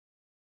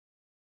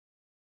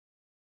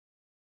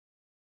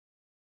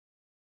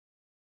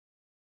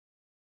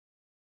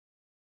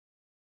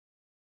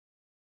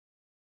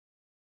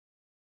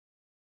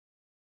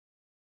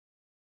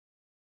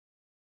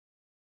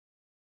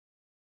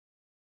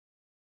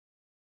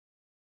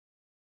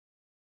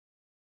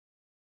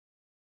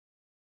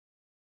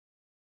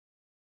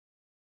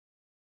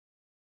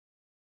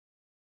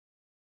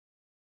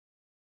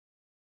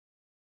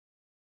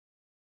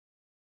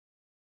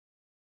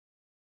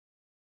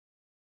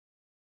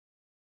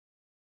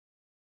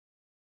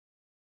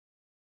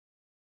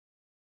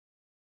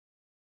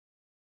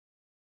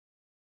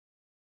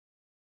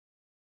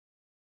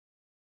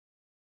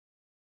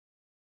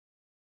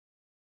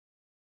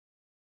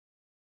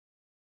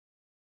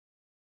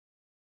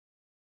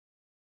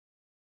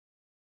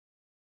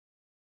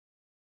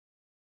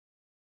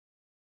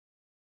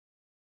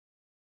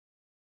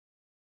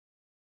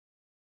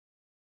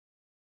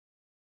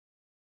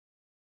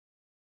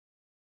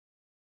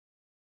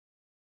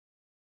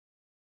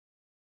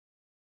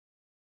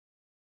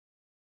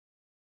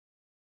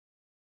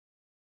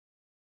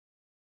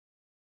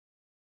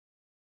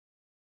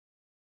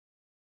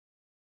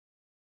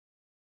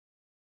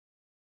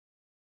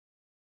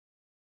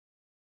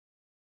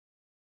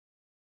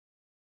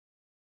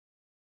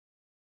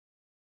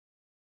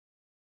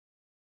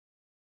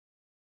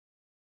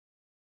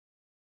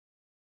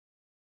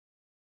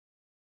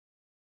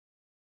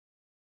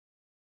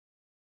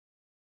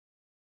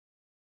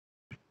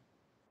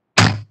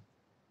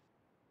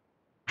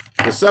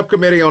The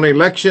Subcommittee on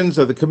Elections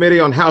of the Committee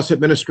on House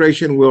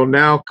Administration will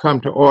now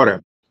come to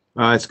order.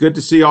 It's good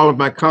to see all of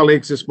my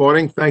colleagues this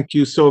morning. Thank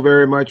you so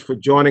very much for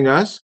joining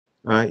us.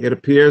 It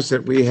appears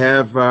that we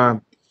have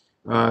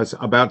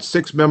about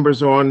 6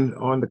 members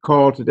on the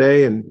call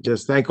today, and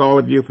just thank all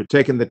of you for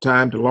taking the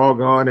time to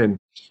log on, and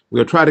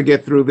we'll try to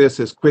get through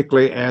this as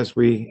quickly as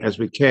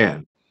we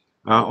can.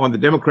 On the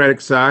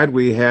Democratic side,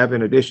 we have,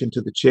 in addition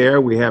to the chair,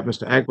 we have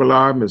Mr.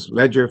 Aguilar, Ms.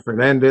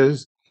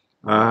 Ledger-Fernandez,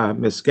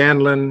 Ms.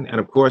 Scanlon, and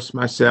of course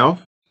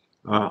myself.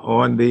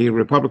 On the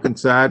Republican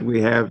side, we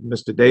have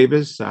Mr.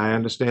 Davis. I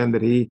understand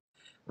that he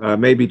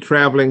may be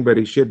traveling, but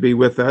he should be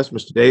with us,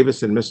 Mr.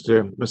 Davis and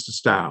Mr.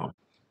 Stile.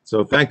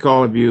 So thank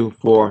all of you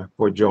for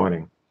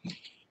joining.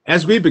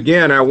 As we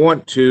begin, I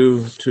want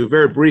to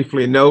very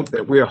briefly note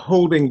that we are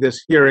holding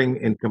this hearing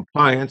in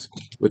compliance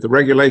with the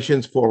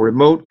regulations for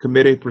remote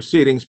committee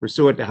proceedings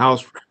pursuant to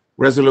House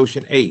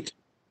Resolution 8.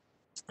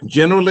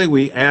 Generally,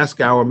 we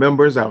ask our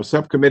members, our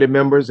subcommittee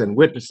members and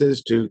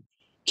witnesses to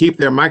keep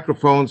their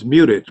microphones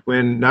muted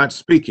when not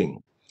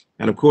speaking.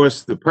 And of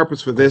course, the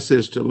purpose for this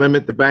is to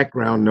limit the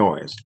background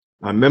noise.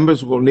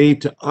 Members will need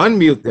to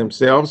unmute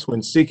themselves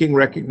when seeking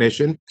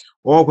recognition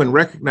or when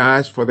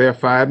recognized for their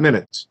 5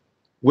 minutes.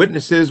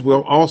 Witnesses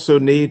will also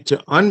need to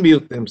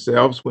unmute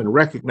themselves when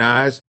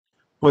recognized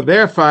for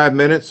their 5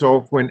 minutes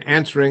or when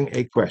answering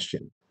a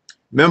question.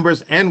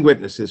 Members and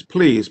witnesses,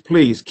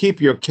 please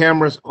keep your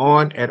cameras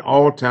on at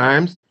all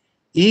times,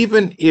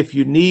 even if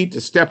you need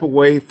to step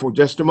away for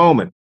just a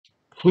moment.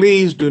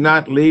 Please do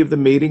not leave the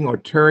meeting or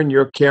turn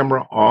your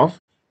camera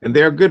off, and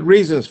there are good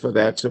reasons for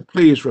that, so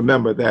please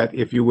remember that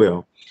if you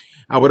will.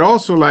 I would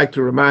also like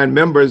to remind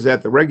members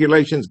that the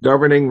regulations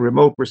governing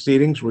remote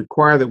proceedings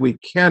require that we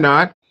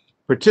cannot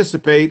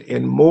participate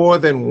in more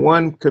than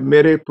one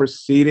committee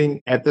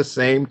proceeding at the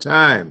same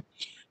time.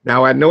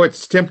 Now, I know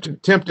it's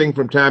tempting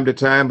from time to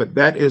time, but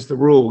that is the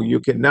rule. You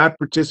cannot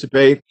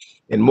participate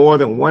in more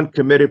than one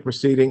committee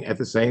proceeding at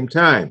the same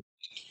time.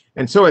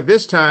 And so at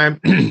this time,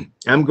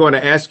 I'm going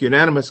to ask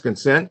unanimous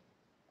consent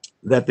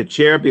that the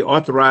chair be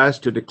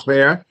authorized to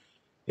declare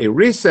a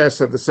recess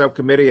of the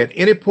subcommittee at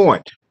any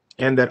point,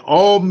 and that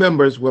all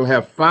members will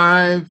have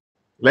 5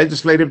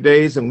 legislative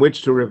days in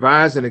which to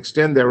revise and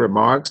extend their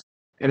remarks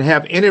and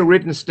have any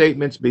written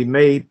statements be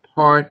made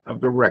part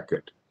of the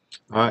record.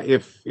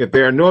 If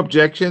there are no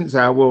objections,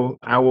 I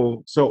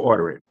will so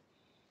order it.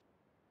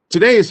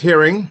 Today's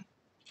hearing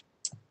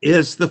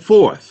is the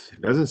 4th.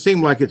 It doesn't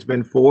seem like it's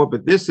been 4,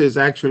 but this is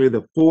actually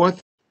the 4th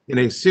in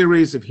a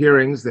series of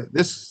hearings that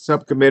this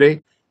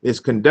subcommittee is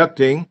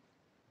conducting,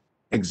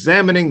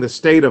 examining the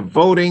state of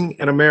voting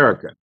in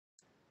America.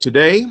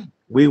 Today,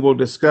 we will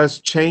discuss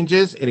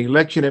changes in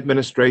election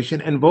administration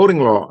and voting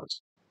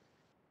laws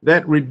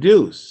that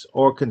reduce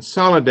or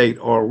consolidate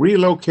or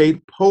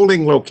relocate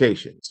polling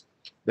locations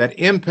that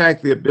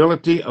impact the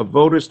ability of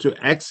voters to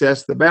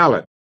access the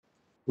ballot.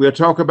 We'll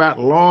talk about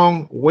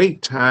long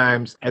wait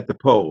times at the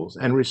polls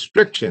and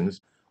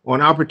restrictions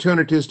on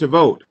opportunities to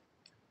vote,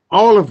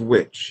 all of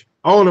which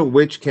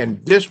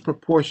can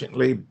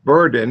disproportionately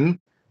burden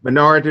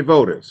minority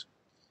voters.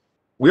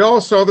 We all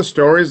saw the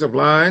stories of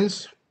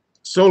lines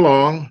so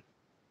long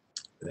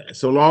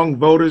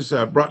voters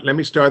let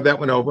me start that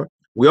one over.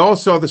 We all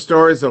saw the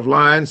stories of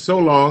lines so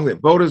long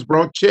that voters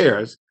brought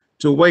chairs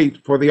to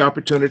wait for the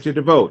opportunity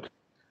to vote.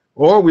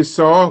 Or we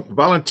saw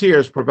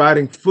volunteers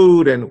providing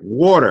food and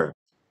water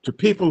to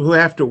people who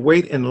have to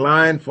wait in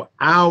line for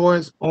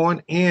hours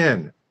on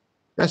end.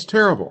 That's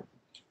terrible.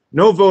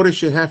 No voter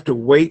should have to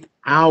wait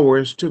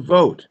hours to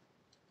vote.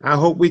 I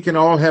hope we can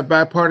all have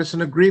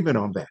bipartisan agreement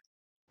on that.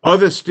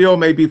 Others still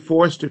may be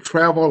forced to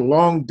travel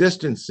long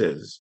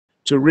distances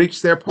to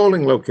reach their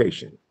polling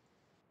location.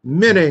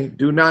 Many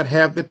do not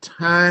have the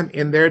time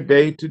in their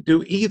day to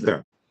do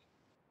either.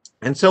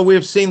 And so we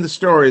have seen the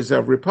stories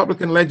of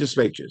Republican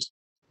legislatures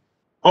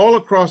all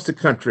across the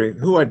country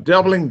who are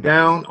doubling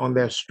down on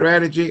their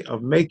strategy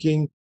of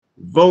making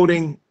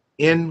voting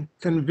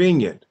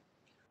inconvenient.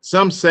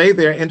 Some say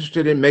they're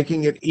interested in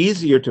making it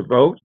easier to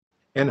vote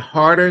and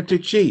harder to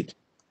cheat.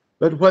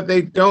 But what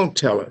they don't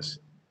tell us,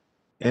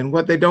 and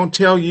what they don't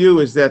tell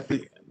you, is that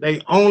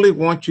they only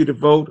want you to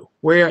vote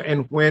where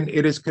and when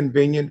it is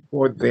convenient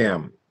for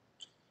them.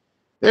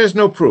 There's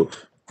no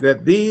proof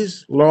that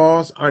these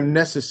laws are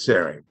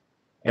necessary,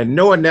 and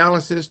no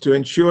analysis to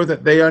ensure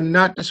that they are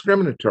not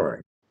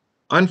discriminatory.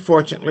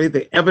 Unfortunately,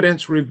 the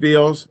evidence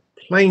reveals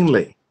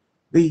plainly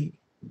the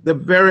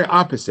very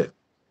opposite.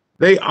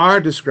 They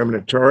are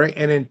discriminatory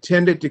and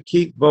intended to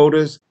keep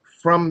voters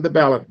from the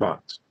ballot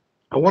box.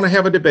 I want to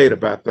have a debate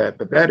about that,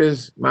 but that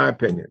is my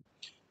opinion.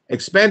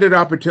 Expanded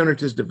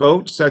opportunities to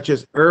vote, such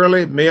as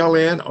early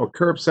mail-in or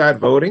curbside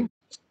voting,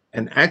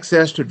 and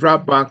access to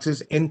drop boxes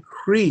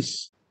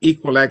increase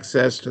equal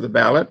access to the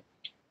ballot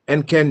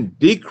and can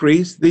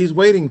decrease these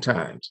waiting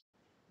times.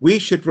 We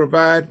should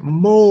provide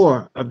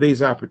more of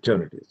these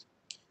opportunities.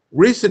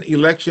 Recent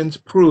elections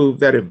prove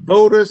that if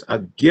voters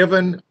are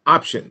given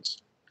options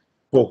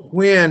for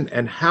when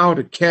and how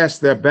to cast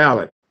their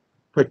ballot,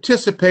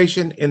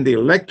 participation in the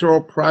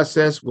electoral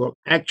process will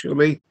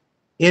actually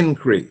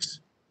increase.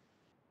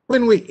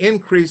 When we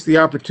increase the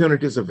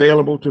opportunities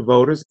available to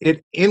voters,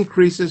 it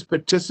increases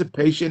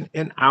participation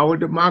in our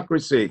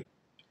democracy.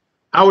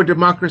 Our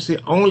democracy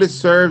only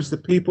serves the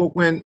people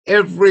when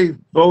every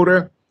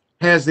voter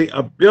has the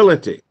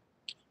ability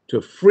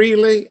to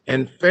freely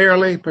and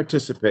fairly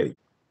participate.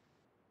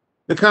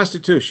 The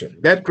Constitution,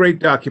 that great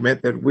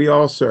document that we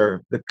all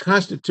serve, the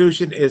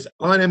Constitution is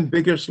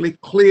unambiguously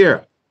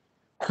clear.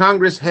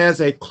 Congress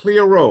has a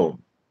clear role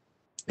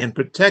in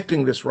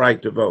protecting this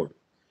right to vote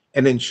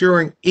and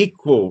ensuring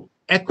equal,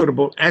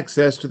 equitable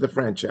access to the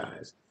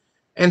franchise.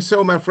 And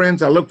so, my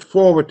friends, I look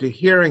forward to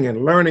hearing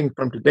and learning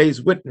from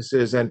today's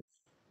witnesses and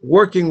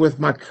working with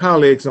my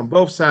colleagues on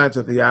both sides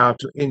of the aisle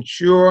to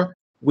ensure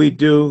we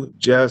do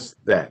just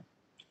that.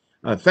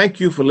 Thank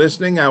you for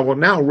listening. I will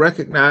now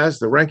recognize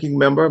the ranking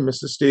member,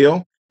 Mr.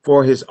 Steele,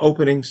 for his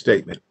opening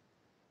statement.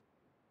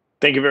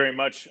 Thank you very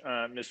much,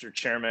 Mr.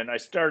 Chairman. I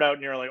start out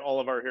nearly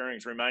all of our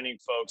hearings reminding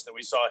folks that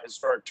we saw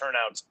historic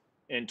turnouts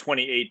in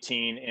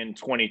 2018 and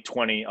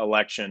 2020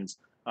 elections.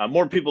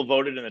 More people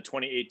voted in the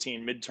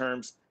 2018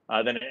 midterms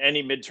than in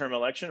any midterm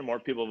election, and more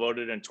people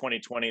voted in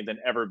 2020 than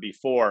ever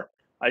before.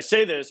 I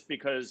say this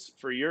because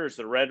for years,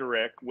 the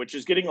rhetoric, which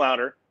is getting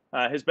louder,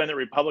 has been that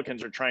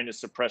Republicans are trying to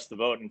suppress the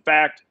vote. In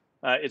fact,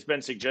 it's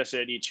been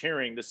suggested at each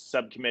hearing this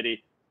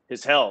subcommittee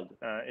has held.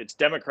 It's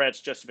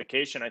Democrats'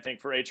 justification, I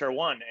think, for H.R.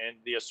 1, and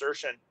the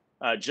assertion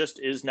just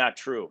is not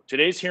true.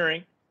 Today's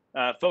hearing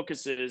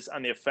focuses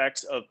on the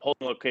effects of polling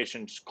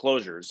location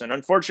closures. And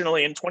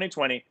unfortunately, in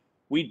 2020,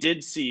 we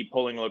did see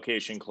polling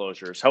location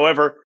closures.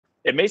 However,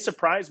 it may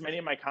surprise many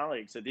of my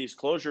colleagues that these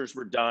closures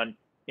were done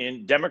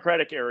in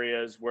Democratic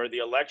areas where the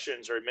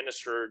elections are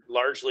administered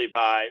largely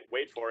by,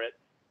 wait for it,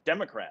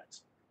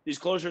 Democrats. These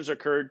closures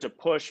occurred to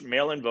push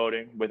mail-in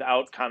voting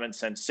without common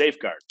sense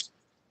safeguards.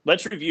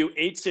 Let's review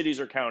 8 cities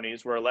or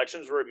counties where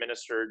elections were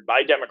administered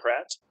by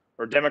Democrats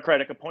or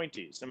Democratic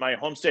appointees. In my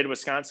home state of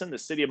Wisconsin, the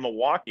city of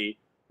Milwaukee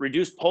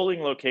reduced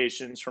polling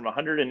locations from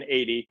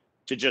 180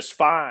 to just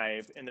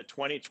 5 in the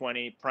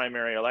 2020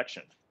 primary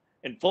election.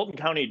 In Fulton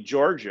County,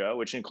 Georgia,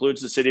 which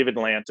includes the city of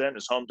Atlanta and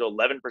is home to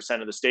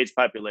 11% of the state's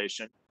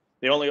population,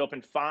 they only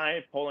opened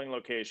 5 polling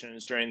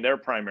locations during their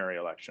primary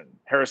election.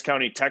 Harris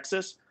County,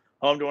 Texas,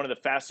 home to one of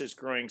the fastest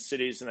growing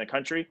cities in the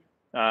country,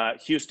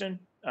 Houston,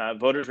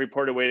 voters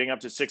reported waiting up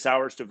to 6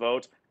 hours to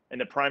vote in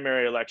the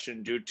primary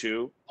election due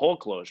to poll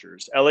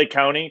closures. LA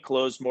County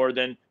closed more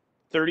than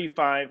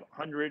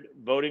 3,500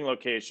 voting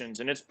locations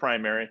in its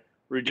primary,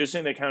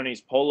 reducing the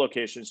county's poll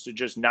locations to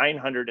just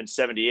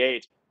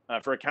 978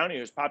 for a county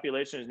whose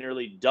population is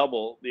nearly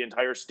double the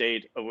entire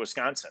state of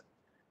Wisconsin.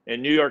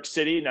 In New York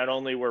City, not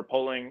only were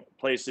polling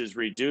places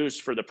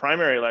reduced for the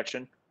primary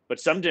election,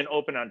 but some didn't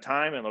open on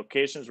time and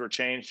locations were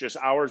changed just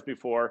hours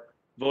before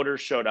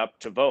voters showed up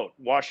to vote.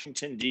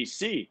 Washington,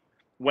 D.C.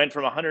 went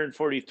from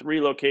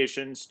 143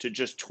 locations to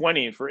just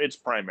 20 for its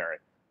primary.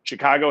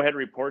 Chicago had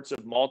reports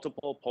of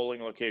multiple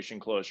polling location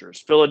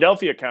closures.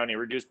 Philadelphia County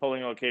reduced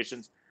polling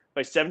locations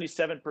by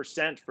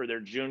 77% for their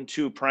June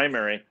 2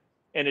 primary.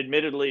 And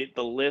admittedly,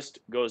 the list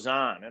goes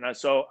on. And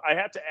so I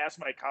have to ask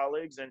my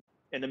colleagues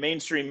and the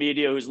mainstream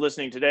media who's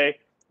listening today,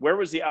 where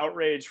was the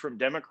outrage from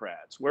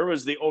Democrats? Where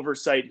was the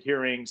oversight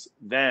hearings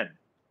then?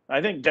 I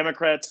think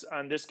Democrats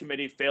on this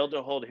committee failed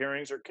to hold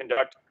hearings or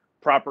conduct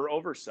proper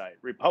oversight.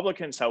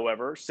 Republicans,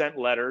 however, sent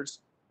letters,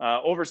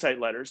 oversight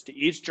letters to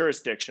each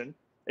jurisdiction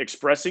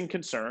expressing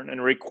concern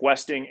and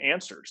requesting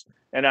answers.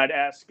 And I'd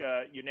ask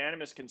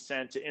unanimous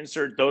consent to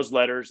insert those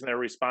letters and their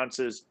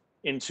responses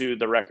into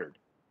the record.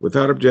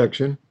 Without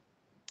objection.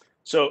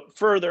 So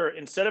further,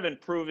 instead of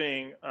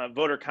improving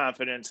voter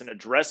confidence and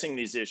addressing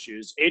these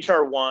issues,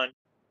 H.R. 1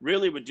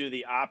 really would do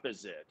the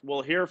opposite.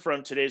 We'll hear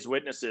from today's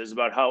witnesses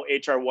about how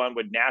H.R. 1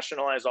 would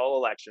nationalize all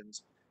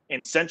elections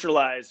and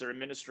centralize their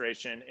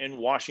administration in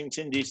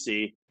Washington,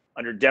 D.C.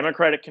 under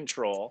Democratic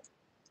control,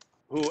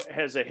 who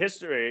has a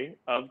history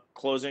of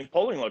closing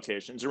polling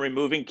locations and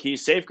removing key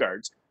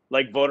safeguards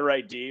like voter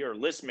ID or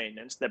list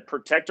maintenance that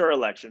protect our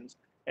elections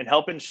and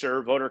help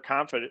ensure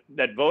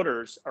that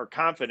voters are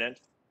confident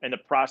in the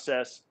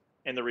process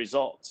and the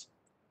results.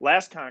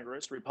 Last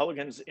Congress,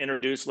 Republicans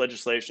introduced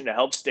legislation to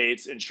help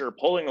states ensure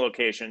polling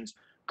locations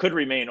could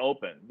remain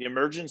open. The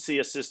Emergency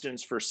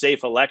Assistance for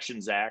Safe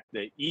Elections Act,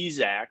 the EASE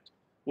Act,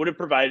 would have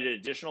provided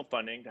additional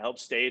funding to help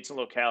states and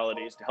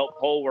localities to help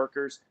poll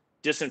workers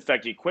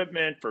disinfect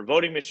equipment for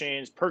voting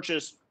machines,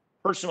 purchase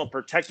personal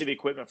protective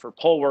equipment for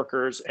poll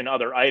workers, and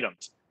other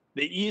items.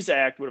 The EASE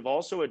Act would have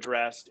also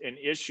addressed an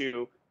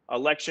issue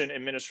election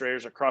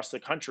administrators across the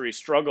country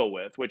struggle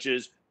with, which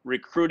is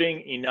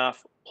recruiting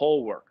enough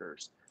poll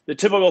workers. The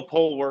typical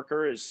poll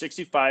worker is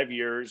 65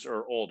 years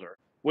or older,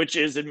 which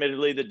is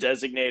admittedly the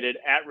designated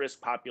at-risk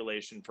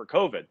population for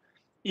COVID.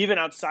 Even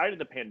outside of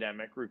the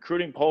pandemic,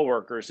 recruiting poll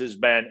workers has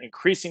been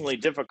increasingly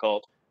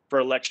difficult for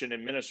election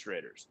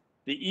administrators.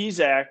 The EASE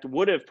Act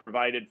would have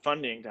provided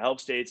funding to help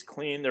states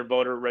clean their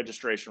voter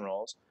registration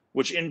rolls,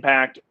 which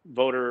impact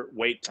voter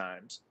wait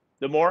times.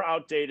 The more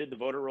outdated the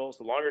voter rolls,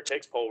 the longer it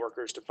takes poll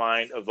workers to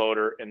find a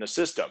voter in the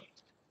system.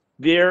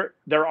 There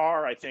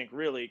are, I think,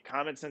 really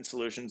common sense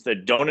solutions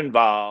that don't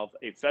involve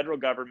a federal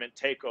government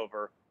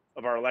takeover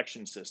of our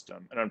election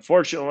system. And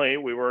unfortunately,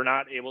 we were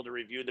not able to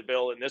review the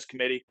bill in this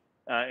committee,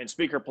 and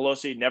Speaker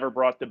Pelosi never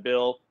brought the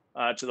bill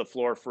to the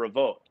floor for a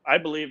vote. I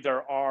believe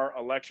there are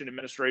election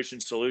administration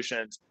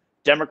solutions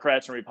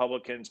Democrats and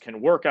Republicans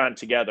can work on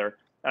together,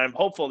 and I'm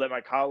hopeful that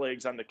my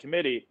colleagues on the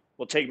committee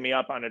will take me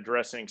up on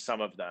addressing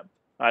some of them.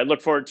 I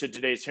look forward to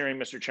today's hearing,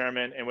 Mr.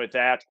 Chairman, and with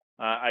that,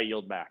 I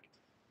yield back.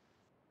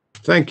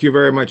 Thank you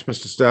very much,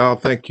 Mr. Stahl.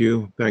 Thank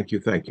you, thank you,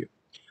 thank you.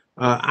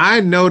 I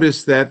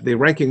noticed that the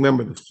ranking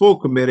member of the full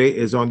committee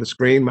is on the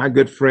screen, my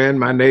good friend,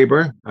 my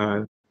neighbor,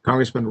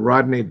 Congressman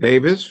Rodney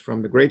Davis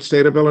from the great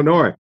state of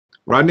Illinois.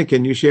 Rodney,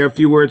 can you share a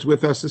few words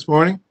with us this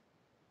morning?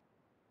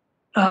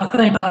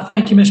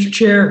 Thank you, Mr.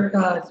 Chair.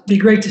 It'd be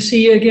great to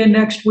see you again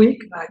next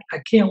week. I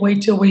can't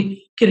wait till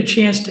we get a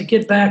chance to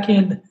get back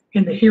in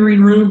the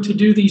hearing room to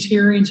do these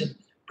hearings and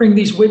bring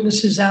these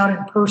witnesses out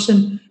in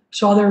person.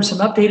 Saw there was some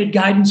updated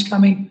guidance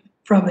coming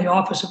from the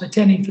Office of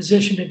Attending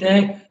Physician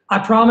today. I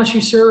promise you,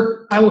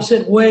 sir, I will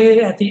sit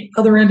way at the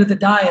other end of the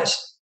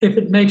dais if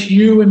it makes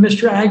you and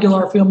Mr.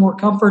 Aguilar feel more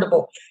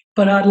comfortable.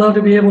 But I'd love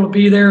to be able to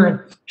be there and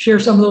share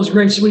some of those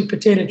great sweet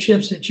potato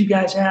chips that you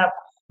guys have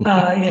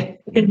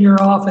in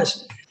your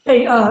office.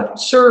 Hey,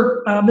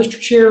 sir, Mr.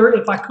 Chair,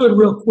 if I could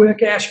real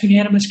quick ask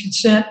unanimous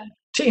consent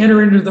to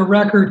enter into the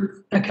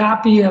record a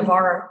copy of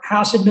our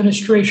House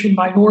Administration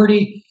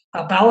Minority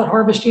Ballot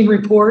Harvesting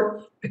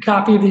Report, a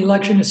copy of the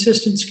Election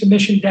Assistance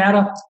Commission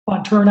data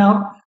on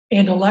turnout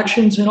and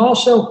elections, and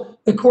also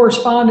the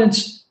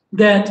correspondence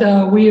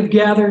that we have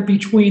gathered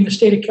between the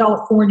state of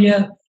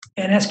California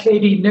and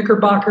SKD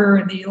Knickerbocker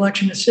and the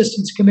Election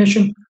Assistance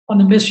Commission on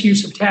the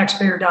misuse of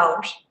taxpayer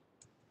dollars.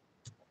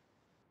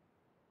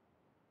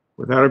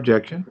 Without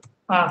objection.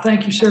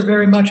 Thank you, sir,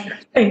 very much.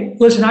 Hey,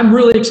 listen, I'm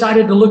really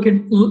excited to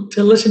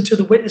listen to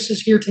the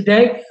witnesses here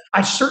today.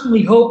 I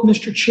certainly hope,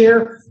 Mr.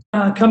 Chair,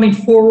 coming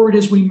forward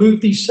as we move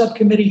these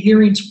subcommittee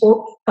hearings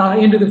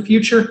into the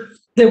future,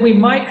 that we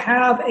might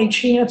have a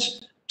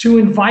chance to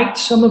invite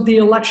some of the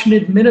election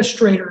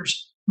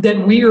administrators that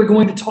we are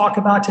going to talk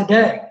about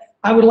today.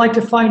 I would like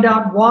to find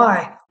out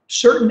why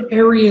certain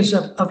areas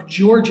of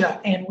Georgia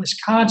and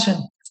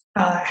Wisconsin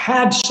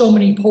had so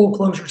many poll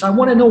closures. I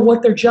want to know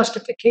what their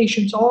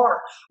justifications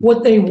are,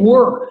 what they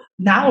were.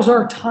 Now's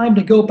our time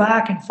to go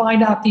back and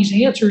find out these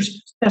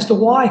answers as to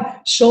why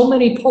so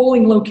many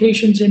polling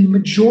locations in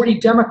majority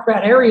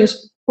Democrat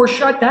areas were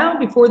shut down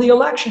before the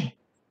election.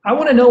 I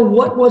want to know,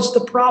 what was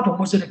the problem?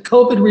 Was it a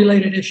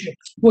COVID-related issue?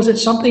 Was it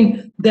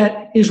something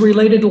that is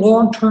related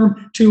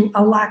long-term to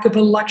a lack of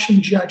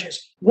election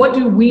judges? What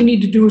do we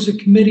need to do as a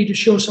committee to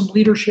show some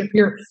leadership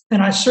here?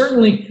 And I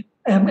certainly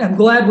am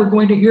glad we're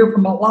going to hear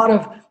from a lot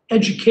of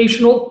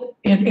educational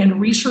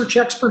and research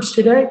experts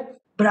today.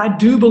 But I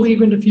do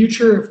believe in the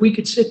future, if we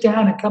could sit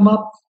down and come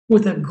up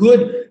with a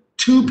good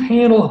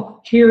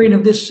two-panel hearing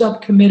of this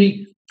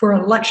subcommittee for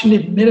election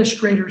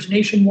administrators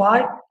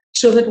nationwide,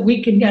 so that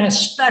we can, and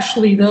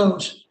especially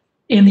those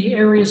in the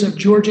areas of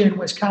Georgia and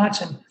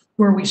Wisconsin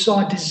where we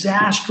saw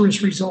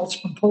disastrous results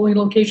from polling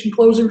location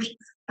closures.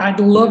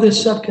 I'd love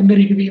this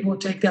subcommittee to be able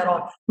to take that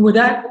on. And with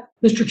that,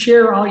 Mr.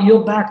 Chair, I'll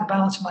yield back the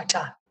balance of my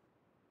time.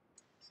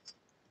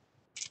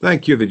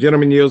 Thank you. The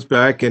gentleman yields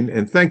back,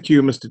 and thank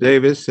you, Mr.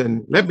 Davis.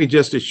 And let me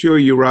just assure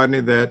you,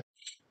 Rodney, that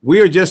we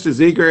are just as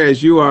eager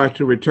as you are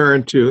to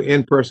return to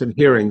in-person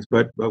hearings,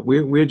 but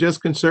we're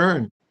just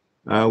concerned.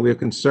 We're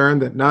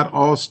concerned that not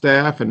all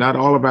staff and not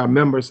all of our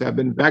members have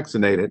been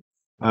vaccinated,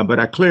 but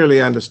I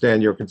clearly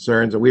understand your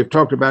concerns, and we've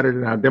talked about it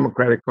in our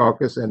Democratic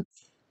caucus. And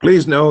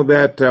please know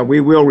that we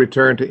will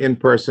return to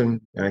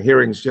in-person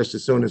hearings just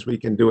as soon as we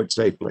can do it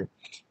safely.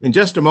 In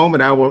just a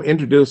moment, I will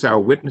introduce our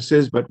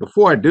witnesses, but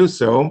before I do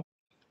so,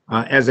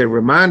 as a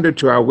reminder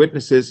to our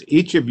witnesses,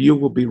 each of you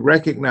will be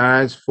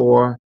recognized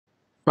for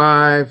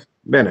 5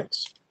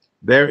 minutes.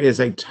 There is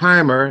a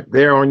timer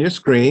there on your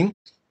screen.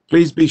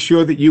 Please be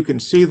sure that you can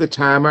see the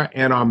timer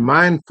and are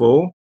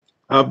mindful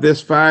of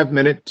this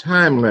 5-minute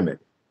time limit.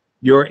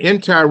 Your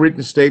entire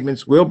written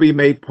statements will be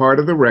made part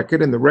of the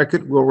record, and the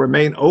record will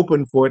remain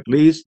open for at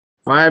least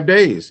 5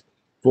 days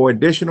for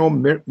additional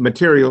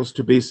materials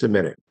to be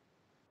submitted.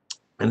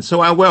 And so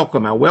I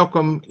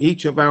welcome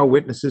each of our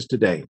witnesses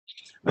today.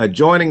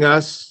 Joining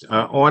us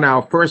on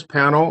our first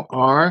panel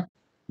are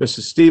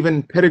Mr.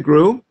 Stephen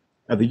Pettigrew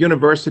of the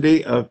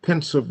University of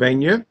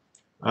Pennsylvania,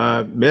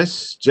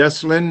 Ms.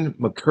 Jesselyn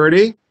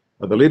McCurdy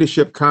of the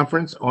Leadership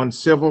Conference on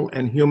Civil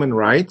and Human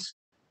Rights,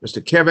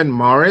 Mr. Kevin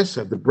Morris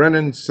of the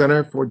Brennan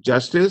Center for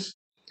Justice,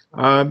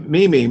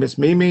 Miss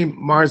Mimi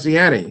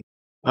Marziani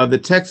of the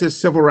Texas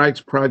Civil Rights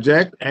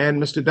Project,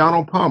 and Mr.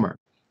 Donald Palmer,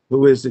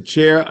 who is the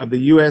chair of the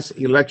U.S.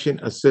 Election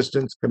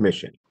Assistance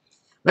Commission.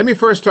 Let me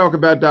first talk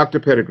about Dr.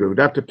 Pettigrew.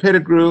 Dr.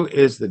 Pettigrew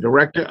is the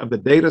director of the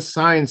Data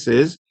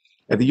Sciences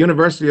at the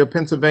University of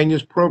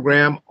Pennsylvania's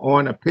Program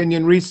on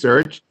Opinion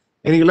Research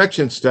and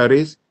Election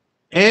Studies,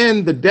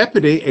 and the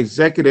Deputy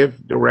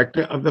Executive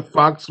Director of the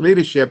Fox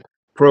Leadership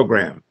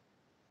Program.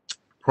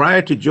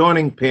 Prior to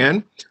joining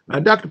Penn,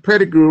 Dr.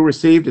 Pettigrew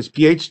received his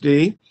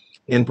PhD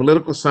in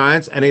political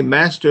science and a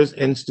master's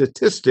in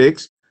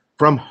statistics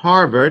from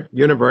Harvard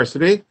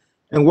University,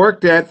 and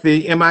worked at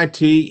the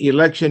MIT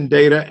Election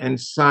Data and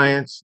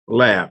Science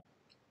Lab.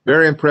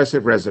 Very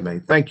impressive resume.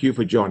 Thank you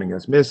for joining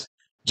us. Ms.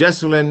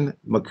 Jesselyn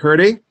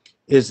McCurdy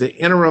is the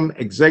Interim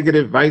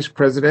Executive Vice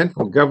President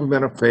for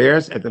Government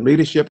Affairs at the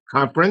Leadership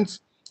Conference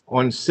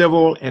on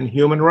Civil and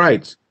Human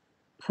Rights.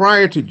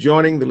 Prior to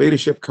joining the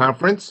Leadership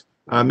Conference,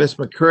 Ms.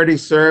 McCurdy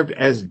served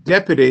as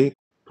Deputy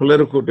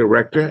Political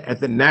Director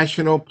at the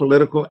National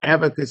Political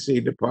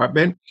Advocacy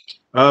Department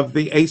of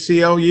the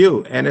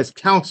ACLU and as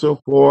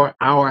counsel for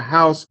our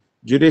House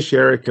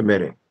Judiciary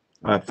Committee.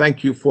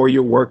 Thank you for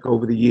your work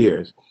over the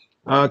years.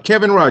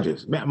 Kevin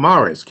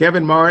Morris.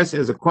 Kevin Morris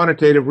is a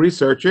quantitative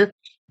researcher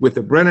with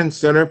the Brennan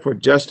Center for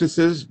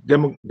Justice's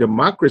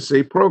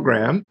Democracy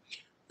Program,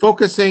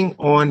 focusing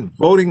on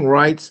voting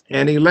rights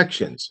and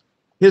elections.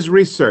 His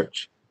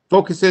research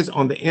focuses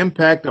on the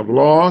impact of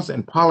laws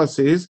and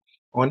policies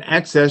on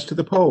access to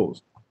the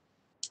polls.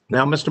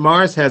 Now, Mr.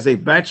 Morris has a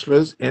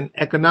bachelor's in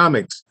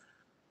economics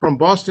from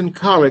Boston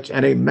College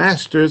and a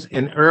master's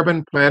in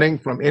urban planning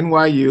from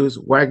NYU's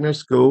Wagner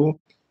School,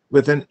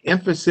 with an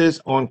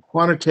emphasis on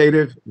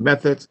quantitative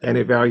methods and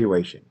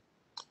evaluation.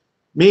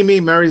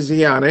 Mimi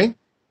Mariziani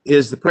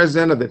is the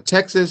president of the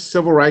Texas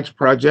Civil Rights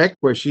Project,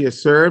 where she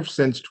has served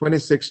since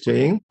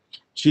 2016.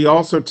 She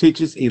also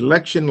teaches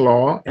election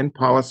law and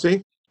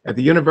policy at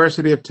the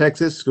University of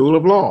Texas School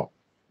of Law.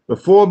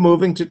 Before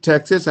moving to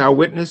Texas, our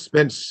witness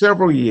spent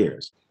several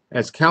years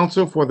as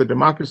counsel for the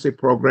Democracy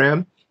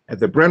Program at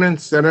the Brennan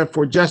Center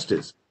for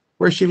Justice,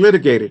 where she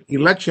litigated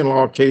election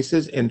law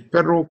cases in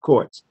federal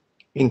courts,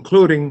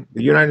 including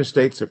the United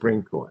States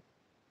Supreme Court.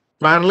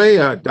 Finally,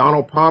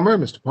 Donald Palmer.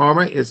 Mr.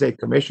 Palmer is a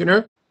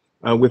commissioner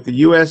with the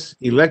U.S.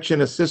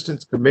 Election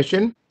Assistance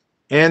Commission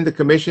and the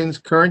commission's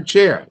current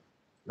chair.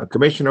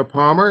 Commissioner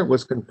Palmer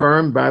was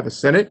confirmed by the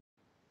Senate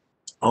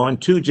on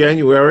 2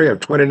 January of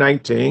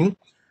 2019.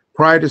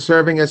 Prior to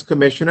serving as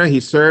commissioner, he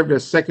served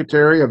as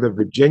secretary of the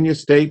Virginia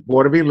State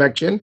Board of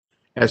Election,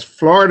 as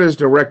Florida's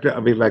Director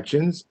of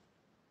Elections,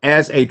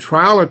 as a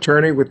trial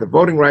attorney with the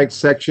Voting Rights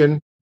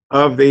Section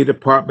of the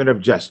Department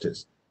of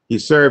Justice. He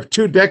served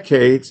 2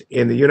 decades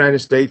in the United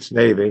States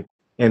Navy,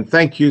 and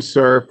thank you,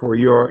 sir, for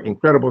your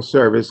incredible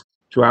service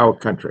to our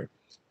country.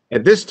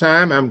 At this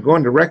time, I'm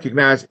going to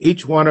recognize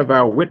each one of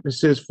our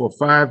witnesses for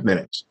 5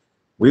 minutes.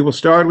 We will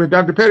start with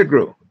Dr.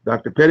 Pettigrew.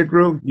 Dr.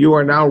 Pettigrew, you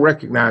are now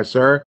recognized,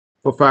 sir,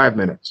 for 5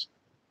 minutes.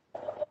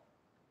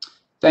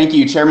 Thank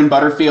you, Chairman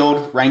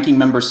Butterfield, Ranking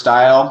Member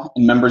Stile,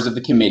 and members of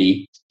the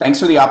committee. Thanks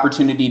for the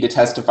opportunity to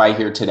testify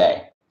here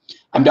today.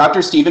 I'm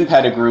Dr. Stephen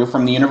Pettigrew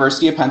from the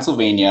University of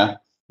Pennsylvania,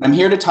 and I'm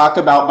here to talk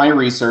about my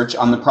research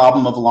on the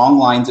problem of long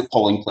lines at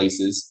polling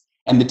places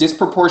and the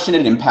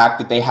disproportionate impact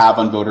that they have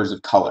on voters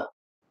of color.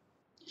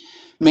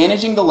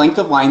 Managing the length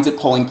of lines at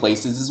polling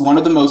places is one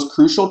of the most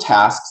crucial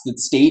tasks that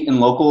state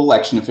and local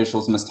election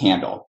officials must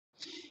handle.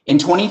 In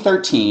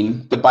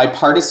 2013, the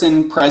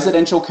Bipartisan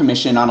Presidential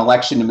Commission on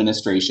Election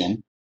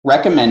Administration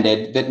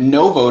recommended that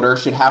no voter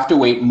should have to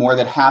wait more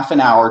than half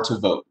an hour to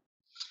vote.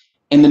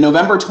 In the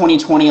November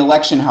 2020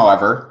 election,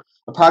 however,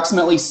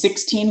 approximately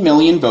 16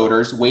 million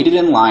voters waited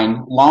in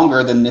line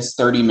longer than this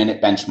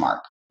 30-minute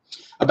benchmark.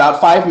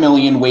 About 5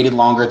 million waited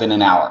longer than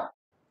an hour.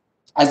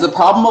 As the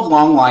problem of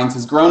long lines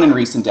has grown in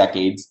recent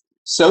decades,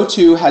 so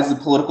too has the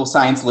political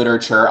science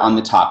literature on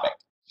the topic.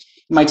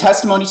 In my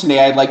testimony today,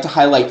 I'd like to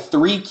highlight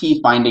 3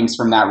 key findings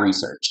from that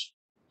research.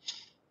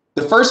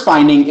 The first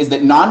finding is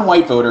that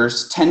non-white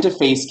voters tend to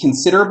face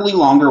considerably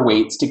longer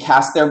waits to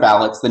cast their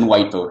ballots than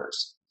white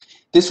voters.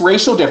 This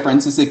racial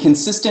difference is a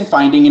consistent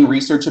finding in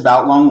research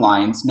about long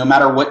lines, no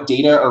matter what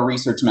data or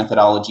research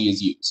methodology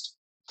is used.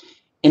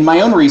 In my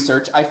own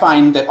research, I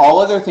find that all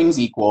other things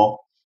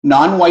equal,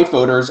 non-white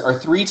voters are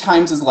 3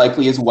 times as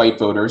likely as white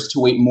voters to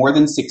wait more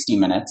than 60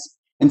 minutes,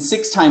 and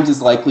 3 times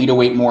as likely to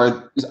wait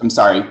longer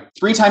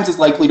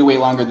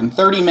than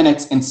 30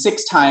 minutes and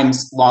 6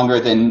 times longer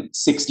than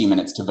 60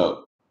 minutes to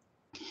vote.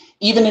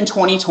 Even in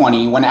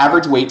 2020, when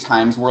average wait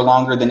times were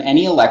longer than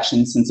any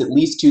election since at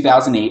least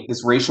 2008,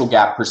 this racial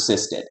gap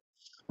persisted.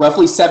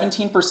 Roughly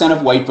 17%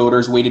 of white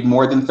voters waited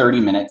more than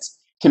 30 minutes,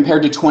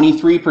 compared to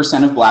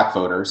 23% of black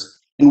voters,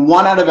 and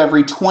 1 out of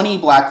every 20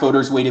 black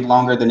voters waited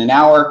longer than an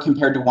hour,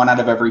 compared to 1 out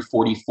of every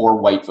 44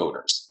 white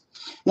voters.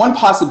 One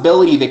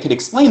possibility that could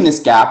explain this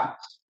gap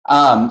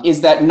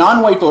is that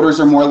non-white voters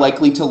are more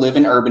likely to live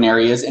in urban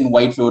areas and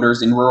white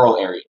voters in rural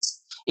areas.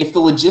 If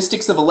the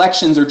logistics of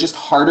elections are just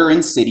harder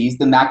in cities,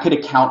 then that could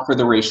account for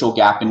the racial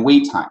gap in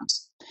wait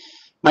times.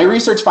 My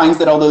research finds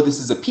that although this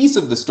is a piece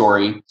of the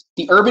story,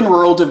 the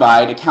urban-rural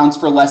divide accounts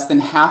for less than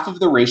half of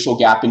the racial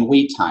gap in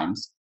wait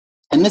times.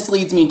 And this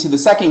leads me to the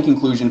second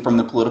conclusion from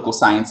the political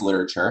science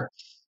literature,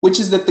 which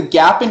is that the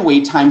gap in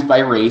wait times by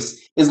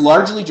race is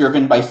largely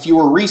driven by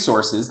fewer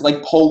resources,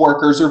 like poll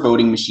workers or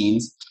voting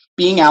machines,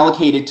 being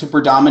allocated to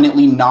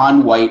predominantly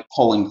non-white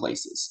polling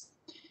places.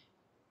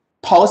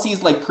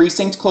 Policies like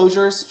precinct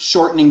closures,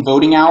 shortening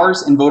voting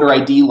hours, and voter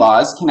ID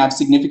laws can have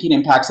significant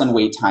impacts on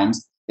wait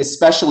times,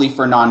 especially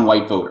for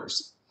non-white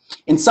voters.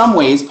 In some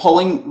ways,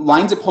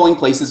 lines at polling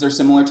places are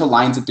similar to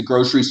lines at the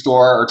grocery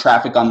store or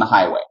traffic on the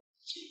highway.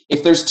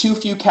 If there's too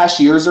few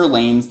cashiers or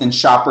lanes, then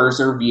shoppers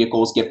or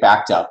vehicles get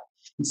backed up.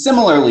 And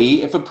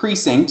similarly, if a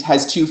precinct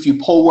has too few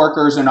poll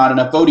workers or not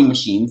enough voting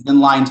machines, then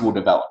lines will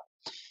develop.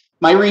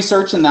 My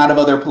research and that of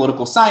other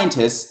political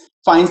scientists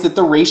finds that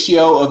the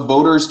ratio of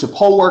voters to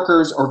poll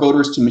workers or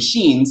voters to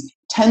machines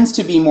tends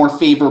to be more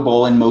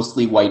favorable in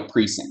mostly white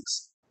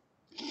precincts.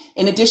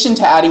 In addition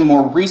to adding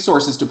more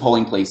resources to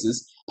polling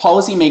places,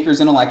 policymakers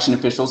and election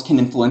officials can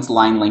influence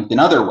line length in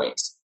other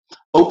ways.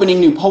 Opening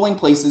new polling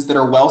places that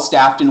are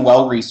well-staffed and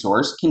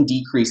well-resourced can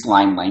decrease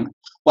line length,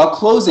 while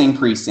closing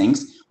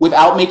precincts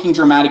without making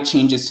dramatic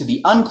changes to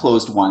the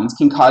unclosed ones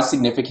can cause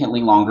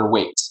significantly longer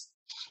waits.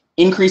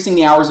 Increasing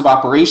the hours of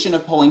operation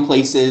of polling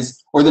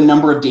places or the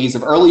number of days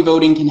of early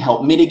voting can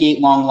help mitigate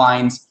long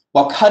lines,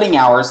 while cutting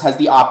hours has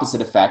the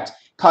opposite effect,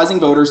 causing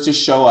voters to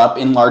show up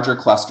in larger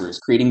clusters,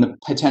 creating the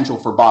potential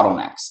for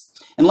bottlenecks.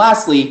 And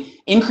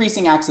lastly,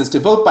 increasing access to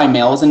vote by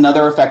mail is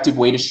another effective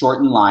way to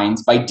shorten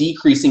lines by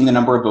decreasing the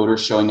number of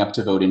voters showing up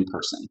to vote in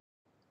person.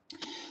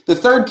 The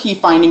third key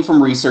finding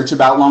from research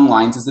about long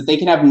lines is that they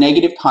can have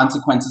negative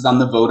consequences on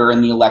the voter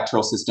and the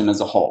electoral system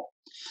as a whole.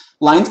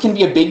 Lines can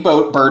be a big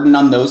burden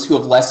on those who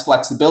have less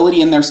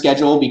flexibility in their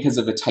schedule because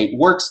of a tight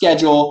work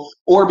schedule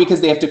or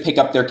because they have to pick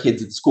up their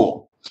kids at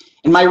school.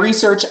 In my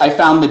research, I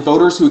found that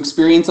voters who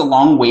experience a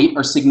long wait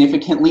are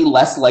significantly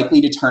less likely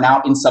to turn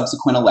out in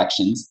subsequent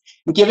elections.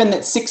 And given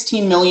that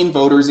 16 million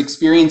voters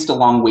experienced a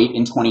long wait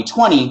in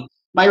 2020,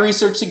 my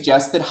research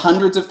suggests that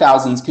hundreds of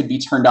thousands could be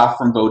turned off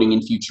from voting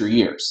in future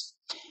years.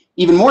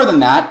 Even more than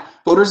that,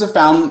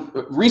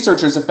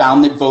 researchers have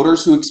found that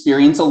voters who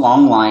experience a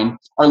long line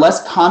are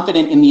less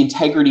confident in the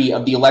integrity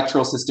of the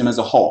electoral system as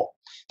a whole.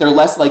 They're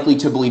less likely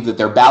to believe that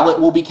their ballot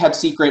will be kept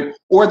secret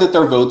or that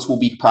their votes will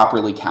be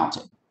properly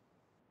counted.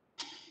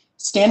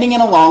 Standing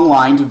in a long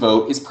line to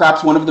vote is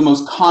perhaps one of the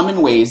most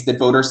common ways that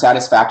voter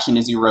satisfaction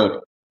is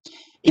eroded.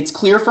 It's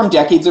clear from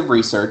decades of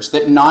research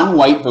that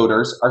non-white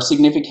voters are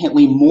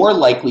significantly more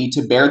likely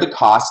to bear the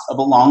cost of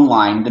a long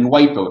line than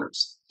white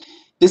voters.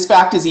 This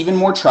fact is even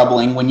more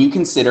troubling when you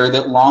consider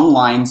that long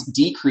lines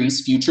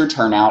decrease future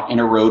turnout and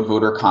erode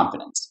voter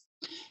confidence.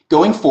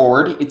 Going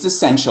forward, it's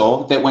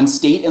essential that when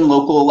state and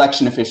local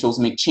election officials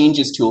make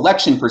changes to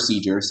election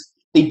procedures,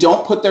 they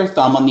don't put their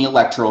thumb on the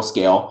electoral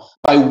scale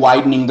by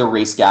widening the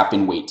race gap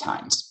in wait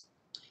times.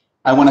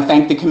 I want to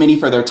thank the committee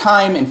for their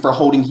time and for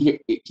holding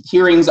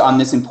hearings on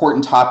this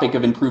important topic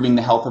of improving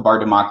the health of our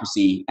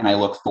democracy, and I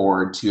look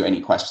forward to any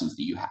questions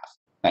that you have.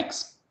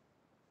 Thanks.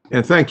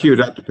 And thank you,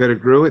 Dr.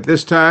 Pettigrew. At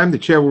this time, the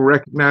chair will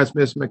recognize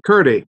Ms.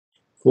 McCurdy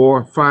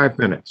for 5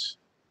 minutes.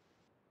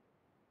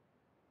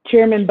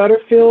 Chairman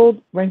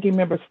Butterfield, Ranking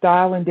Member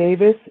Stile and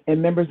Davis,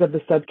 and members of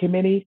the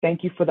subcommittee,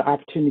 thank you for the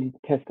opportunity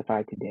to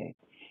testify today.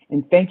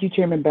 And thank you,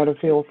 Chairman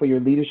Butterfield, for your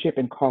leadership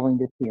in calling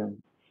this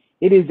hearing.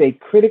 It is a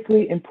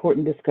critically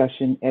important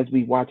discussion as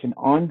we watch an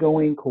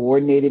ongoing,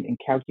 coordinated, and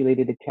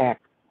calculated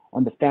attack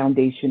on the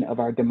foundation of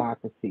our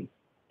democracy,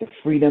 the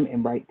freedom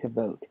and right to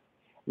vote.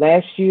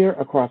 Last year,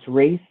 across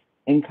race,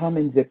 income,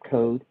 and zip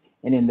code,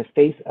 and in the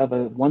face of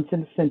a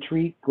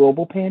once-in-a-century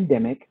global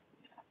pandemic,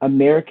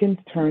 Americans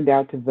turned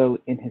out to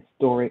vote in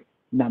historic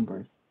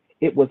numbers.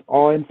 It was an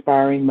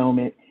awe-inspiring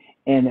moment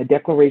and a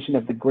declaration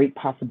of the great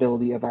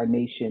possibility of our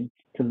nation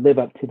to live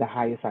up to the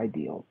highest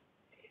ideals.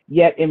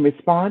 Yet in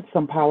response,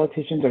 some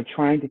politicians are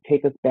trying to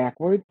take us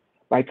backwards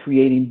by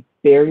creating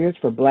barriers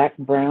for Black,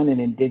 Brown, and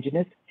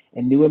Indigenous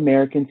and new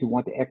Americans who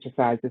want to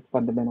exercise this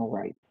fundamental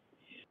right.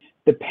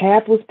 The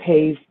path was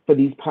paved for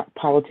these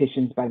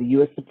politicians by the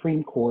U.S.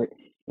 Supreme Court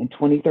in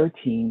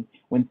 2013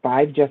 when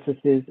 5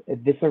 justices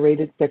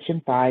eviscerated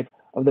Section 5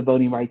 of the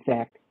Voting Rights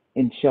Act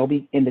in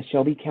the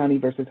Shelby County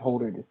versus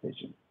Holder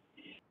decision.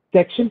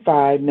 Section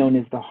 5, known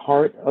as the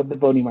heart of the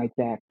Voting Rights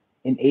Act,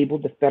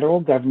 enabled the federal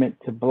government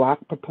to block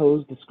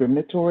proposed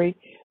discriminatory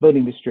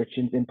voting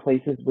restrictions in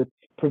places with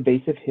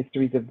pervasive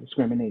histories of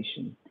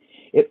discrimination.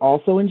 It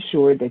also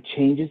ensured that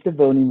changes to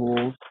voting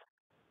rules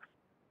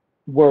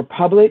were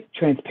public,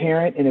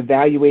 transparent, and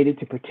evaluated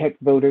to protect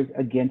voters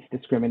against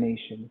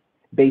discrimination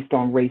based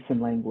on race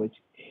and language.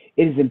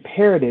 It is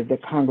imperative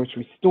that Congress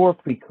restore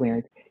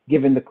preclearance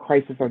given the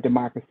crisis our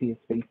democracy is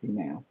facing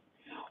now.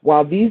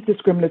 While these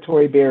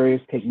discriminatory barriers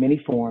take many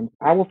forms,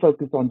 I will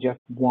focus on just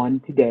one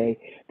today,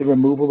 the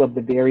removal of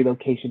the very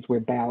locations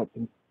where ballots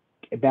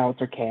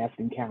are cast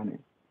and counted.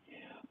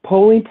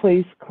 Polling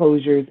place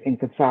closures and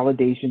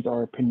consolidations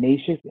are a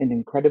pernicious and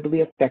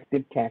incredibly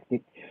effective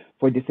tactic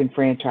for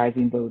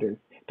disenfranchising voters,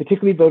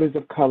 particularly voters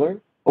of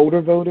color,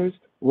 older voters,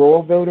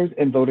 rural voters,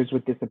 and voters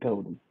with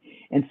disabilities.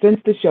 And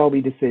since the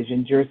Shelby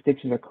decision,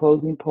 jurisdictions are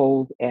closing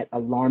polls at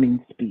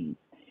alarming speed.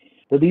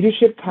 The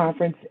Leadership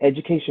Conference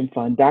Education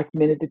Fund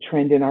documented the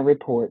trend in our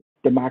report,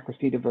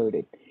 Democracy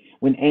Diverted,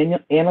 when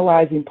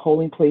analyzing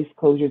polling place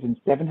closures in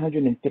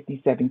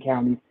 757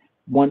 counties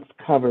once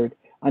covered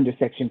under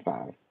Section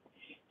 5.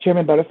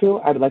 Chairman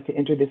Butterfield, I would like to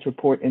enter this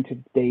report into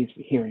today's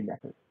hearing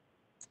record.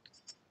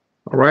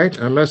 All right,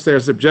 unless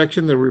there's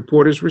objection, the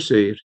report is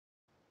received.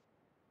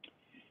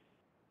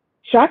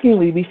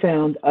 Shockingly, we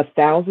found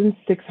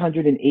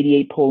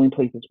 1,688 polling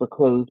places were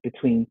closed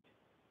between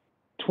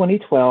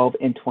 2012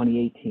 and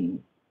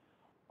 2018.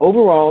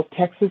 Overall,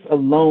 Texas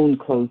alone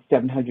closed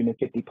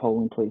 750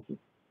 polling places.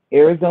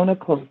 Arizona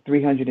closed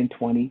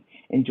 320,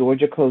 and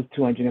Georgia closed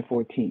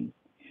 214.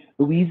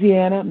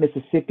 Louisiana,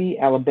 Mississippi,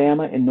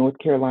 Alabama, and North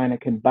Carolina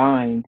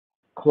combined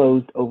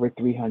closed over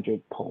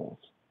 300 polls.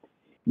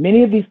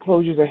 Many of these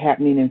closures are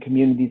happening in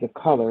communities of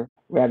color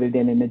rather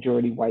than in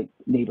majority white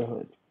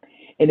neighborhoods.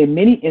 And in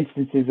many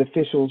instances,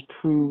 officials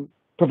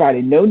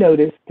provided no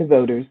notice to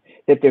voters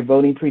that their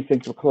voting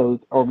precincts were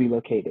closed or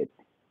relocated.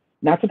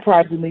 Not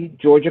surprisingly,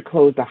 Georgia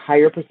closed a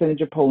higher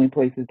percentage of polling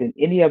places than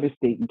any other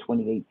state in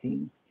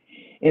 2018.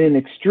 In an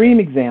extreme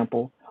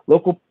example,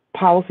 local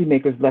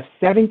policymakers left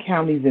 7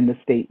 counties in the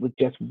state with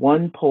just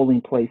 1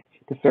 polling place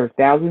to serve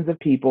thousands of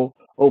people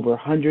over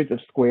hundreds of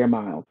square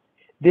miles.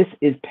 This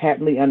is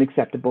patently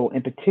unacceptable,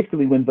 and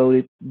particularly when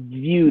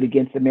viewed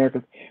against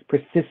America's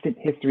persistent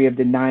history of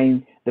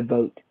denying the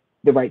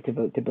right to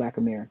vote to Black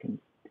Americans.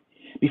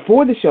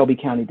 Before the Shelby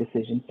County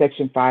decision,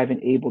 Section 5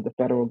 enabled the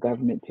federal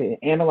government to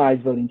analyze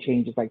voting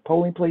changes like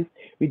polling place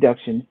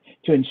reduction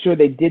to ensure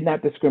they did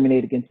not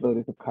discriminate against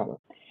voters of color.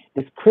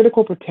 This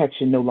critical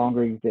protection no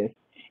longer exists,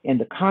 and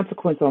the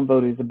consequence on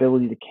voters'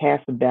 ability to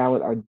cast a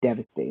ballot are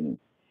devastating.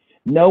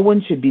 No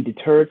one should be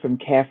deterred from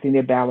casting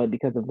their ballot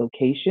because of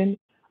location,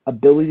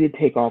 ability to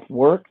take off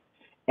work,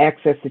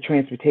 access to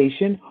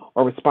transportation,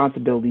 or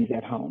responsibilities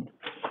at home.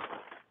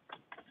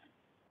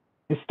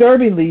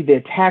 Disturbingly, the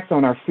attacks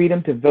on our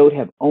freedom to vote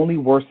have only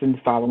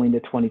worsened following the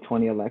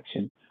 2020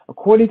 election.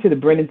 According to the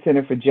Brennan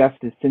Center for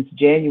Justice, since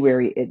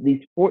January, at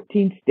least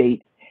 14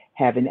 states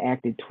have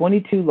enacted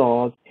 22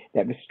 laws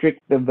that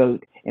restrict the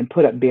vote and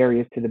put up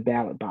barriers to the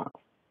ballot box.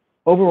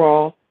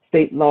 Overall,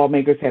 state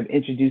lawmakers have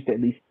introduced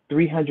at least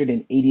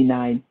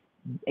 389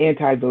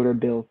 anti-voter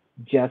bills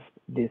just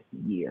this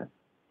year.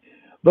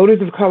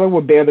 Voters of color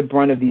will bear the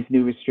brunt of these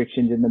new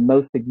restrictions and the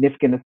most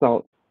significant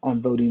assault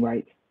on voting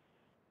rights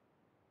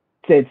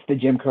since the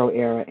Jim Crow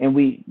era, and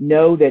we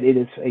know that it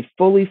is a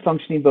fully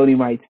functioning voting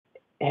rights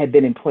had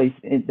been in place,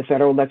 and the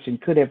federal election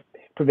could have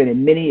prevented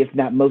many, if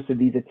not most, of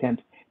these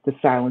attempts to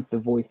silence the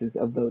voices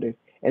of voters,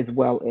 as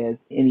well as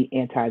any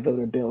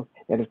anti-voter bills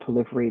that have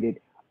proliferated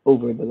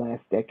over the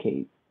last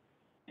decade.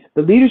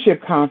 The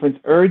Leadership Conference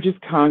urges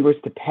Congress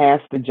to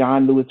pass the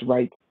John Lewis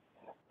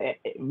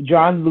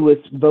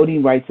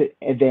Voting Rights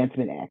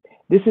Advancement Act.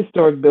 This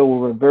historic bill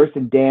will reverse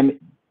the damage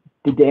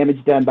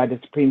done by the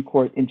Supreme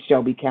Court in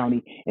Shelby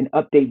County and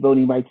update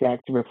Voting Rights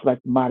Act to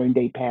reflect modern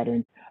day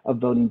patterns of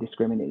voting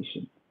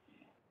discrimination.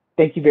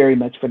 Thank you very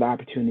much for the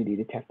opportunity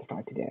to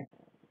testify today.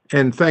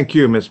 And thank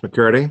you, Ms.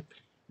 McCurdy.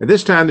 At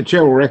this time, the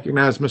chair will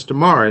recognize Mr.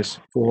 Morris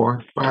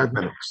for 5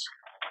 minutes.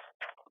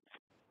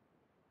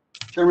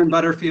 Chairman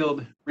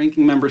Butterfield,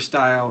 Ranking Member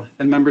Stile,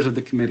 and members of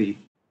the committee,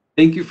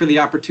 thank you for the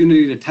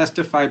opportunity to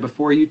testify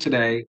before you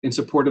today in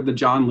support of the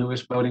John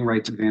Lewis Voting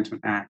Rights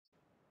Advancement Act.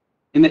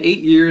 In the 8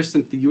 years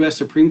since the U.S.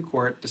 Supreme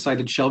Court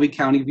decided Shelby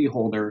County v.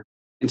 Holder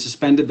and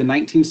suspended the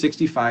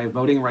 1965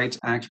 Voting Rights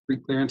Act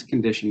preclearance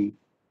condition,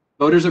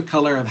 voters of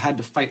color have had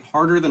to fight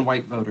harder than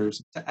white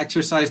voters to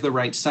exercise the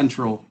rights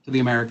central to the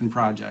American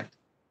project,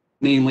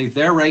 namely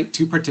their right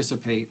to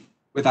participate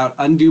without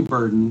undue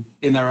burden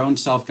in their own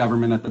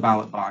self-government at the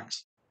ballot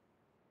box.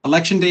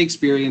 Election day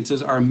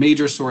experiences are a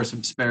major source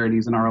of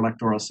disparities in our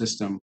electoral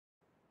system.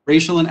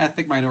 Racial and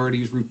ethnic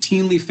minorities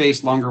routinely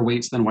face longer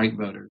waits than white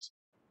voters.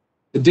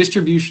 The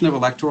distribution of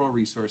electoral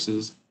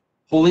resources,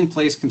 polling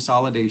place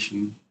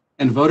consolidation,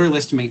 and voter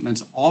list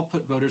maintenance all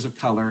put voters of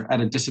color at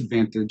a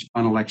disadvantage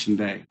on election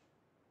day.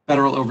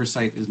 Federal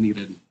oversight is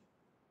needed.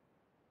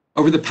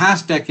 Over the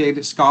past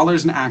decade,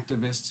 scholars and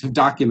activists have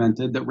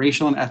documented that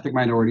racial and ethnic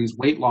minorities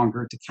wait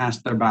longer to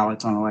cast their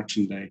ballots on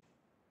election day.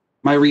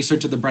 My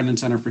research at the Brennan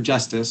Center for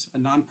Justice, a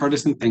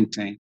nonpartisan think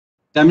tank,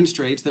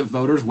 demonstrates that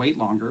voters wait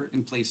longer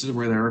in places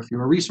where there are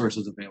fewer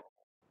resources available.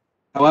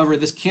 However,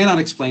 this cannot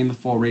explain the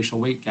full racial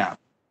weight gap.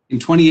 In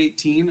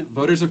 2018,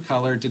 voters of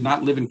color did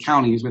not live in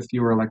counties with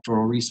fewer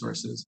electoral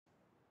resources.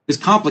 This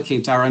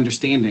complicates our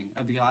understanding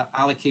of the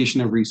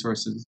allocation of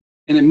resources,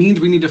 and it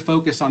means we need to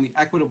focus on the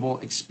equitable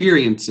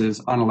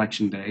experiences on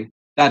election day,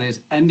 that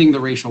is, ending the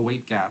racial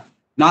weight gap,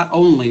 not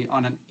only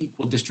on an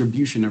equal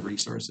distribution of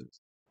resources.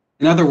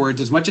 In other words,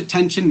 as much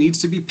attention needs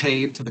to be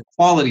paid to the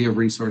quality of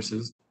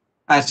resources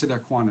as to their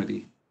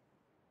quantity.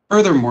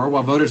 Furthermore,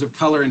 while voters of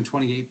color in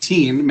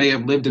 2018 may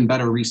have lived in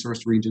better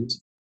resourced regions,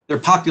 their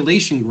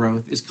population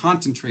growth is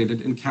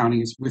concentrated in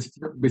counties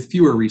with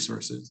fewer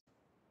resources.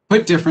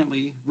 Put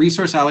differently,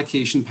 resource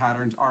allocation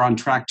patterns are on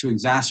track to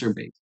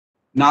exacerbate,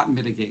 not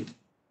mitigate,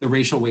 the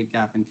racial weight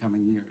gap in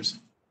coming years.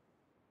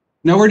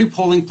 Nowhere do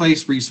polling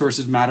place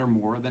resources matter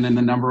more than in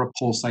the number of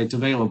poll sites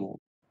available.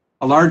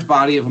 A large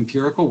body of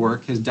empirical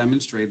work has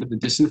demonstrated the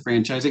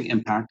disenfranchising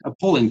impact of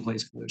polling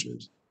place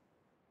closures.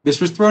 This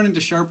was thrown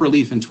into sharp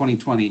relief in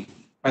 2020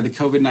 by the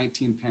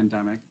COVID-19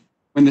 pandemic,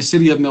 when the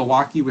city of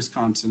Milwaukee,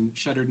 Wisconsin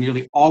shuttered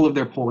nearly all of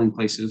their polling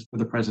places for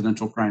the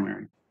presidential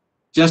primary.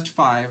 Just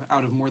 5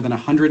 out of more than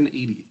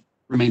 180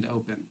 remained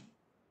open.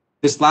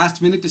 This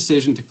last-minute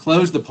decision to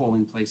close the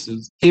polling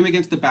places came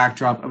against the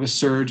backdrop of a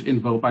surge in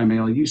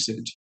vote-by-mail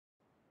usage.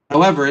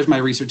 However, as my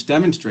research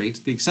demonstrates,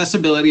 the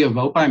accessibility of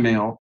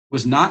vote-by-mail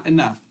was not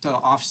enough to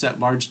offset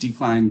large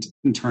declines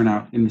in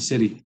turnout in the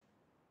city.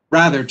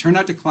 Rather,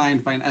 turnout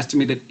declined by an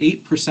estimated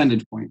 8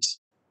 percentage points,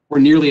 or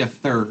nearly a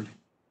third.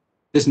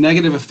 This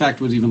negative effect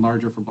was even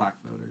larger for Black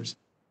voters.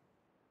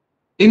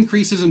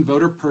 Increases in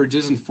voter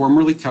purges in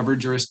formerly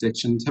covered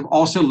jurisdictions have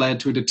also led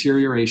to a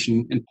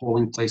deterioration in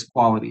polling place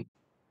quality.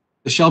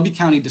 The Shelby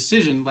County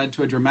decision led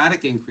to a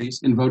dramatic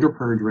increase in voter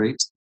purge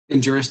rates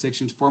in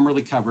jurisdictions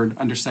formerly covered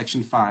under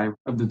Section 5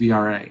 of the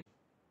VRA.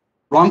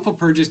 Wrongful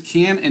purges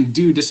can and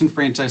do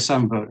disenfranchise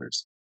some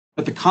voters,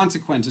 but the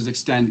consequences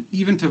extend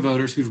even to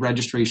voters whose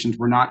registrations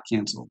were not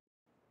canceled.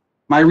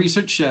 My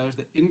research shows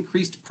that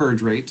increased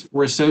purge rates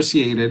were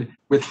associated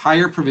with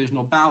higher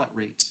provisional ballot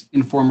rates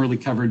in formerly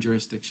covered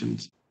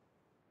jurisdictions.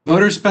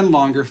 Voters spend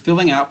longer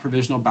filling out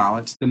provisional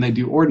ballots than they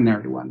do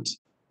ordinary ones,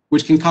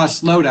 which can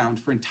cause slowdowns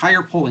for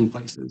entire polling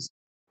places,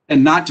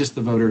 and not just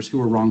the voters who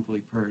were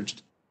wrongfully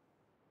purged.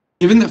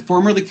 Given that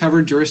formerly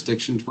covered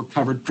jurisdictions were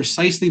covered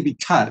precisely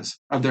because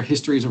of their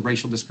histories of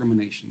racial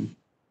discrimination,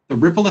 the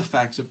ripple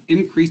effects of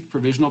increased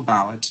provisional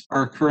ballots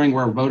are occurring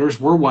where voters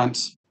were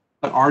once,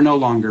 but are no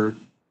longer,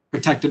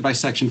 protected by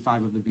Section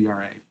 5 of the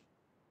VRA.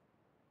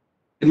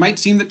 It might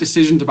seem that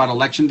decisions about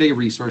Election Day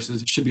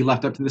resources should be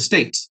left up to the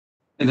states,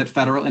 and that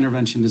federal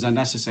intervention is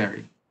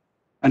unnecessary.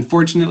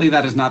 Unfortunately,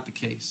 that is not the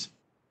case.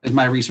 As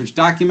my research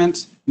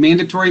documents,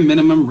 mandatory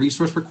minimum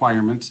resource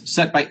requirements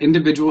set by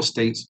individual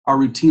states are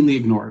routinely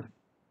ignored.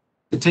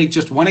 To take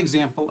just one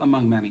example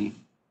among many,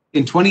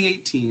 in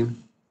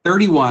 2018,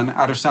 31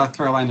 out of South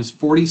Carolina's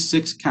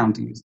 46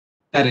 counties,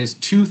 that is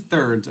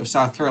 2/3 of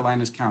South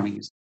Carolina's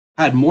counties,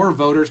 had more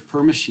voters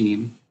per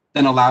machine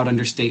than allowed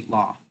under state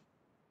law.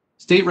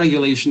 State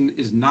regulation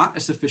is not a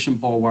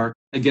sufficient bulwark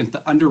against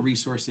the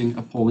under-resourcing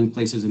of polling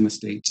places in the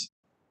states.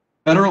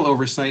 Federal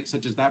oversight,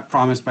 such as that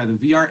promised by the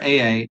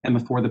VRAA and the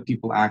For the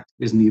People Act,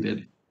 is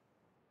needed.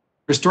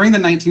 Restoring the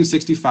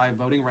 1965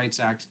 Voting Rights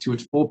Act to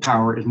its full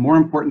power is more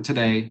important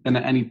today than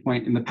at any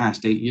point in the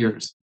past 8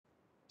 years.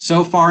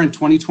 So far in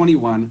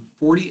 2021,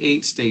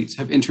 48 states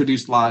have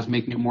introduced laws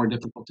making it more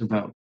difficult to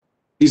vote.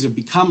 These have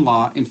become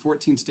law in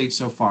 14 states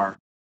so far,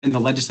 and the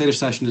legislative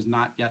session is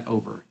not yet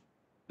over.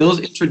 Bills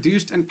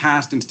introduced and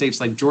passed in states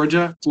like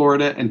Georgia,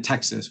 Florida, and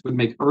Texas would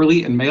make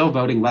early and mail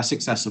voting less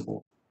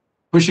accessible,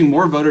 pushing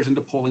more voters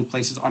into polling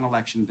places on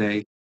Election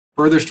Day,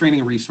 further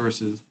straining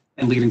resources,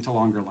 and leading to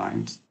longer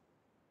lines.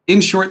 In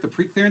short, the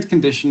preclearance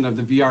condition of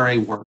the VRA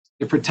worked.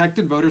 It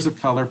protected voters of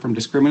color from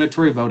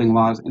discriminatory voting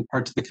laws in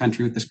parts of the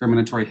country with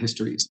discriminatory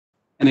histories,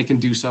 and it can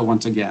do so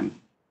once again.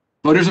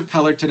 Voters of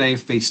color today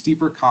face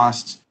steeper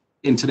costs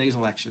in today's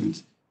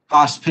elections,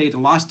 costs paid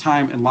in lost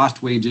time and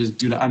lost wages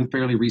due to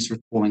unfairly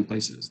resourced polling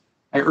places.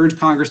 I urge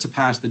Congress to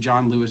pass the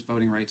John Lewis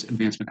Voting Rights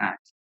Advancement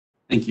Act.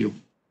 Thank you.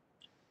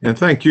 And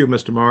thank you,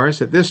 Mr.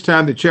 Morris. At this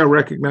time, the chair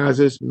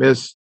recognizes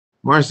Ms.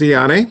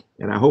 Marziani,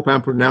 and I hope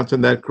I'm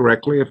pronouncing that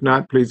correctly. If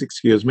not, please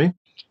excuse me.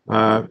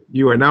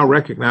 You are now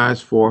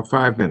recognized for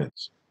 5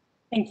 minutes.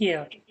 Thank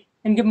you,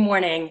 and good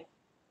morning.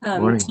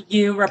 Morning. To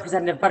you,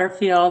 Representative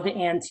Butterfield,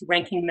 and to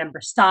Ranking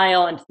Member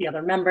Stile, and to the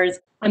other members.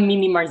 I'm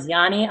Mimi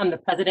Marziani. I'm the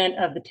president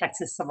of the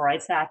Texas Civil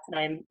Rights Act,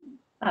 and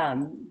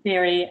I'm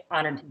very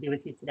honored to be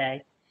with you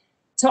today.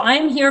 So I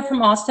am here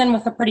from Austin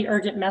with a pretty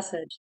urgent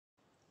message.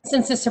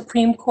 Since the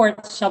Supreme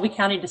Court's Shelby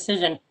County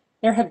decision,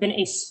 there have been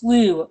a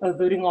slew of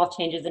voting law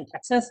changes in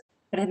Texas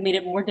that have made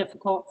it more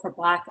difficult for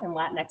Black and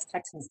Latinx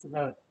Texans to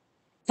vote.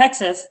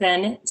 Texas,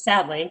 then,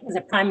 sadly, is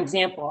a prime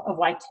example of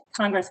why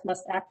Congress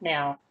must act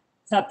now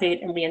to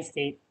update and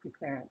reinstate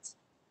preclearance.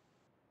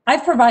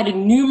 I've provided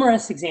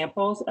numerous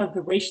examples of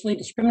the racially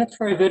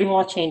discriminatory voting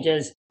law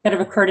changes that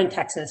have occurred in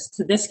Texas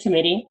to this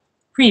committee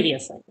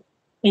previously.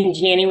 In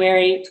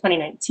January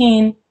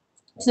 2019,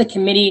 to the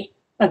Committee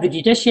of the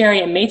Judiciary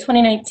in May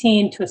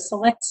 2019, to a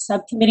select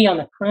subcommittee on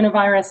the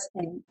coronavirus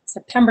in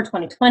September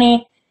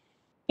 2020,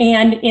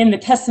 and in the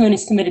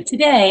testimonies submitted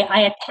today,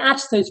 I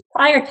attached those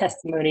prior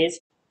testimonies,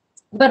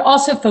 but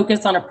also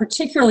focused on a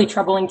particularly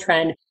troubling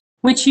trend,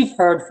 which you've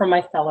heard from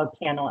my fellow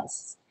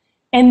panelists.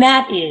 And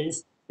that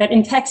is that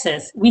in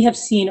Texas, we have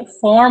seen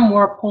far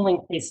more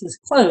polling places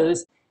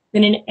close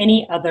than in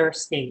any other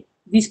state.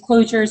 These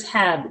closures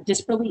have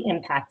disparately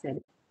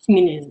impacted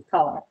communities of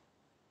color.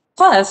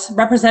 Plus,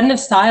 Representative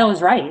Stile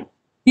is right.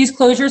 These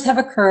closures have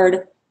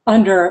occurred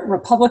under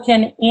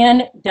Republican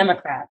and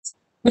Democrats,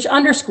 which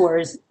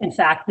underscores, in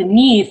fact, the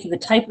need for the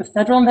type of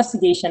federal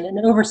investigation and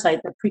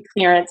oversight that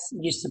preclearance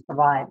used to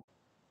provide.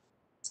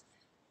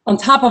 On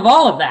top of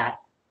all of that,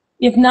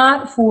 if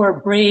not for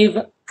brave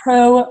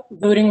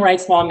pro-voting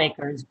rights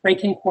lawmakers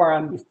breaking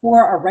quorum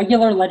before our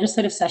regular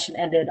legislative session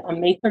ended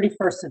on May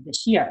 31st of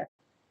this year,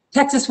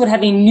 Texas would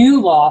have a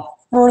new law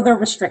further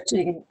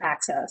restricting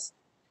access.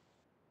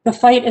 The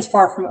fight is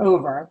far from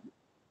over.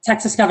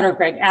 Texas Governor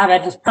Greg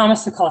Abbott has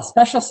promised to call a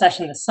special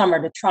session this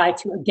summer to try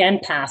to again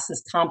pass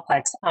this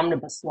complex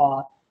omnibus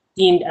law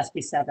deemed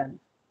SB 7.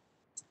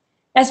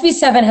 SB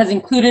 7 has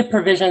included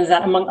provisions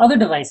that, among other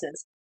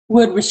devices,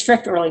 would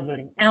restrict early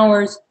voting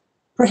hours,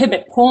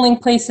 prohibit polling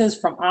places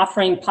from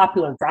offering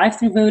popular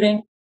drive-through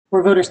voting,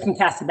 where voters can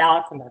cast a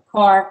ballot from their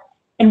car,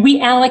 and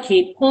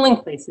reallocate polling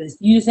places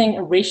using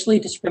a racially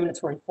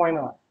discriminatory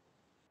formula.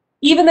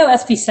 Even though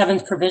SB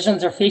 7's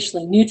provisions are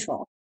facially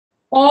neutral,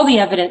 all the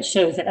evidence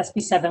shows that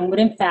SB 7 would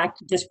in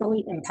fact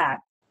disparately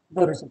impact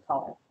voters of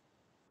color.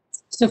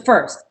 So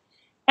first,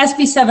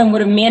 SB 7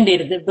 would have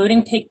mandated that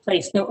voting take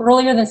place no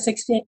earlier than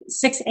 6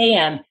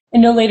 a.m.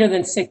 and no later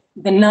than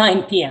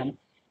 9 p.m.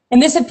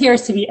 And this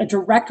appears to be a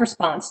direct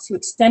response to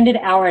extended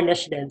hour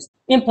initiatives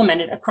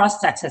implemented across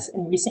Texas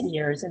in recent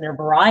years in their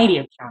variety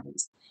of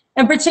counties,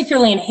 and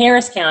particularly in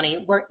Harris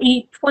County, where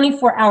 8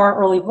 24-hour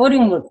early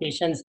voting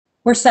locations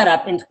were set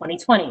up in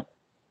 2020.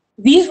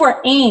 These were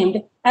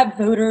aimed at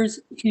voters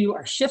who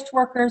are shift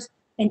workers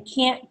and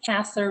can't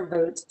cast their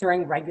votes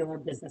during regular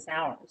business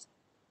hours.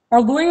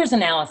 Our lawyers'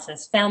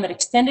 analysis found that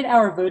extended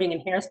hour voting in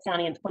Harris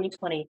County in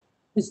 2020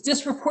 was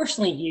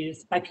disproportionately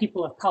used by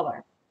people of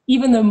color,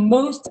 even though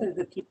most of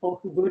the people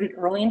who voted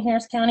early in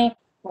Harris County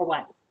were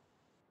white.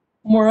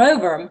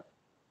 Moreover,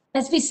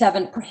 SB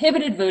 7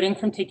 prohibited voting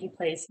from taking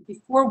place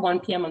before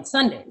 1 p.m. on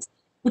Sundays,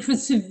 which would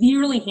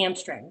severely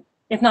hamstring,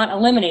 if not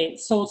eliminate,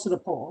 souls to the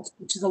polls,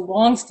 which is a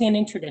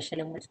long-standing tradition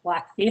in which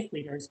Black faith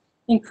leaders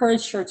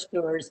encourage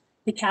churchgoers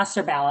to cast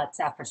their ballots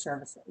after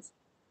services.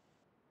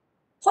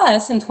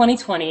 Plus, in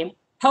 2020,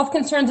 health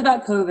concerns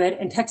about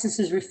COVID and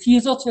Texas's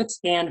refusal to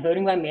expand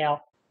voting by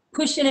mail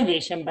pushed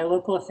innovation by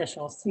local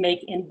officials to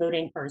make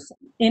in-person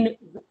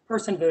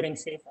voting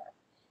safer.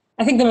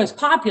 I think the most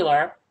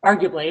popular,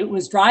 arguably,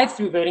 was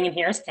drive-through voting in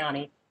Harris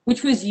County,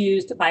 which was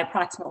used by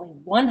approximately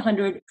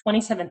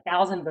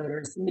 127,000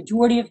 voters, the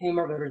majority of whom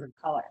are voters of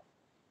color.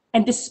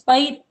 And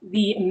despite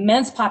the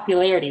immense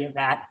popularity of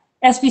that,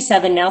 SB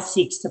 7 now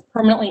seeks to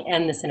permanently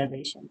end this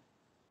innovation.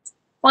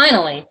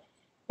 Finally,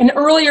 an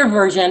earlier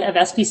version of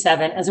SB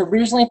 7, as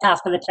originally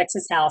passed by the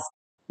Texas House,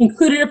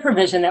 included a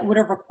provision that would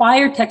have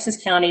required Texas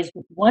counties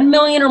with 1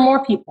 million or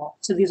more people,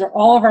 so these are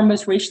all of our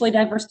most racially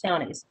diverse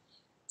counties,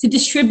 to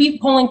distribute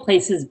polling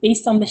places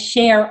based on the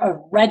share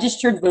of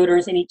registered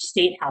voters in each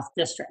state house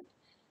district.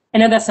 I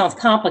know that sounds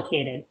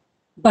complicated,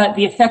 but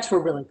the effects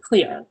were really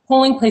clear.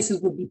 Polling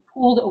places would be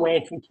pulled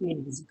away from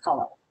communities of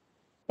color.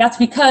 That's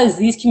because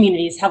these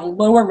communities have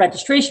lower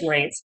registration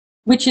rates,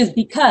 which is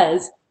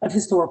because of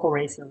historical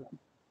racism.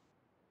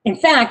 In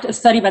fact, a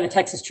study by the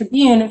Texas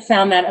Tribune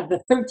found that of the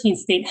 13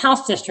 state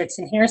house districts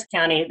in Harris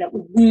County that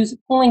would lose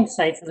polling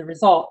sites as a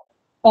result,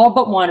 all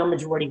but one are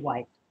majority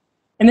white.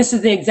 And this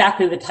is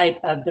exactly the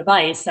type of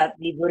device that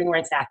the Voting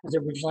Rights Act was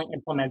originally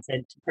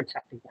implemented to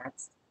protect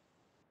against.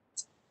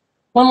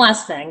 One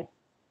last thing.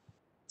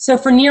 So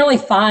for nearly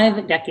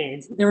 5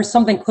 decades, there was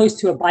something close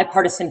to a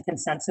bipartisan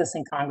consensus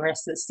in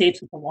Congress that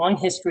states with a long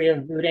history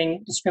of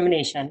voting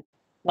discrimination,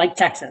 like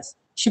Texas,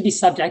 should be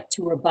subject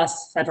to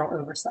robust federal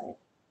oversight.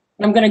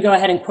 And I'm going to go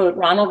ahead and quote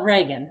Ronald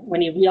Reagan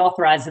when he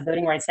reauthorized the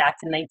Voting Rights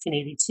Act in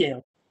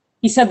 1982.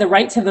 He said, "The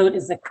right to vote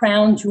is the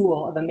crown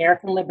jewel of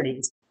American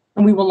liberties,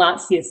 and we will not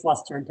see its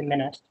luster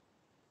diminished."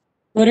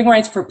 Voting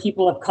rights for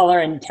people of color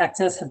in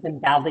Texas have been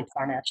badly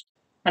tarnished,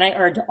 and I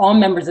urge all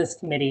members of this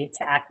committee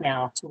to act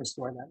now to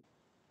restore them.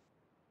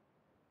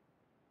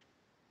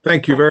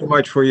 Thank you very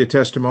much for your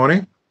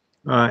testimony.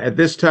 At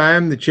this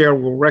time, the chair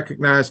will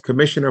recognize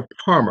Commissioner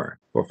Palmer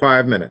for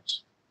 5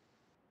 minutes.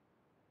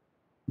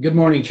 Good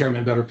morning,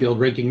 Chairman Butterfield,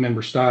 Ranking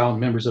Member Stile, and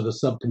members of the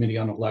Subcommittee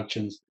on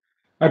Elections.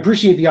 I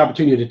appreciate the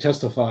opportunity to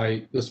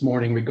testify this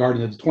morning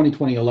regarding the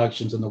 2020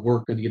 elections and the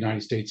work of the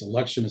United States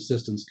Election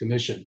Assistance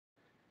Commission.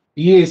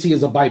 The EAC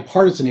is a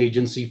bipartisan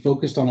agency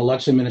focused on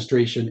election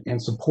administration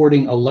and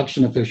supporting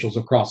election officials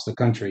across the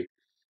country.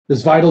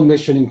 This vital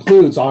mission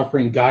includes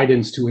offering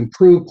guidance to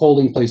improve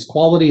polling place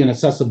quality and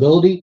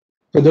accessibility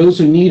for those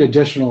who need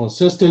additional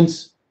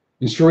assistance,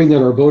 ensuring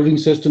that our voting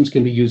systems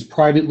can be used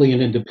privately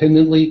and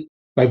independently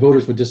by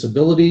voters with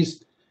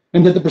disabilities,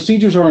 and that the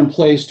procedures are in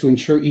place to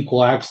ensure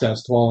equal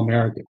access to all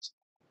Americans.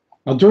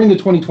 Now, during the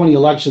 2020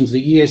 elections,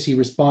 the EAC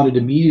responded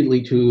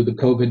immediately to the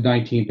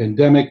COVID-19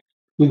 pandemic.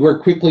 We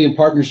worked quickly in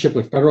partnership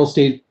with federal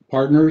state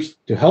partners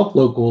to help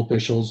local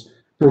officials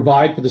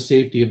provide for the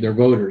safety of their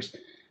voters.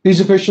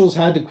 These officials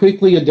had to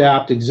quickly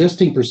adapt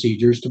existing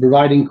procedures to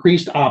provide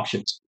increased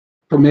options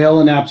for mail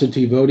and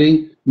absentee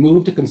voting,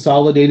 move to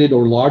consolidated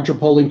or larger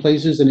polling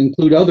places, and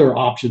include other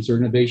options or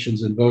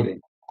innovations in voting.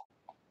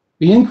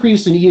 The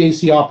increase in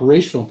EAC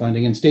operational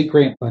funding and state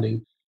grant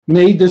funding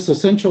made this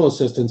essential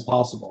assistance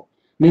possible.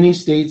 Many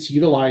states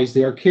utilize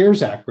their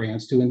CARES Act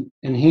grants to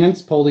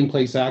enhance polling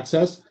place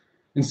access,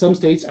 and some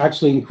states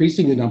actually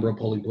increasing the number of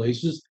polling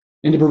places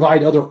and to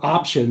provide other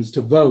options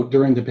to vote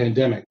during the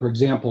pandemic. For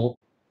example,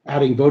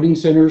 adding voting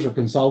centers or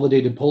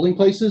consolidated polling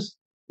places,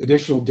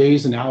 additional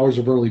days and hours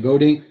of early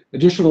voting,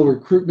 additional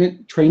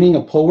recruitment, training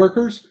of poll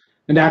workers,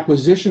 and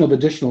acquisition of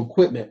additional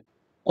equipment,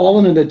 all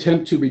in an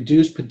attempt to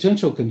reduce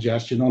potential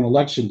congestion on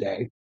election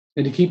day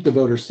and to keep the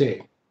voters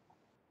safe.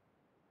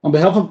 On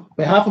behalf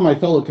of my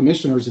fellow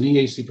commissioners and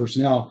EAC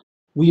personnel,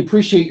 we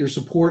appreciate your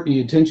support and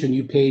the attention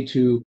you pay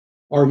to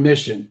our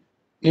mission,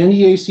 and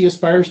EAC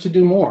aspires to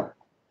do more.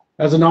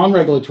 As a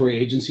non-regulatory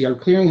agency, our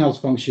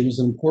clearinghouse function is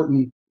an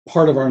important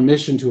part of our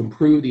mission to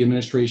improve the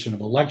administration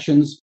of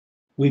elections.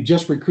 We've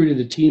just recruited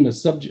a team of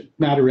subject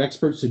matter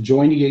experts to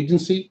join the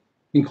agency,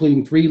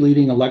 including 3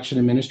 leading election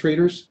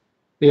administrators.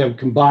 They have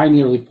combined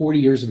nearly 40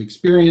 years of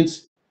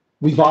experience.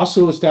 We've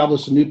also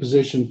established a new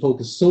position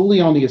focused solely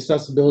on the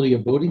accessibility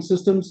of voting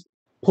systems,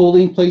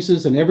 polling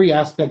places, and every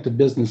aspect of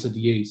business at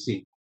the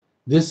EAC.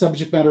 This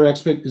subject matter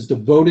expert is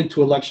devoted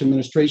to election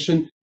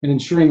administration and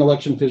ensuring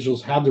election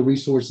officials have the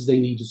resources they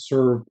need to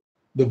serve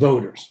the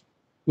voters.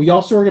 We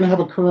also are going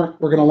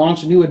to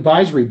launch a new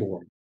advisory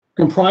board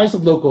comprised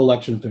of local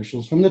election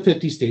officials from the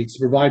 50 states to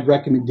provide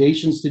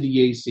recommendations to the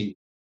EAC,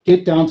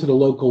 get down to the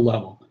local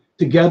level.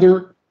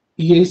 Together,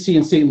 EAC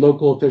and state and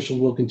local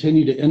officials will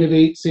continue to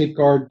innovate,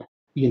 safeguard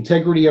the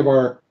integrity of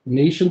our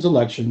nation's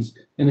elections,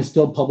 and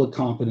instill public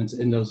confidence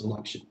in those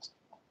elections.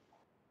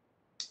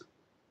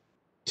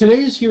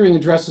 Today's hearing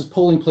addresses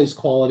polling place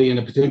quality and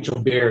the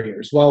potential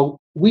barriers. While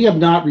we have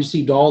not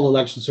received all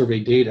election survey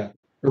data,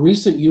 a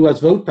recent U.S.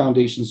 Vote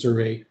Foundation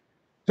survey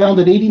found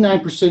that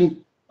 89%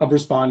 of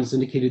respondents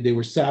indicated they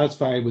were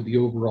satisfied with the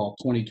overall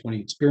 2020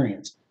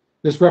 experience.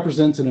 This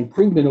represents an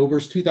improvement over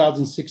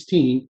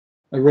 2016,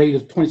 a rate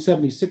of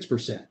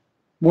 76%.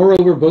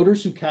 Moreover,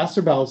 voters who cast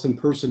their ballots in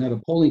person at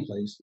a polling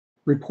place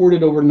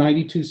reported over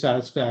 92%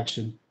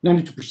 satisfaction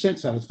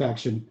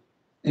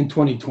in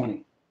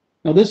 2020.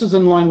 Now, this is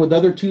in line with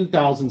other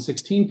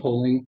 2016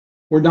 polling,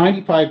 where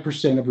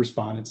 95% of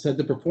respondents said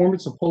the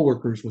performance of poll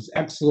workers was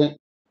excellent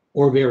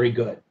or very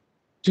good.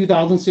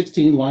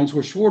 2016 lines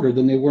were shorter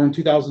than they were in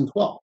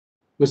 2012,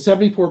 with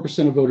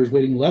 74% of voters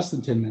waiting less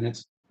than 10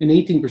 minutes and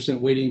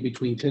 18% waiting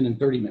between 10 and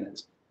 30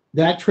 minutes.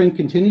 That trend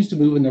continues to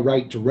move in the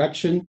right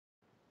direction.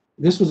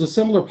 This was a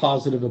similar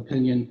positive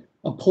opinion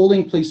of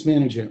polling place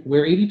management,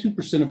 where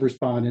 82% of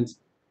respondents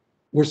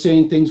were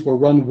saying things were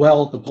run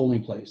well at the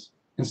polling place,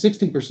 and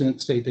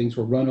 60% say things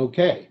were run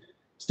okay.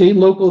 State and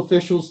local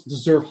officials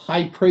deserve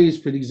high praise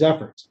for these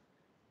efforts.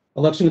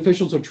 Election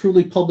officials are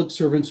truly public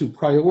servants who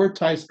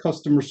prioritize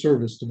customer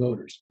service to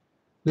voters.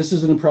 This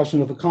is an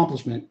impression of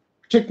accomplishment,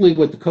 particularly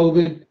with the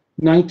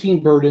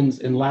COVID-19 burdens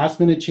and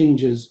last-minute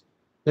changes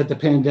that the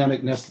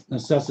pandemic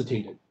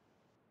necessitated.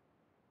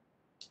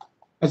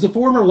 As a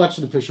former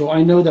election official,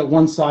 I know that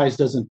one size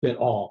doesn't fit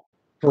all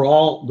for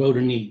all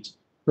voter needs.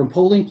 From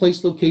polling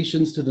place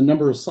locations to the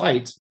number of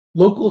sites,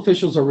 local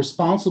officials are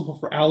responsible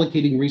for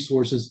allocating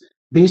resources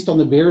based on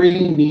the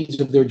varying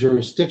needs of their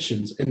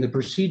jurisdictions and the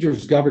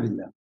procedures governing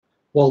them.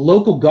 While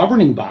local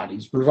governing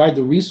bodies provide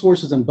the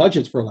resources and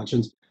budgets for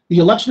elections, the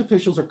election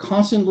officials are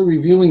constantly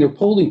reviewing their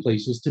polling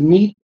places to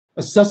meet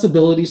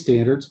accessibility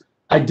standards,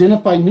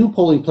 identify new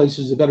polling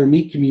places that better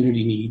meet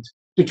community needs,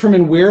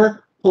 determine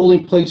where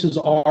polling places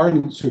are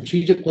in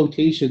strategic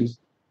locations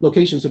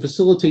to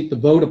facilitate the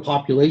vote of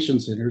population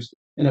centers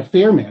in a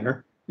fair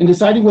manner, and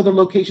deciding whether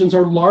locations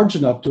are large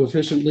enough to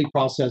efficiently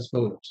process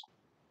voters.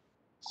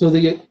 So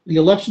the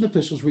election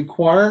officials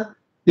require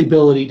the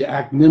ability to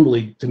act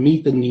nimbly to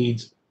meet the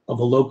needs of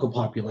the local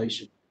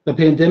population. The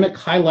pandemic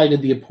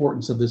highlighted the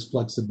importance of this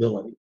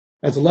flexibility,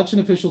 as election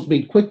officials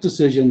made quick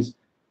decisions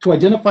to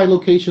identify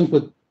locations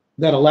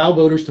that allow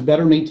voters to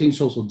better maintain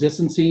social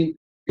distancing,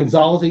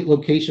 consolidate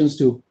locations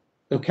to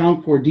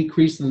account for a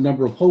decrease in the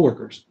number of poll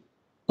workers.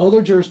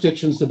 Other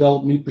jurisdictions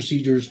developed new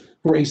procedures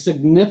for a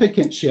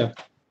significant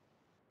shift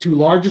to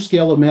larger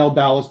scale of mail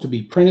ballots to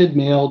be printed,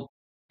 mailed,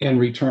 and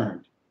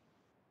returned.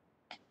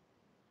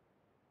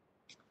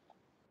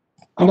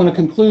 I'm going to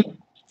conclude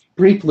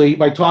briefly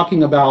by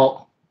talking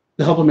about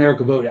the Help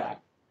America Vote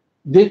Act.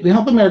 The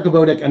Help America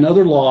Vote Act and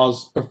other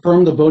laws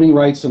affirm the voting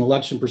rights and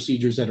election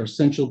procedures that are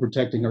essential to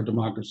protecting our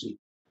democracy.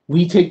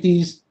 We take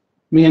these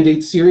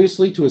mandates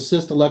seriously to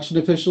assist election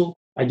officials,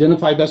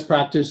 identify best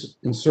practice,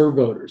 and serve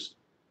voters.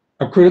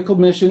 Our critical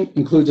mission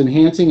includes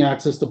enhancing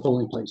access to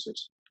polling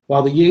places.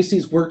 While the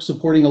EAC's work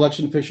supporting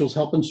election officials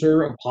help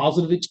ensure a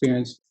positive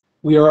experience,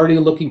 we are already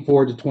looking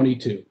forward to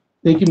 22.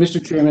 Thank you,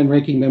 Mr. Chairman,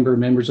 Ranking Member,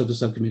 members of the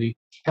subcommittee.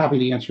 Happy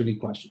to answer any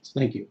questions.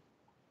 Thank you.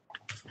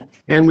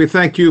 And we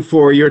thank you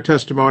for your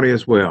testimony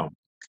as well.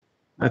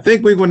 I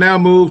think we will now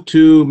move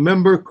to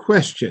member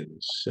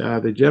questions.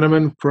 The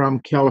gentleman from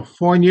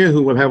California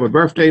who will have a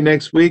birthday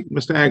next week,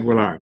 Mr.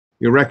 Aguilar,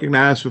 you're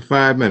recognized for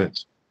 5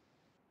 minutes.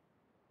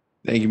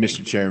 Thank you,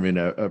 Mr. Chairman.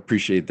 I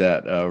appreciate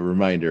that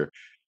reminder.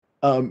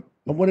 I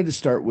wanted to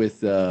start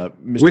with Mr.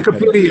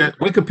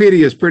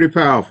 Wikipedia is pretty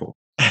powerful.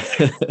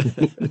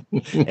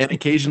 And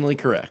occasionally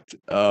correct.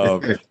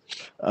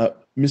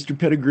 Mr.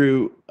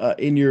 Pettigrew,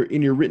 in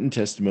your written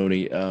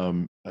testimony,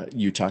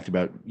 you talked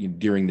about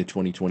during the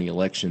 2020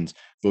 elections,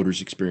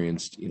 voters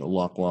experienced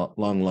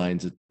long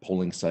lines at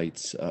polling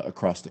sites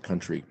across the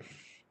country.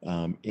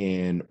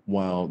 And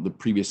while the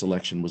previous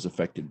election was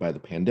affected by the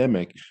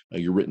pandemic,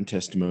 your written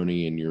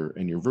testimony and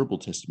your verbal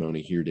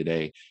testimony here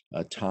today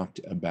talked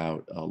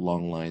about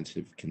long lines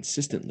have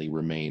consistently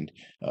remained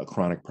a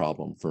chronic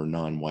problem for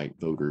non-white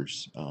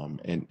voters.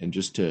 And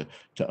just to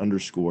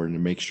underscore and to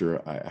make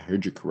sure I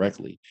heard you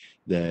correctly,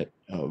 that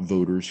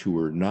voters who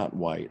are not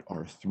white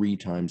are 3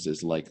 times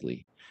as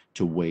likely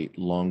to wait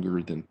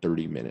longer than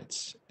 30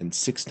 minutes and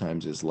 6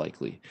 times as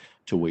likely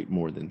to wait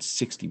more than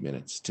 60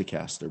 minutes to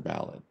cast their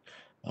ballot.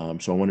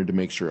 So I wanted to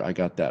make sure I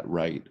got that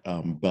right.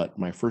 But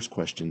my first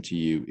question to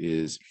you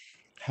is,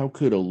 how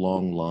could a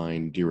long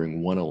line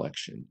during one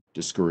election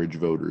discourage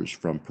voters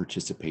from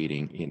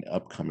participating in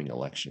upcoming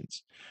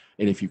elections?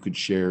 And if you could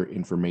share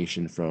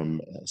information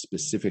from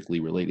specifically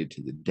related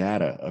to the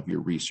data of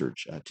your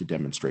research to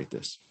demonstrate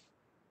this.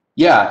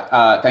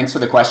 Yeah, thanks for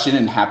the question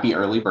and happy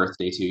early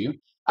birthday to you.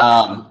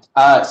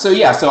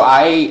 So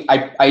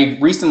I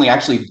recently,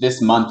 actually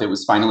this month, it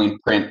was finally in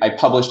print, I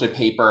published a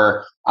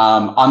paper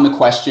on the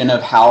question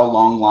of how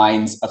long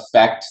lines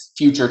affect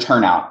future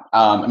turnout.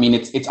 I mean,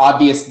 it's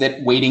obvious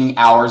that waiting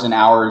hours and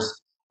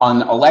hours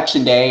on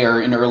election day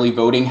or in early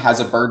voting has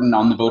a burden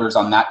on the voters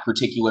on that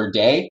particular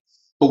day.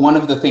 But one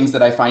of the things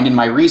that I find in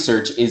my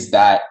research is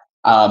that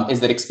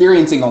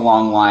experiencing a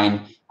long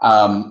line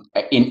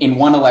in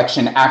one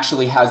election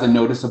actually has a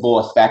noticeable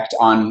effect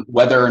on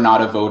whether or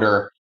not a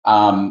voter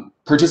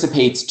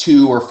participates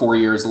 2 or 4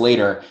 years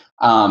later.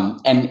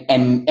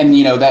 And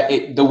you know,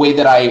 the way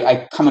that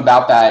I come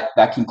about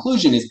that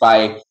conclusion is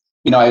by,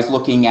 you know, I was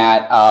looking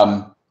at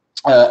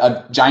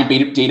a giant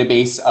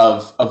database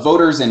of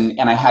voters,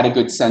 and I had a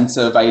good sense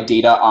of, I had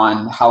data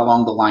on how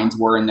long the lines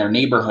were in their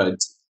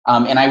neighborhoods.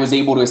 And I was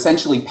able to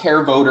essentially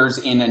pair voters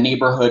in a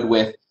neighborhood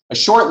with a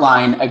short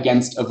line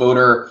against a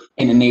voter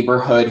in a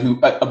neighborhood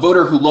a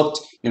voter who looked,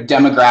 you know,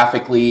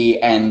 demographically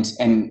and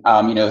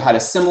you know, had a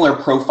similar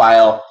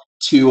profile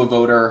to a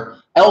voter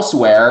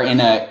elsewhere in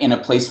a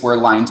place where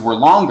lines were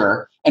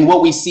longer. And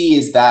what we see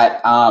is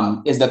that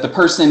the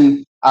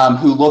person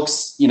who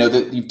looks, you know,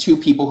 the 2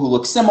 people who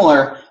look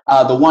similar,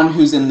 the one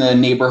who's in the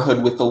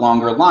neighborhood with the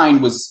longer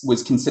line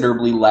was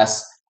considerably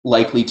less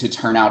likely to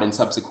turn out in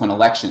subsequent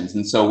elections.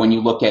 And so when you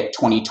look at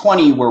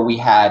 2020, where we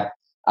had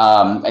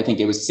I think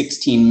it was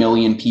 16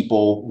 million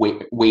people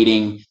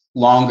waiting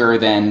longer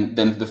than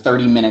the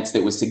 30 minutes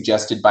that was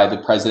suggested by the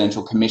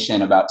Presidential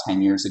Commission about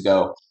 10 years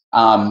ago.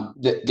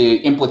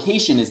 The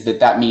implication is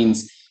that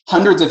means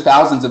hundreds of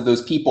thousands of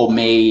those people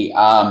may,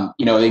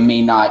 you know, they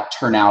may not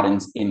turn out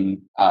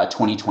in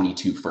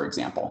 2022, for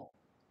example.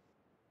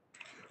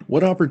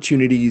 What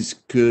opportunities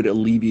could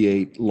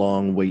alleviate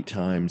long wait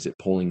times at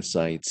polling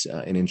sites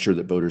and ensure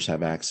that voters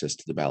have access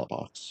to the ballot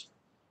box?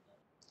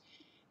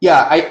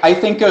 Yeah, I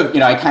think of, you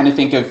know, I kind of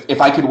think of,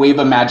 if I could wave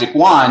a magic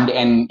wand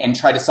and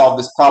try to solve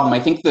this problem, I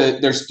think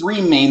there's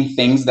 3 main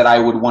things that I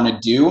would want to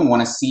do and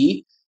want to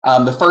see.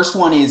 The first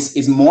one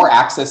is more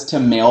access to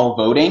mail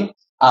voting.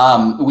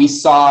 We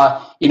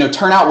saw, you know,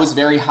 turnout was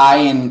very high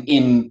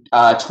in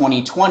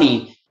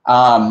 2020,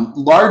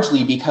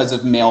 largely because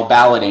of mail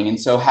balloting. And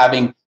so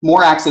having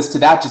more access to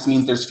that just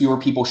means there's fewer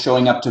people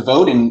showing up to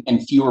vote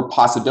and fewer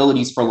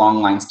possibilities for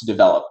long lines to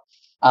develop.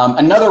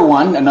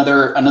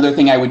 Another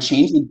thing I would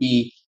change would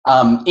be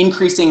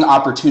increasing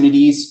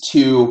opportunities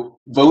to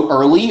vote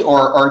early,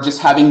 or just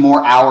having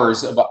more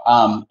hours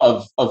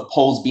of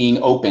polls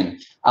being open.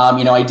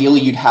 You know, ideally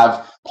you'd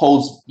have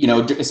polls, you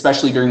know,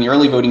 especially during the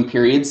early voting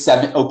period,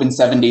 open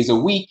 7 days a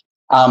week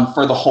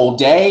for the whole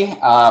day.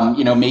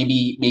 You know,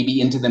 maybe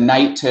into the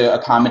night to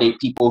accommodate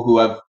people who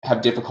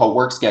have difficult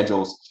work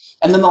schedules.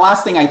 And then the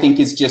last thing I think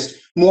is just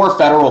more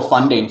federal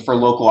funding for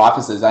local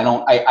offices.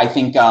 I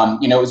think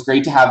you know, it was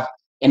great to have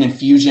an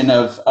infusion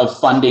of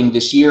funding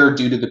this year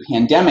due to the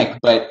pandemic,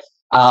 but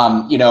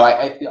you know,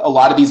 a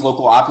lot of these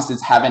local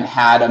offices haven't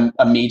had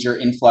a major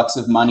influx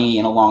of money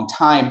in a long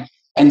time.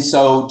 And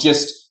so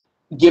just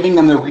giving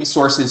them the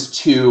resources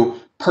to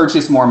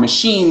purchase more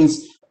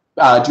machines,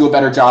 do a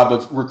better job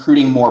of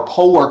recruiting more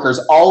poll workers,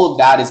 all of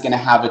that is going to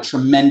have a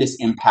tremendous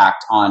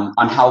impact on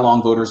how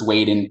long voters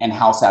wait and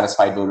how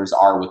satisfied voters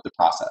are with the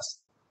process.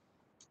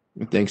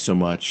 Thanks so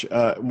much.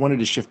 Wanted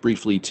to shift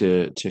briefly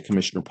to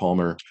Commissioner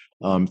Palmer.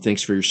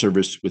 Thanks for your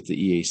service with the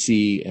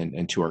EAC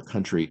and to our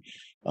country.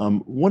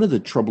 One of the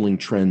troubling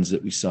trends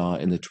that we saw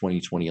in the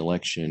 2020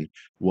 election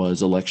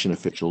was election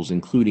officials,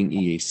 including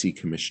EAC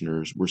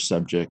commissioners, were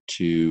subject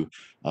to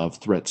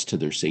threats to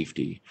their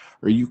safety.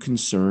 Are you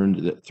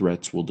concerned that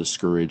threats will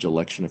discourage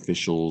election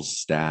officials,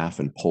 staff,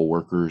 and poll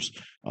workers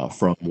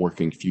from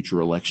working future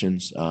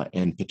elections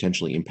and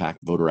potentially impact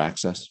voter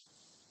access?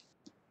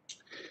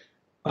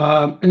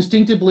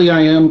 Instinctively,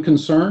 I am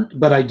concerned,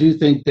 but I do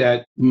think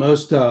that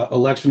most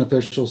election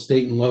officials,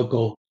 state and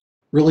local,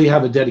 really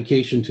have a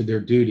dedication to their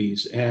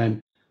duties,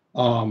 and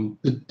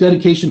the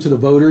dedication to the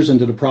voters and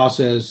to the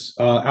process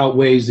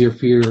outweighs their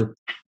fear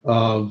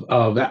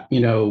of you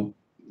know,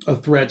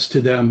 of threats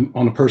to them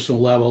on a personal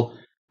level.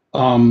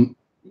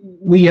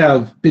 We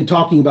have been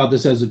talking about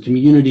this as a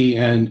community,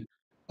 and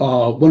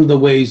one of the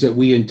ways that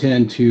we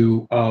intend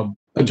to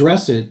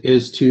address it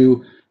is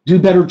to do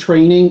better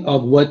training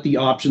of what the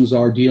options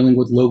are dealing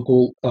with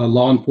local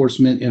law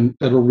enforcement and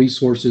federal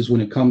resources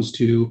when it comes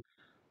to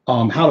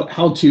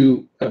how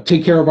to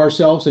take care of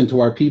ourselves and to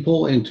our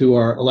people and to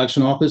our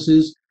election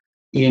offices,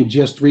 and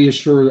just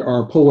reassure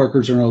our poll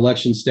workers and our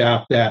election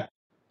staff that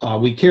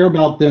we care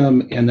about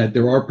them and that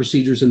there are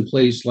procedures in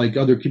place like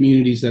other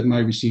communities that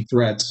might receive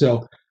threats.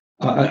 So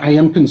I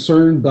am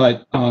concerned,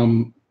 but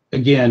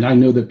again, I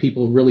know that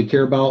people really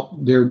care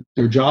about their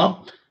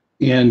job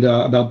and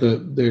about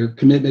their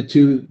commitment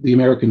to the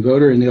American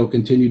voter, and they'll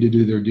continue to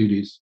do their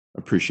duties.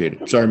 Appreciate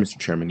it. Sorry, Mr.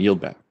 Chairman,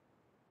 yield back.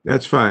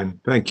 That's fine.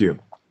 Thank you.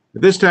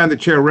 At this time, the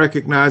chair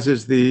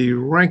recognizes the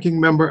ranking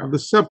member of the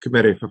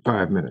subcommittee for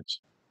 5 minutes.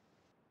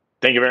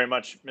 Thank you very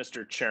much,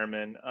 Mr.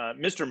 Chairman.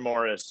 Mr.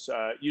 Morris,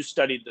 you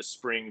studied the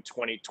spring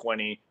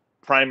 2020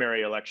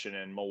 primary election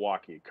in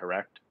Milwaukee,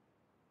 correct?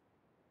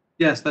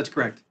 Yes, that's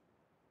correct.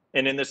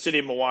 And in the city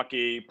of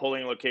Milwaukee,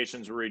 polling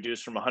locations were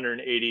reduced from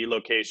 180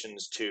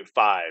 locations to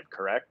 5,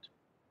 correct?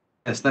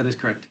 Yes, that is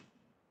correct.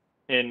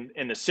 In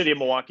the city of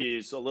Milwaukee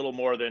is a little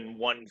more than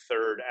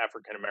 1/3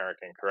 African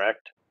American,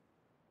 correct?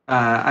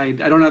 I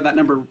don't have that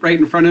number right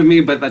in front of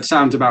me, but that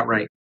sounds about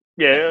right.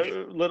 Yeah,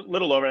 a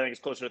little over. I think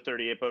it's closer to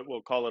 38, but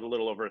we'll call it a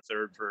little over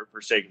 1/3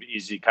 for sake of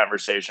easy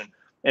conversation.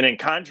 And in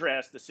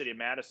contrast, the city of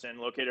Madison,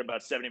 located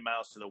about 70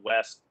 miles to the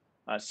west,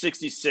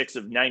 66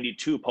 of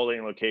 92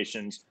 polling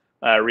locations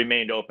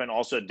remained open.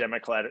 Also, a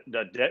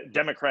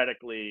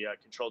democratically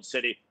controlled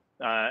city,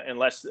 but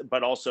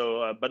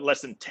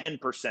less than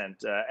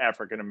 10%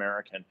 African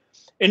American.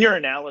 In your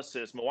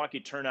analysis,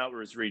 Milwaukee turnout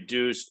was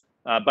reduced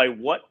by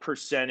what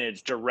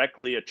percentage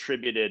directly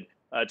attributed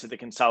to the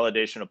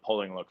consolidation of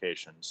polling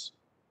locations?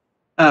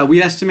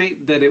 We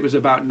estimate that it was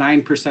about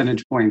 9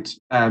 percentage points,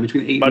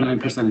 between 8 and 9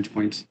 percentage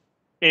points.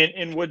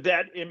 And would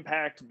that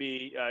impact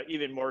be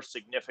even more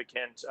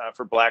significant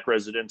for Black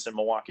residents in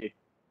Milwaukee?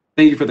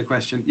 Thank you for the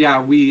question.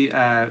 Yeah, we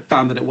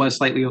found that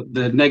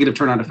the negative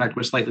turnout effect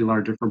was slightly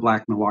larger for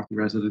Black Milwaukee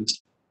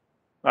residents.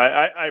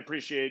 I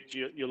appreciate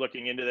you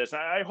looking into this.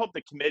 I hope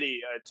the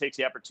committee takes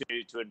the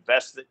opportunity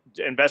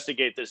to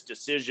investigate this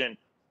decision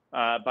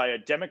by a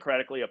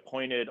democratically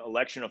appointed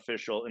election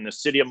official in the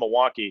city of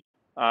Milwaukee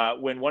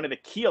when one of the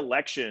key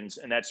elections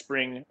in that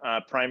spring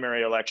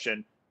primary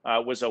election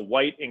was a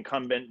white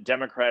incumbent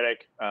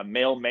Democratic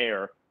male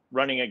mayor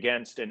running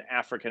against an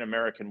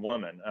African-American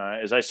woman.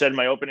 As I said in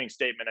my opening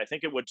statement, I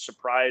think it would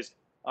surprise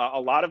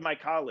a lot of my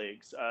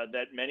colleagues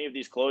that many of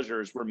these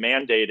closures were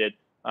mandated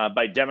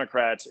by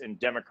Democrats and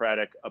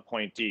Democratic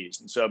appointees.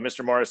 And so,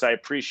 Mr. Morris, I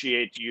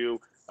appreciate you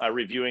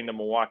reviewing the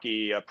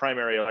Milwaukee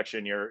primary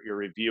election, your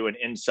review and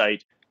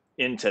insight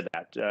into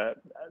that.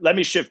 Let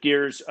me shift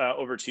gears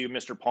over to you,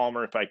 Mr.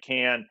 Palmer, if I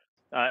can.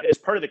 As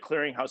part of the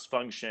clearinghouse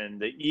function,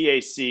 the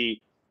EAC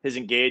has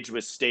engaged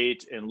with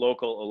state and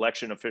local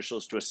election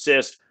officials to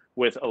assist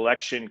with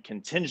election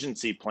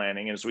contingency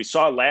planning. And as we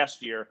saw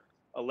last year,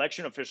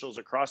 election officials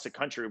across the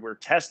country were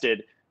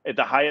tested at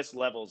the highest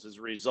levels as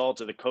a result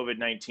of the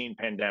COVID-19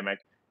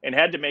 pandemic and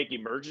had to make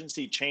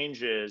emergency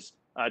changes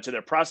to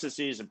their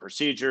processes and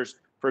procedures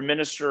for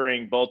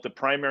administering both the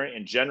primary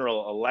and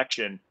general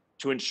election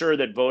to ensure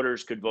that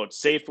voters could vote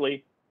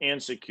safely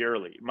and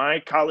securely.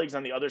 My colleagues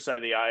on the other side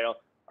of the aisle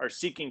are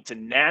seeking to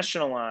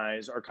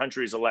nationalize our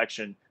country's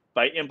election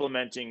by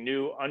implementing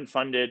new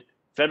unfunded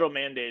federal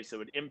mandates that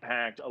would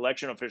impact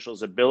election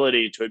officials'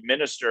 ability to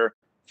administer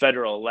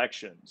federal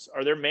elections.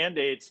 Are there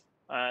mandates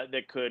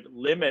that could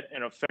limit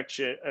an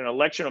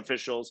election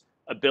official's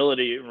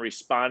ability in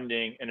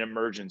responding in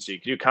emergency?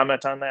 Can you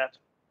comment on that?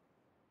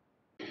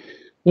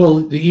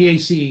 Well, the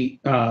EAC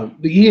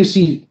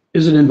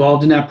isn't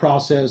involved in that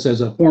process.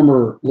 As a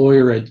former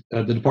lawyer at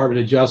the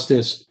Department of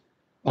Justice,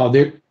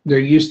 there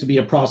used to be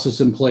a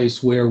process in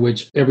place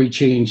which every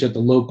change at the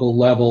local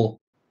level,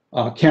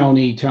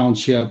 county,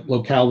 township,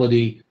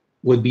 locality,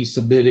 would be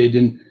submitted,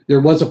 and there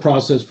was a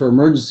process for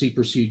emergency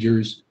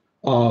procedures.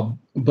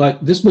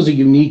 But this was a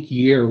unique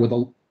year with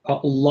a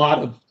lot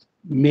of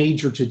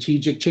major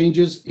strategic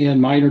changes and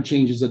minor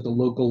changes at the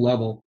local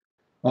level,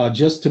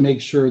 just to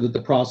make sure that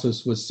the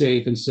process was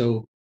safe. And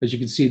so, as you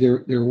can see,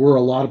 there were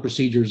a lot of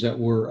procedures that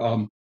were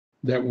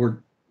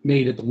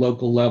made at the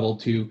local level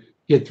to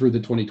get through the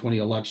 2020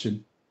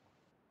 election.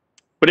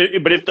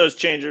 But if those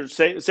changes,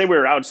 say we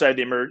were outside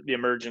the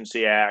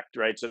Emergency Act,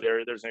 right? So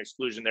there's an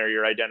exclusion there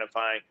you're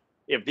identifying.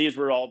 If these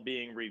were all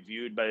being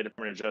reviewed by the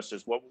Department of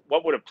Justice,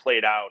 what would have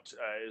played out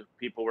if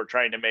people were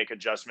trying to make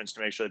adjustments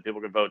to make sure that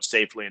people could vote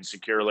safely and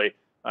securely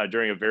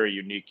during a very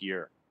unique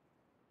year?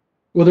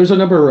 Well, there's a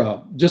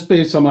number, just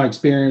based on my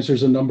experience,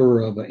 there's a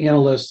number of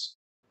analysts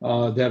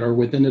that are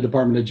within the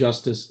Department of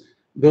Justice.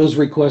 Those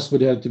requests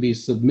would have to be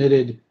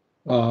submitted,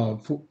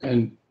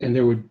 and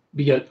there would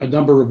be a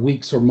number of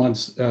weeks or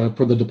months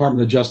for the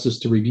Department of Justice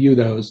to review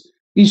those.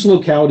 Each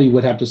locality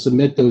would have to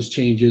submit those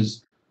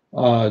changes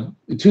to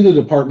the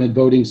department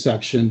voting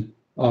section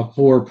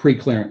for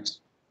pre-clearance.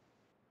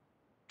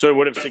 So it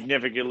would have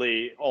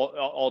significantly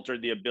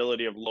altered the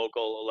ability of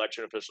local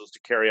election officials to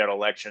carry out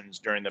elections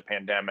during the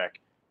pandemic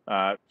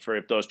for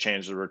if those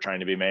changes were trying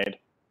to be made?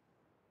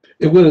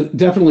 It would have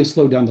definitely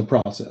slowed down the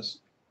process.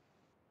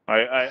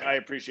 I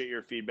appreciate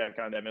your feedback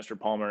on that, Mr.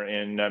 Palmer,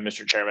 and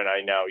Mr. Chairman,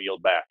 I now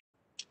yield back.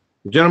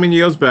 The gentleman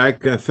yields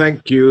back.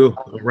 Thank you,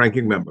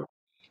 Ranking Member.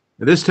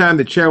 At this time,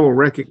 the chair will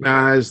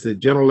recognize the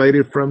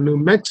gentlelady from New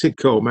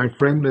Mexico, my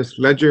friend, Ms.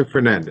 Ledger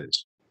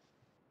Fernandez.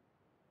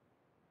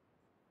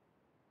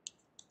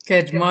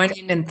 Good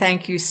morning, and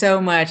thank you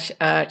so much,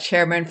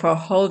 Chairman, for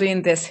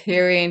holding this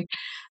hearing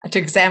to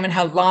examine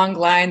how long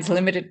lines,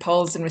 limited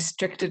polls, and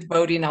restricted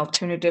voting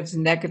alternatives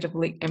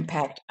negatively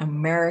impact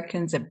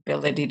Americans'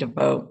 ability to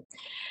vote.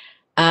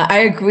 I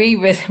agree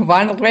with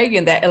Ronald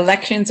Reagan that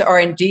elections are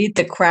indeed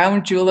the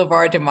crown jewel of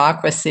our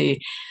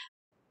democracy.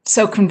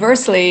 So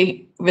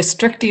conversely,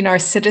 restricting our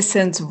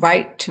citizens'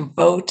 right to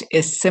vote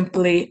is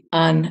simply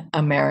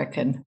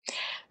un-American.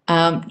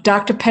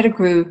 Dr.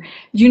 Pettigrew,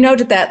 you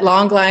noted that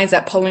long lines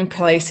at polling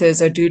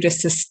places are due to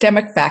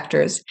systemic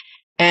factors,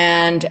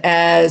 and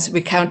as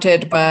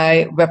recounted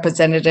by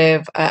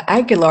Representative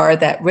Aguilar,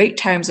 that wait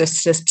times are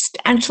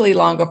substantially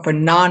longer for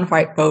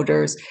non-white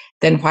voters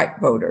than white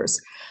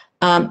voters.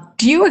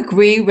 Do you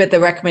agree with the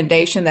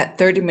recommendation that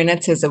 30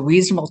 minutes is a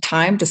reasonable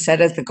time to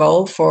set as the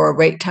goal for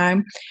wait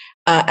time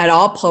at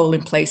all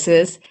polling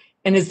places?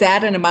 And is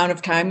that an amount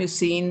of time you've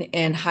seen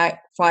in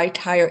white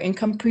higher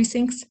income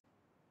precincts?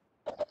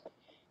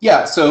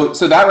 Yeah, so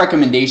that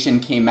recommendation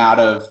came out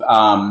of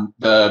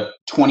the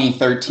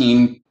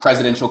 2013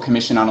 Presidential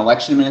Commission on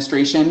Election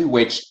Administration,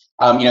 which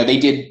they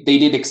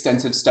did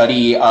extensive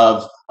study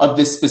of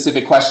this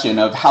specific question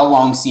of how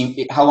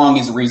long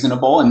is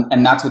reasonable,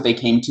 and that's what they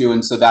came to,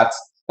 and so that's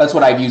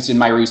what I've used in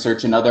my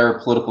research, and other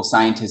political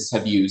scientists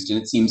have used,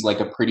 and it seems like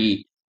a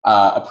pretty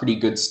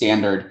good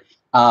standard.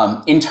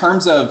 In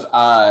terms of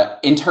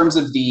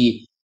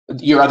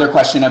your other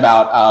question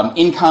about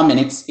income and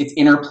its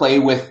interplay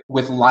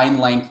with line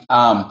length,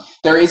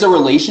 there is a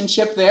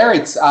relationship there.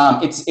 It's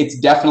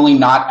definitely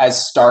not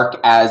as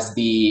stark as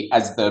the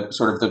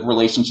sort of the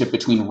relationship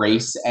between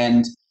race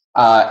and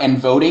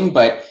voting,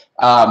 but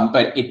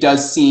it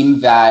does seem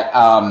that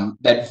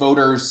that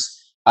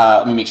voters,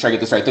 let me make sure I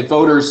get this right, that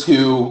voters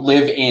who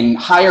live in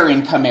higher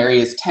income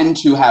areas tend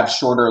to have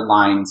shorter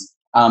lines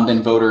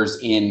than voters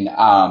in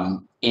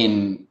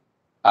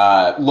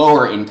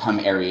lower income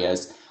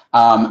areas.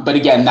 But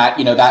again,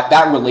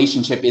 that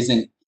relationship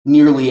isn't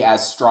nearly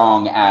as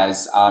strong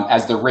as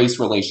the race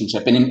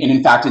relationship. And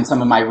in fact, in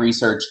some of my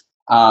research,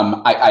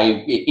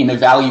 in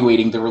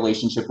evaluating the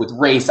relationship with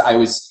race, I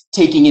was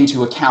taking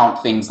into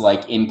account things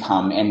like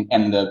income,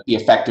 and the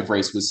effect of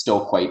race was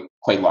still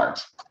quite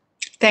large.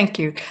 Thank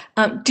you.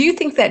 Do you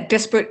think that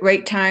disparate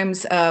wait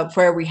times,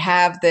 where we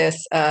have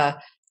this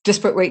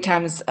disparate wait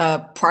times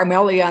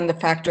primarily on the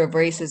factor of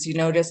race, as you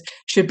noticed,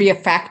 could be a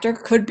factor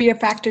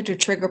to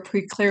trigger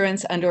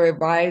pre-clearance under a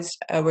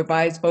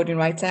revised Voting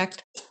Rights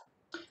Act?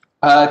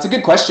 It's a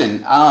good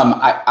question.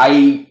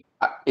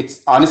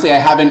 It's honestly, I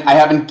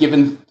haven't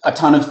given a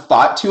ton of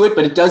thought to it,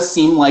 but it does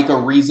seem like a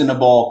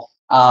reasonable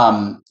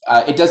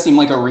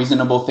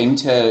thing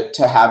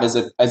to have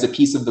as a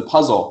piece of the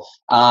puzzle,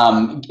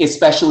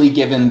 especially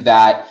given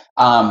that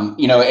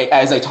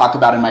as I talk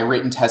about in my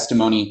written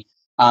testimony.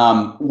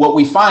 What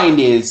we find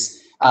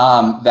is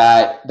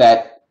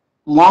that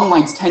long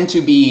lines tend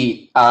to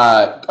be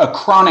a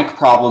chronic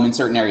problem in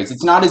certain areas.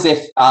 It's not as if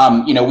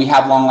we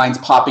have long lines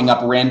popping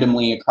up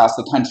randomly across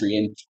the country.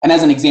 And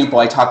as an example,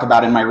 I talk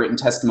about in my written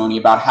testimony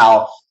about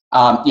how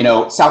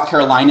South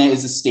Carolina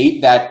is a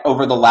state that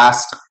over the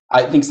last,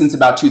 I think since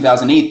about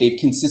 2008, they've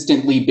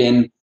consistently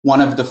been one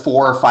of the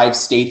 4 or 5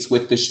 states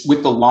with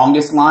the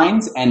longest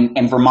lines,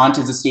 and Vermont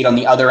is a state on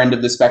the other end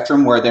of the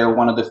spectrum where they're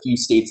one of the few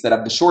states that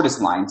have the shortest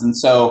lines. And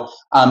so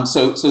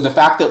the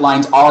fact that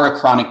lines are a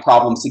chronic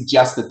problem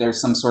suggests that there's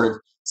some sort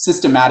of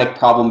systematic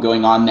problem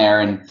going on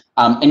there, and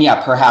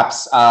yeah,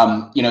 perhaps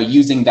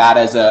using that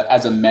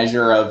as a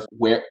measure of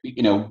where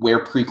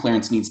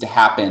pre-clearance needs to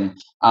happen,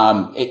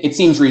 it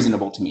seems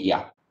reasonable to me.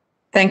 Yeah.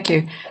 Thank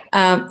you.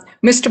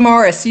 Mr.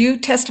 Morris, you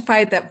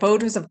testified that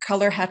voters of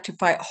color had to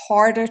fight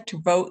harder to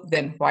vote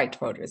than white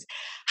voters.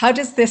 How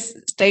does this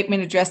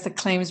statement address the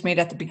claims made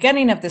at the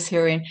beginning of this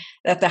hearing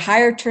that the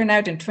higher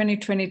turnout in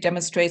 2020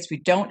 demonstrates we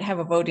don't have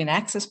a voting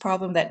access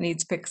problem that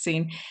needs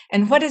fixing?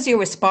 And what is your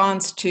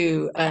response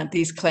to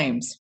these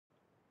claims?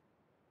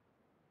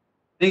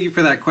 Thank you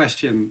for that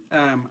question.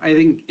 I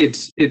think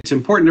it's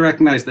important to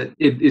recognize that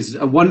it is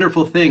a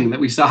wonderful thing that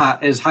we saw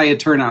as high a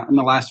turnout in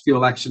the last few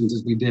elections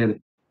as we did.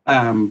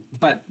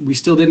 But we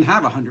still didn't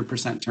have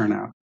 100%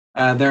 turnout.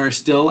 There are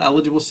still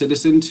eligible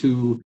citizens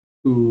who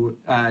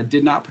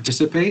did not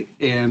participate,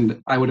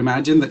 and I would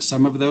imagine that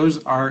some of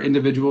those are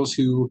individuals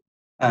who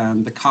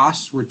the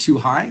costs were too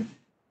high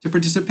to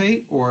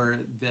participate, or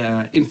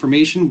the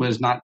information was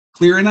not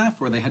clear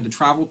enough, or they had to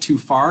travel too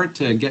far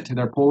to get to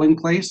their polling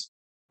place.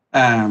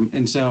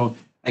 And so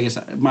I guess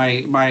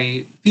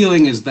my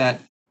feeling is that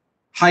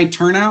high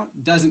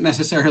turnout doesn't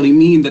necessarily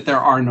mean that there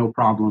are no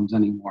problems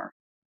anymore.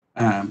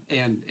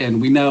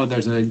 And we know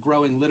there's a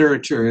growing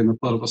literature in the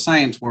political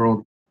science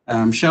world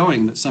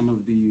showing that some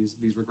of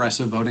these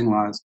regressive voting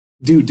laws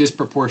do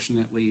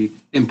disproportionately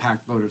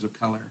impact voters of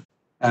color.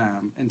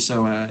 And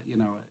so,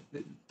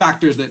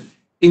 factors that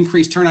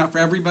increase turnout for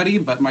everybody,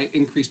 but might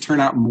increase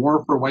turnout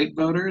more for white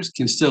voters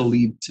can still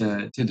lead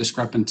to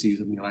discrepancies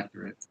in the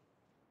electorate.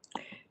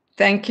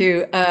 Thank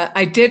you.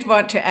 I did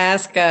want to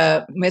ask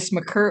Ms.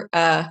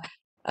 McCurdy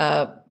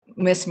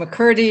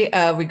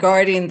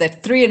regarding the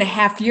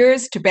 3.5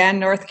 years to ban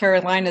North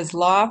Carolina's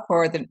law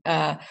for the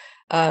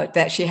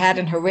that she had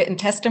in her written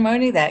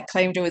testimony that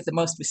claimed it was the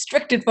most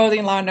restricted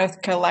voting law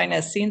North Carolina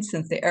has seen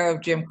since the era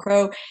of Jim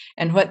Crow,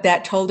 and what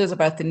that told us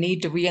about the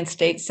need to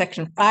reinstate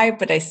Section 5.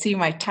 But I see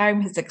my time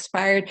has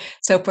expired,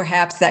 so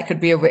perhaps that could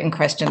be a written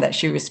question that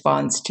she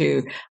responds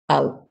to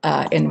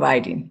in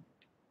writing.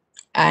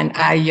 And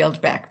I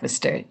yield back,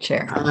 Mr.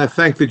 Chair. I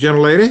thank the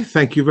gentlelady.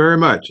 Thank you very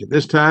much. At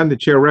this time, the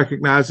chair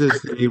recognizes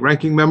the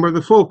ranking member of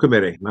the full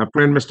committee, my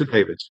friend, Mr.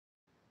 Davis.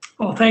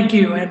 Well, thank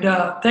you. And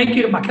thank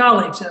you to my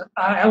colleagues.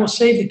 I will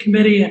save the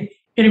committee and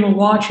anyone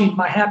watching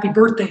my happy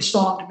birthday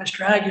song to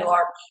Mr.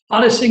 Aguilar.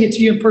 I'll just sing it to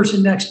you in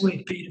person next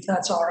week, Pete, if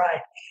that's all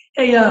right.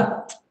 Hey,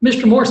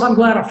 Mr. Morse, I'm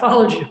glad I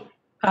followed you.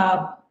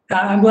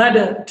 I'm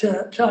glad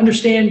to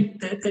understand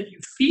that you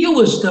feel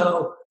as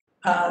though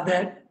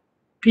that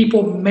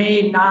people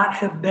may not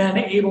have been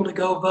able to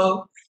go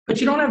vote, but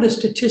you don't have the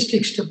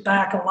statistics to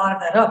back a lot of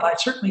that up. I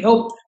certainly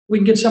hope we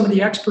can get some of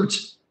the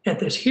experts at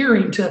this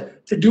hearing to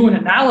do an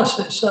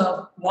analysis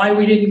of why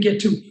we didn't get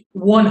to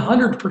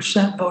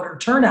 100% voter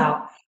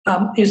turnout.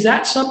 Is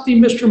that something,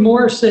 Mr.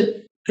 Morris,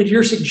 that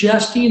you're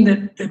suggesting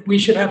that we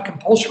should have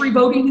compulsory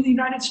voting in the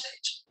United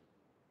States?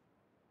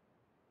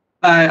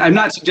 I'm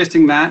not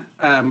suggesting that.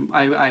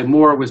 I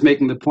more was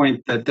making the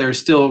point that there's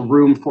still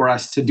room for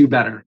us to do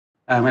better.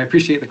 I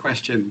appreciate the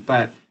question,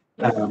 but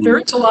there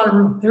is a lot of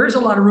room. There is a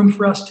lot of room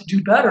for us to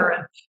do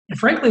better, and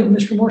frankly,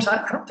 Mr. Morris,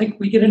 I don't think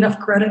we get enough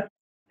credit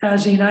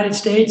as the United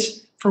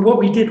States for what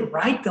we did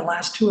right the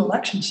last 2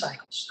 election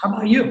cycles. How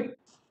about you?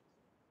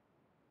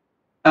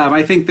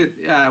 I think that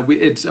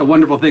it's a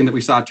wonderful thing that we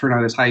saw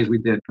turnout as high as we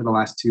did for the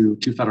last two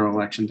federal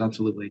elections.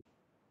 Absolutely,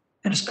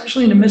 and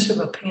especially in the midst of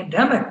a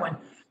pandemic when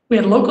we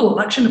had local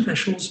election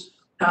officials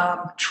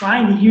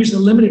trying to use the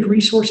limited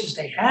resources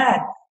they had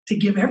to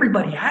give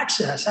everybody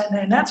access,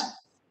 and that's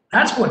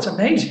what's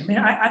amazing. I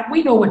mean,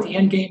 we know what the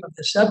end game of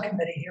the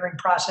subcommittee hearing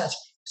process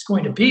is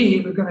going to be.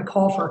 We're going to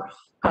call for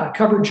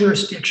covered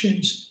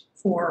jurisdictions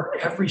for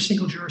every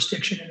single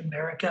jurisdiction in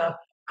America.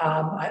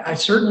 I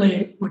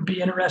certainly would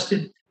be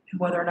interested in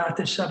whether or not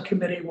this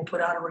subcommittee will put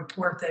out a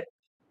report that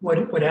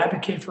would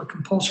advocate for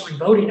compulsory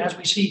voting, as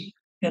we see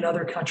in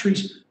other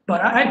countries.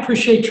 But I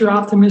appreciate your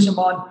optimism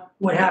on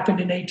what happened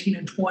in 18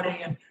 and 20,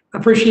 and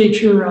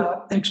appreciate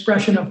your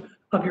expression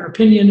of your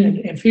opinion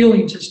and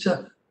feelings as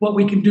to what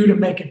we can do to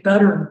make it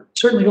better. And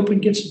certainly hope we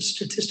can get some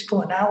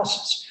statistical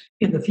analysis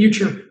in the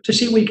future to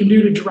see what we can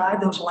do to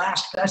drive those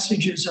last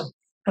vestiges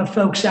of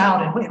folks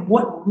out and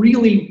what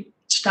really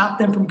stopped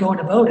them from going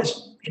to vote.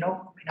 As you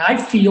know, I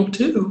feel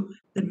too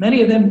that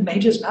many of them may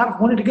just not have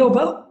wanted to go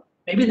vote.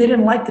 Maybe they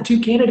didn't like the 2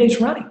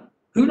 candidates running.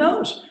 Who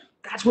knows?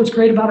 That's what's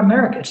great about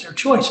America. It's their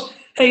choice.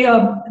 Hey,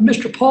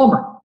 Mr.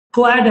 Palmer,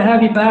 glad to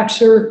have you back,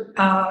 sir,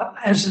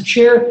 as the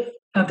chair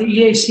of the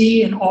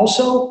EAC and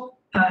also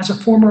as a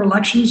former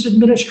elections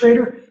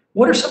administrator.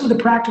 What are some of the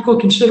practical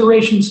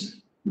considerations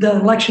the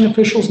election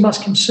officials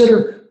must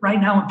consider right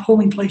now in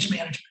polling place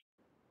management?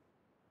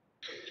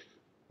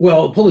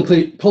 Well,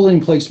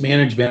 polling place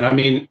management, I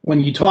mean,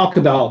 when you talk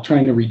about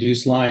trying to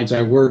reduce lines,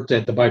 I worked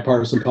at the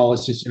Bipartisan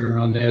Policy Center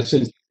on this,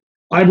 and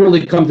I've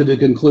really come to the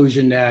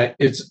conclusion that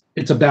it's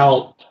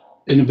about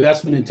an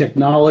investment in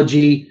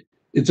technology.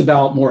 It's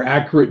about more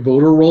accurate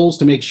voter rolls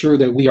to make sure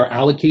that we are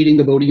allocating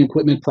the voting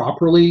equipment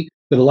properly,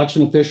 that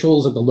election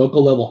officials at the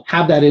local level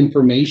have that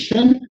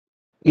information,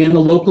 and the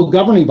local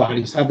governing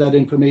bodies have that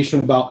information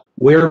about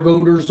where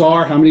voters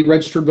are, how many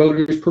registered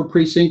voters per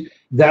precinct,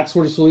 that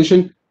sort of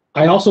solution.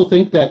 I also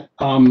think that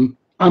I'm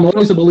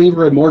always a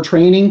believer in more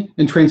training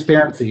and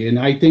transparency. And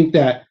I think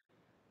that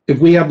if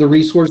we have the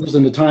resources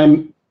and the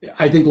time,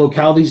 I think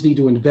localities need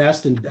to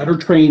invest in better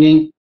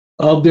training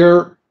of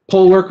their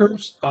poll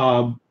workers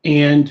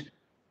and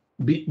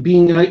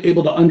being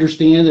able to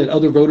understand that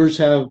other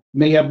voters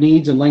may have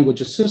needs in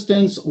language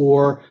assistance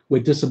or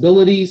with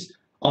disabilities.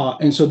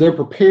 And so they're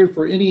prepared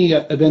for any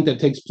event that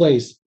takes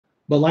place.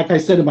 But like I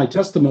said in my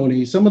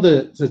testimony, some of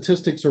the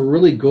statistics are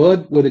really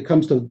good when it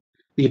comes to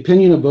the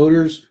opinion of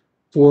voters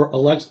for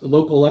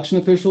local election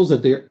officials,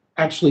 that they're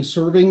actually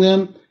serving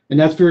them. And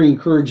that's very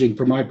encouraging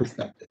from my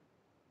perspective.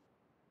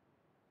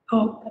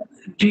 Oh,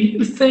 do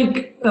you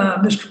think,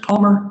 Mr.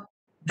 Palmer,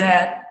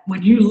 that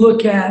when you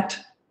look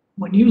at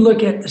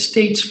the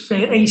state's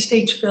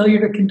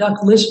failure to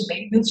conduct list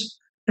maintenance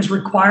as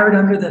required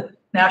under the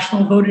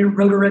National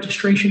Voter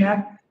Registration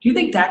Act, do you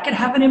think that could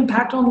have an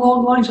impact on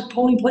long lines at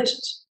polling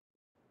places?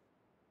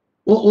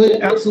 Well,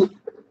 it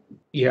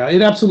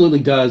absolutely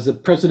does. The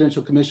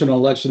Presidential Commission on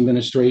Election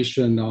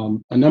Administration,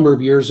 a number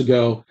of years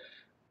ago,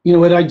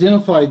 it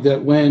identified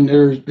that when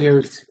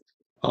there's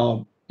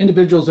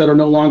individuals that are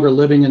no longer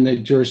living in the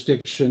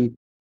jurisdiction,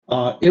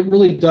 it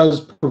really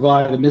does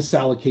provide a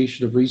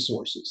misallocation of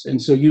resources.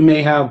 And so you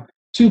may have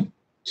 2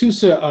 two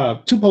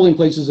polling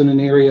places in an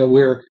area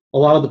where a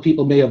lot of the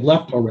people may have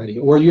left already,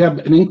 or you have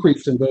an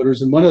increase in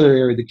voters in one other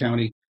area of the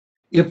county,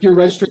 if your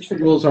registration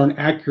rules aren't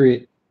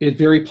accurate, it's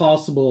very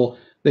possible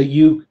that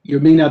you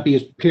may not be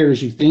as prepared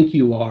as you think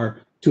you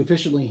are to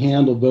efficiently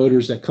handle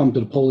voters that come to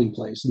the polling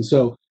place. And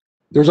so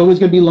there's always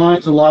going to be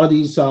lines in a lot of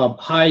these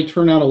high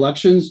turnout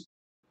elections.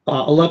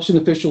 Election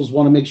officials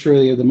want to make sure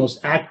they have the most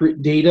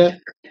accurate data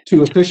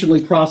to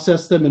efficiently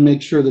process them and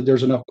make sure that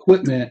there's enough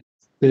equipment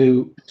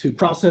to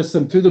process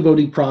them through the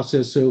voting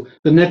process so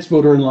the next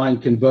voter in line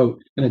can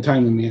vote in a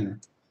timely manner.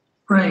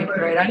 Right.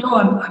 I know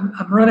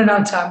I'm running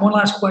out of time. One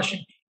last question.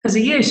 Has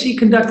the EAC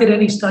conducted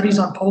any studies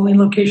on polling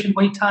location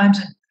wait times,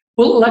 and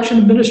will election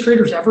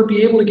administrators ever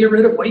be able to get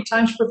rid of wait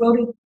times for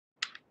voting?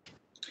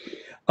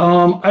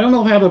 I don't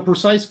know if I have a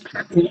precise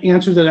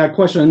answer to that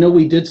question. I know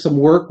we did some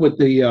work with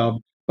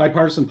the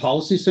Bipartisan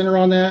Policy Center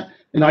on that,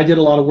 and I did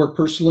a lot of work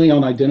personally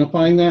on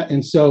identifying that.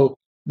 And so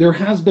there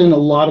has been a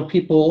lot of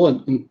people,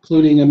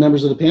 including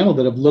members of the panel,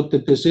 that have looked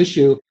at this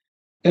issue.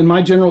 And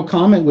my general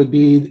comment would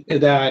be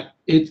that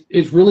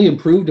it's really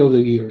improved over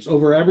the years.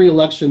 Over every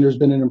election, there's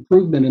been an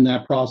improvement in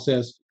that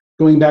process,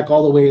 going back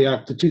all the way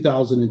up to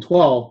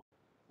 2012.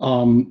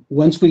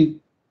 Once we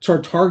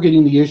start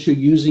targeting the issue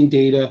using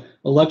data,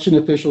 election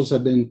officials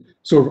have been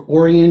sort of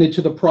oriented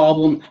to the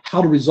problem,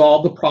 how to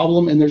resolve the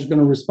problem, and there's been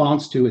a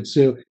response to it.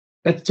 So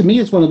to me,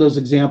 it's one of those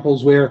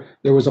examples where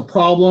there was a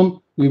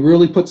problem. We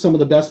really put some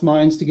of the best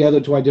minds together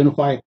to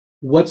identify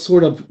what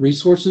sort of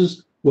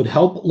resources would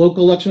help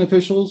local election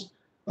officials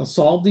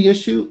solve the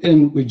issue,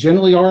 and we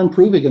generally are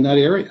improving in that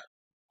area.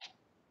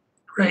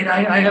 Great.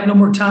 I have no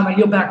more time. I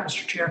yield back,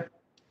 Mr. Chair.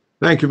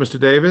 Thank you, Mr.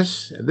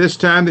 Davis. At this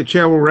time, the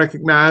chair will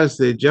recognize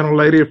the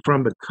gentlelady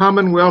from the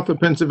Commonwealth of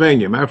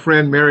Pennsylvania, my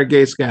friend Mary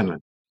Gay Scanlon.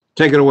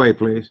 Take it away,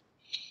 please.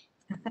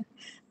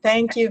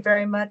 Thank you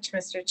very much,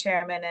 Mr.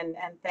 Chairman, and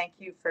thank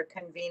you for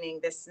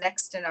convening this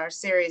next in our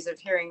series of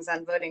hearings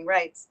on voting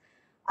rights.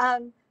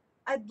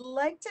 I'd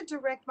like to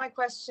direct my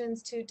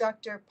questions to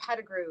Dr.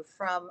 Pettigrew,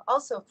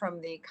 also from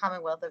the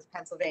Commonwealth of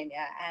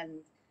Pennsylvania and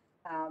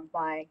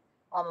my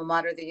alma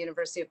mater, the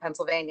University of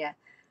Pennsylvania.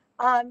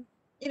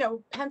 You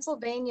know,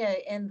 Pennsylvania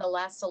in the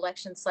last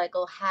election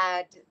cycle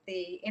had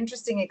the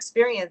interesting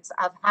experience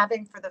of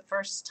having for the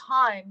first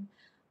time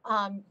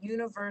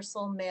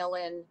universal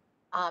mail-in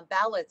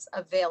ballots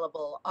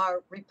available.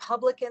 Our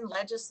Republican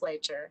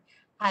legislature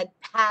had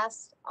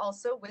passed,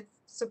 also with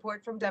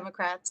support from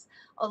Democrats,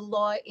 a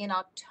law in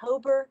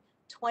October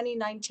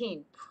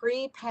 2019,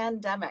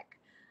 pre-pandemic,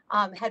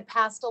 had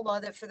passed a law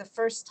that for the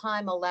first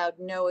time allowed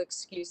no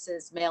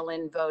excuses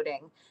mail-in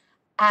voting.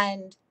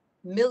 And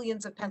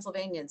millions of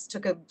Pennsylvanians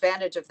took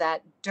advantage of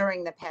that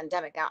during the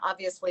pandemic. Now,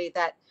 obviously,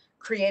 that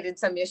created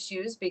some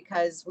issues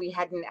because we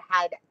hadn't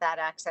had that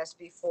access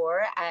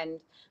before,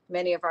 and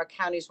many of our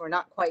counties were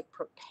not quite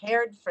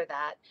prepared for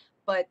that,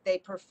 but they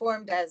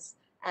performed, as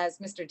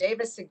Mr.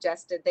 Davis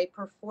suggested, they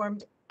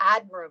performed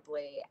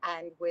admirably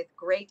and with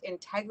great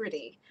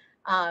integrity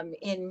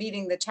in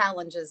meeting the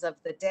challenges of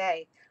the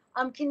day.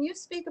 Can you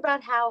speak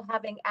about how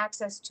having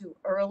access to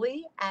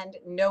early and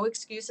no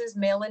excuses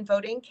mail-in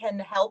voting can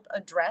help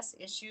address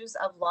issues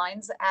of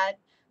lines at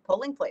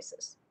polling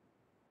places?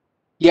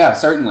 Yeah,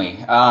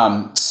 certainly.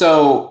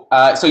 So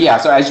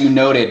as you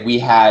noted, we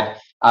had,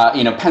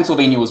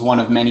 Pennsylvania was one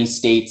of many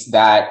states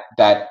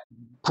that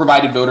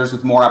provided voters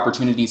with more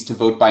opportunities to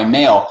vote by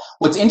mail.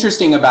 What's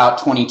interesting about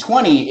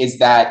 2020 is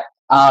that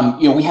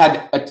we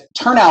had a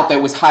turnout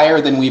that was higher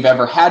than we've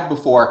ever had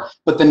before,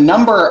 but the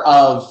number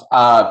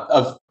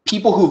of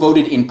people who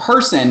voted in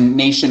person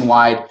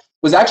nationwide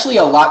was actually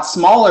a lot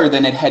smaller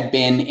than it had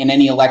been in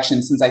any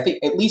election since, I think,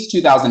 at least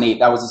 2008.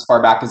 That was as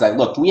far back as I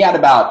looked. We had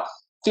about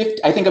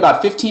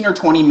 15 or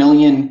 20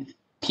 million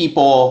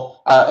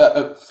people,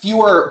 15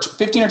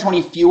 or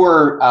 20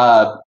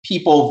 fewer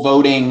people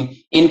voting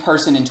in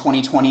person in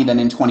 2020 than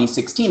in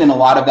 2016, and a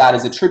lot of that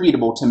is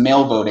attributable to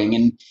mail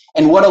voting.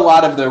 And what a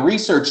lot of the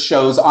research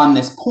shows on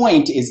this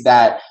point is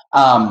that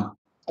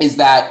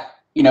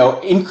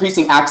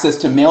increasing access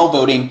to mail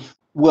voting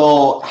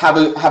will have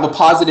a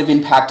positive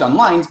impact on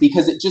lines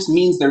because it just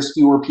means there's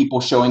fewer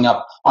people showing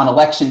up on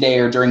election day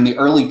or during the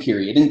early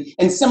period.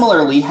 And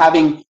similarly,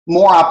 having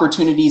more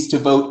opportunities to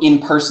vote in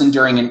person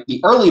during the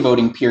early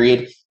voting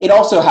period, it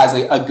also has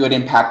a good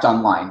impact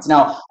on lines.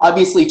 Now,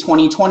 obviously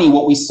 2020,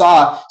 what we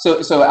saw,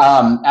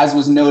 as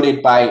was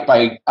noted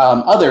by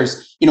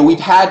others,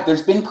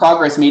 there's been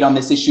progress made on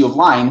this issue of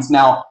lines.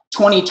 Now,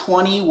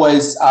 2020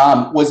 was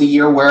a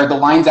year where the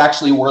lines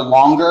actually were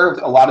longer.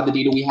 A lot of the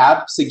data we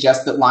have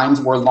suggests that lines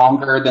were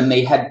longer than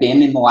they had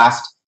been in the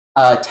last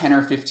 10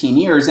 or 15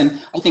 years.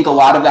 And I think a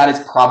lot of that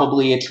is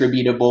probably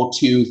attributable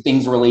to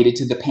things related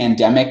to the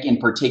pandemic in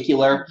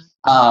particular.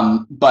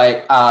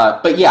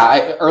 But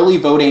yeah, early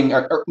voting,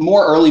 or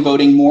more early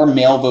voting, more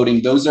mail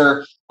voting, those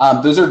are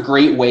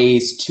great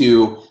ways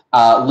to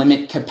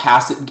limit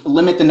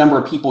the number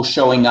of people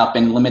showing up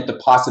and limit the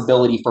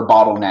possibility for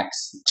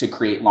bottlenecks to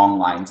create long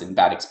lines and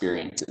bad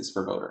experiences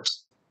for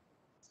voters.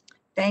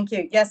 Thank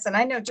you. Yes, and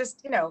I know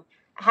just,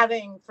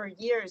 having for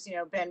years,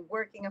 been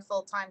working a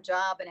full-time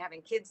job and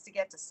having kids to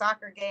get to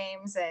soccer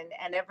games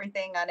and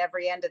everything on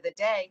every end of the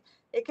day,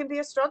 it can be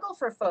a struggle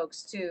for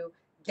folks to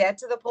get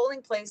to the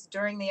polling place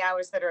during the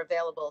hours that are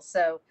available.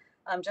 So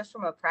just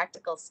from a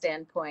practical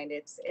standpoint,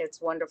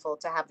 it's wonderful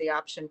to have the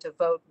option to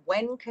vote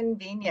when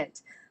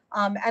convenient.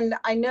 And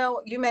I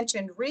know you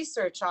mentioned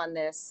research on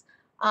this.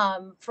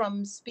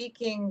 From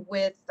speaking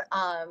with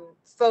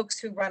folks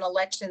who run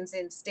elections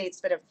in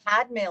states that have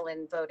had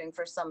mail-in voting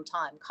for some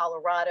time,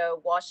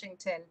 Colorado,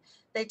 Washington,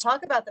 they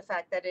talk about the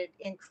fact that it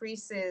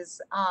increases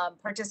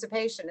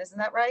participation. Isn't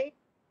that right?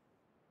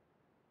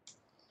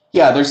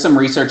 Yeah, there's some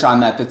research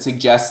on that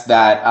suggests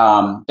that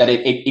that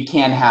it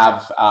can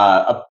have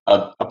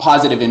a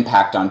positive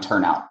impact on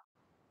turnout.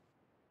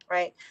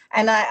 Right.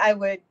 And I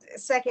would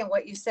second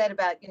what you said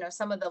about,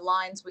 some of the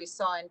lines we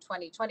saw in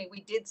 2020.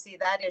 We did see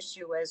that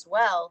issue as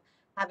well,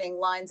 having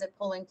lines at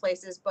polling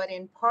places, but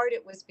in part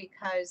it was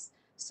because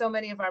so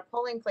many of our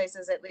polling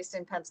places, at least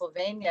in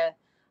Pennsylvania,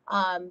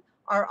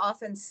 are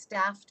often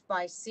staffed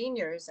by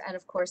seniors. And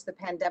of course, the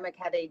pandemic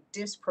had a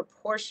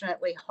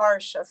disproportionately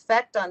harsh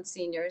effect on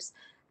seniors.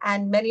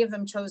 And many of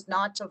them chose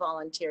not to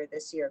volunteer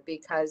this year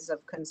because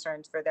of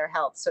concerns for their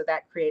health. So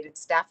that created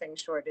staffing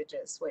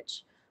shortages,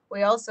 which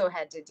we also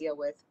had to deal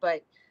with.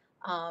 But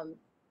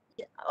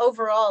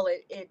overall,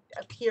 it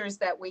appears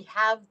that we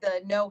have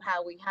the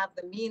know-how, we have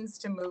the means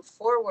to move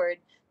forward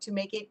to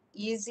make it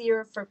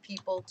easier for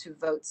people to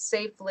vote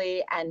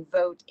safely and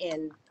vote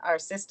in our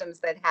systems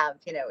that have,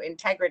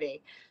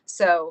 integrity.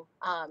 So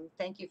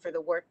thank you for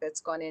the work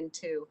that's gone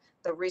into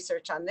the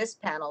research on this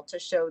panel to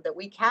show that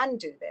we can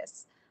do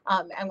this.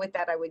 And with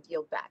that, I would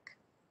yield back.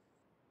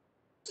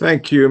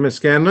 Thank you, Ms.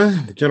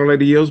 Scanlon. The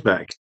gentlelady yields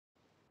back.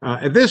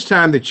 At this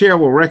time, the chair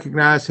will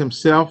recognize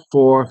himself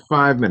for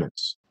 5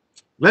 minutes.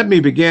 Let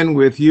me begin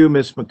with you,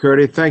 Ms.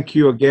 McCurdy. Thank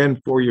you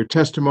again for your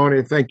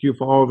testimony. Thank you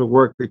for all the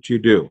work that you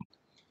do.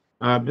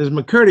 Ms.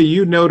 McCurdy,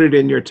 you noted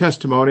in your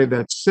testimony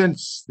that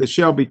since the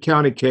Shelby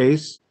County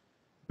case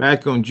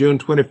back on June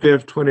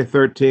 25th,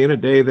 2013, a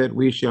day that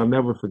we shall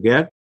never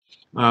forget,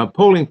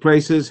 polling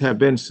places have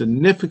been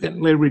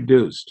significantly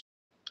reduced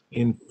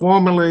in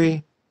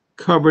formerly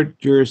covered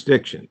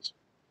jurisdictions.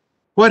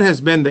 What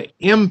has been the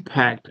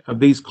impact of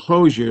these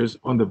closures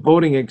on the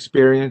voting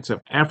experience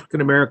of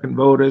African American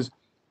voters,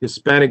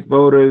 Hispanic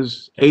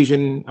voters,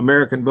 Asian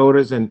American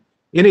voters, and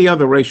any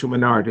other racial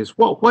minorities?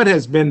 What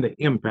has been the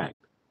impact?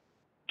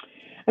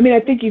 I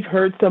think you've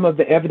heard some of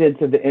the evidence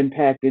of the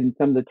impact in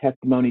some of the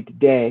testimony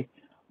today.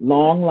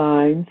 Long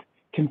lines,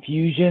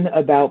 confusion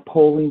about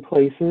polling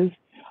places,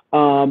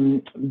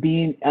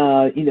 being,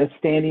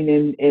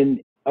 standing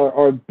in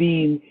or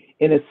being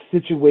in a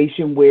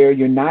situation where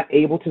you're not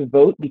able to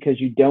vote because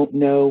you don't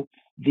know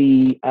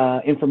the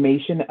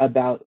information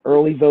about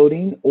early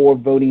voting or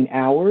voting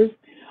hours,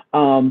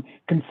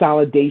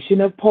 consolidation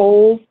of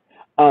polls.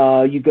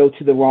 You go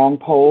to the wrong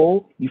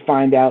poll, you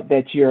find out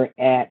that you're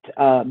at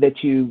that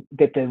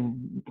the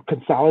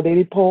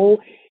consolidated poll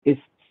is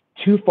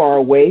too far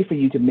away for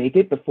you to make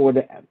it before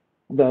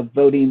the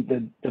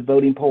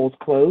voting polls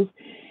close,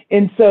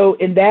 and so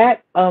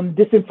that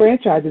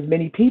disenfranchises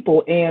many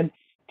people. And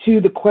to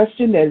the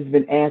question that has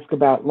been asked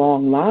about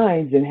long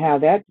lines and how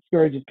that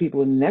discourages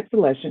people in the next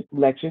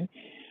election,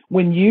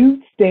 when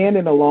you stand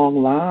in a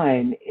long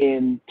line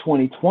in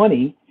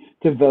 2020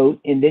 to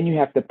vote, and then you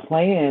have to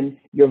plan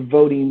your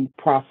voting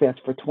process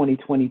for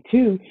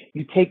 2022,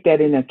 you take that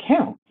into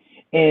account,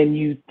 and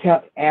you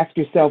ask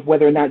yourself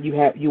whether or not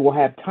you will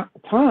have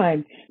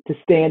time to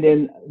stand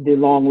in the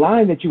long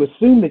line that you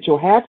assume that you'll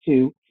have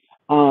to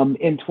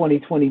in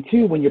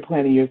 2022 when you're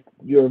planning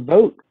your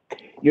vote,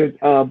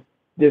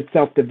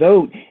 yourself to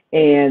vote.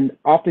 And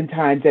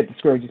oftentimes that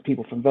discourages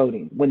people from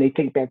voting when they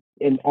think back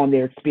on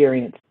their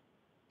experience.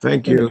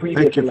 Thank you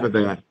for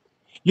that.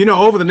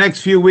 Over the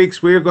next few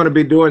weeks, we're going to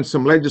be doing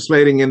some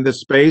legislating in this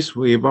space.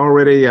 We've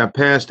already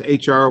passed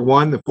H.R.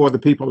 1, the For the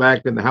People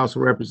Act, in the House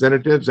of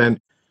Representatives, and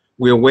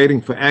we're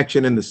waiting for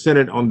action in the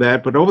Senate on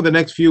that. But over the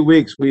next few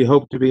weeks, we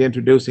hope to be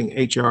introducing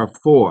H.R.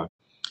 4.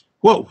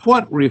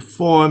 What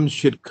reforms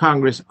should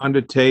Congress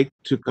undertake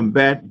to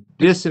combat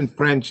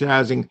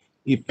disenfranchising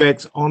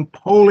effects on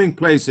polling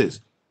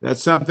places?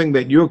 That's something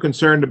that you're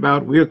concerned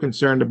about, we're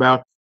concerned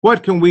about.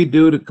 What can we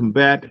do to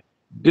combat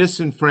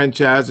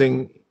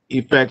disenfranchising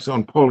effects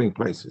on polling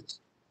places?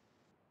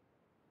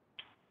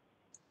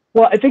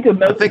 Well, I think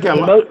I think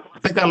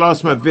I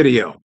lost my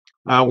video.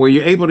 Were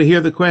you able to hear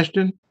the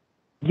question?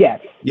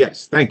 Yes.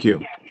 Yes, thank you.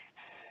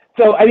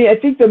 So, I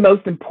think the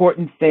most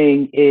important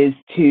thing is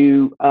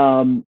to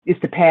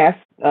pass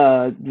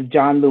the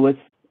John Lewis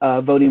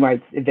Voting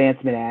Rights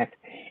Advancement Act,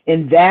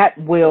 and that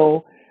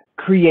will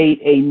create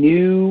a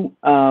new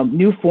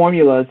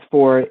formulas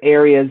for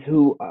areas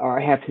who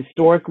have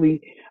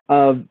historically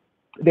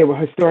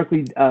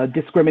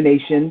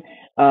discrimination,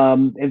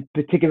 in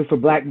particular for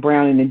Black,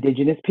 Brown, and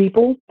Indigenous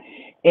people,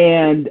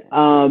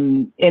 so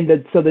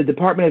the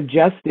Department of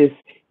Justice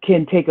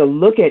can take a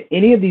look at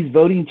any of these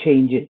voting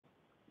changes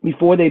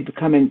before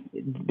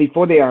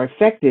they are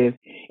effective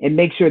and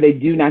make sure they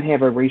do not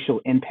have a racial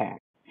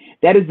impact.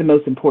 That is the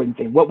most important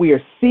thing. What we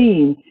are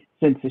seeing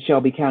since the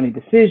Shelby County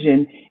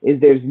decision is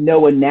there's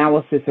no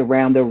analysis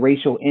around the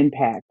racial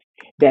impact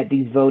that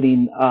these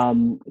voting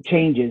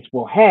changes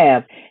will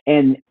have,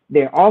 and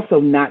they're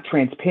also not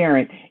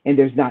transparent, and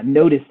there's not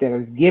notice that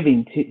is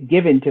given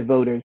to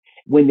voters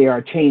when there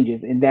are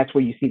changes, and that's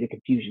where you see the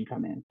confusion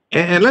come in.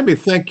 And let me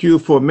thank you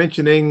for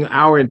mentioning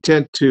our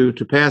intent to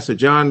pass the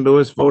John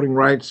Lewis Voting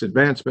Rights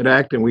Advancement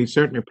Act, and we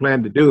certainly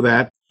plan to do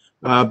that.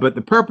 But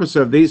the purpose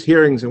of these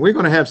hearings, and we're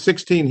going to have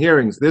 16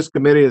 hearings. This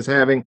subcommittee is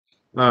having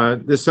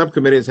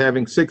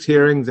 6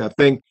 hearings. I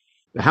think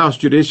the House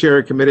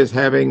Judiciary Committee is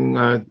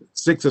having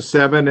 6 or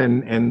 7,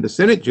 and the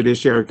Senate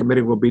Judiciary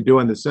Committee will be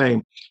doing the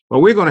same. But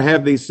we're going to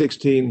have these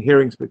 16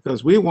 hearings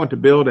because we want to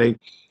build a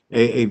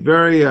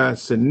very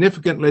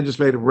significant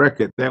legislative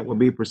record that will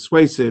be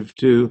persuasive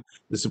to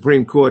the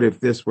Supreme Court if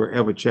this were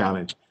ever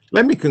challenged.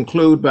 Let me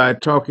conclude by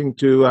talking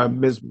to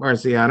Ms.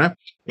 Marziana.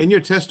 In your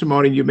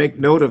testimony, you make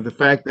note of the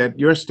fact that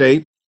your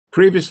state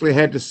previously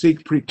had to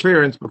seek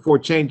pre-clearance before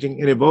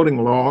changing any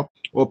voting law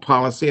or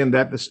policy, and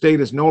that the state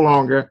is no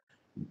longer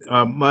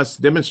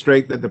must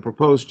demonstrate that the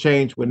proposed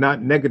change would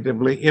not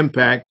negatively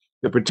impact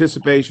the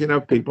participation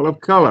of people of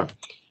color.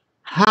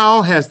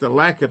 How has the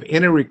lack of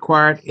any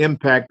required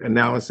impact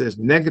analysis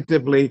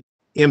negatively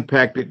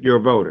impacted your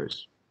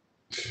voters?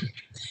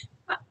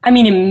 I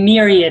mean, in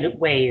myriad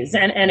ways.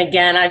 And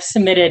again, I've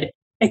submitted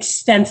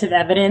extensive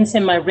evidence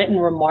in my written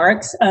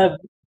remarks of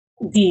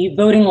the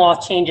voting law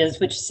changes,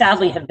 which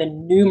sadly have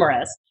been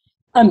numerous.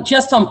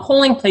 Just on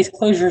polling place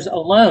closures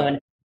alone,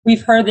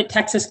 we've heard that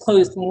Texas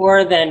closed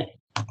more than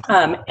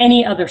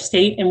any other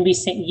state in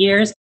recent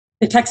years.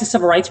 The Texas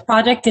Civil Rights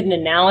Project did an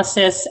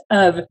analysis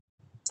of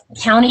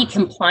county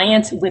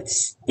compliance with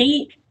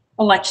state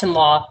election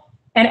law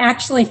and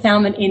actually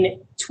found that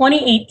in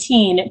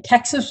 2018,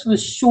 Texas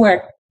was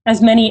short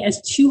as many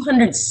as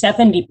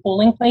 270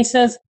 polling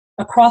places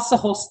across the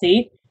whole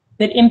state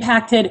that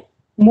impacted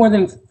more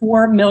than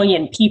 4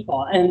 million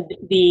people. And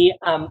the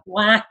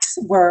blacks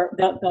were,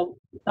 the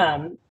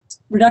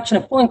reduction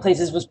of polling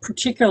places was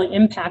particularly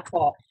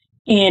impactful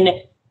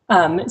in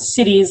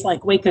cities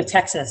like Waco,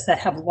 Texas, that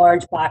have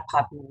large Black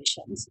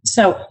populations.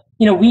 So,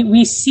 you know,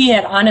 we see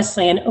it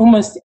honestly in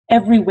almost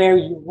everywhere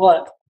you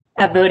look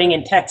at voting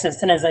in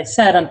Texas. And as I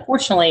said,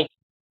 unfortunately,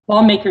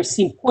 lawmakers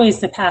seem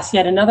poised to pass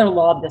yet another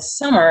law this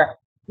summer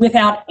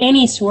without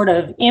any sort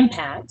of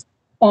impact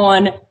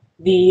on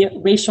the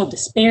racial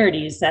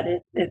disparities that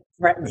it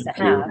threatens to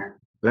have.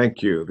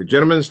 Thank you. The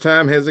gentleman's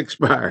time has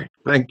expired.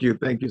 Thank you.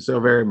 Thank you so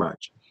very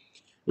much.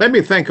 Let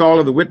me thank all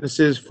of the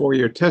witnesses for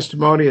your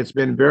testimony. It's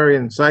been very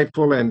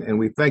insightful, and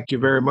we thank you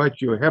very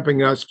much. You're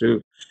helping us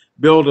to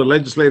build a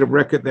legislative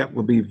record that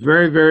will be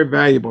very, very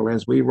valuable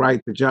as we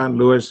write the John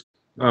Lewis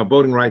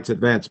Voting Rights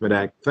Advancement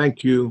Act.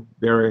 Thank you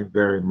very,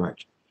 very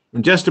much.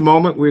 In just a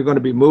moment, we're going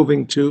to be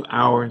moving to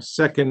our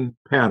second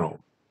panel.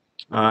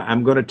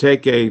 I'm going to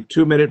take a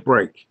 2-minute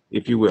break,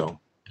 if you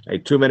will, a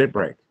 2-minute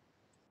break.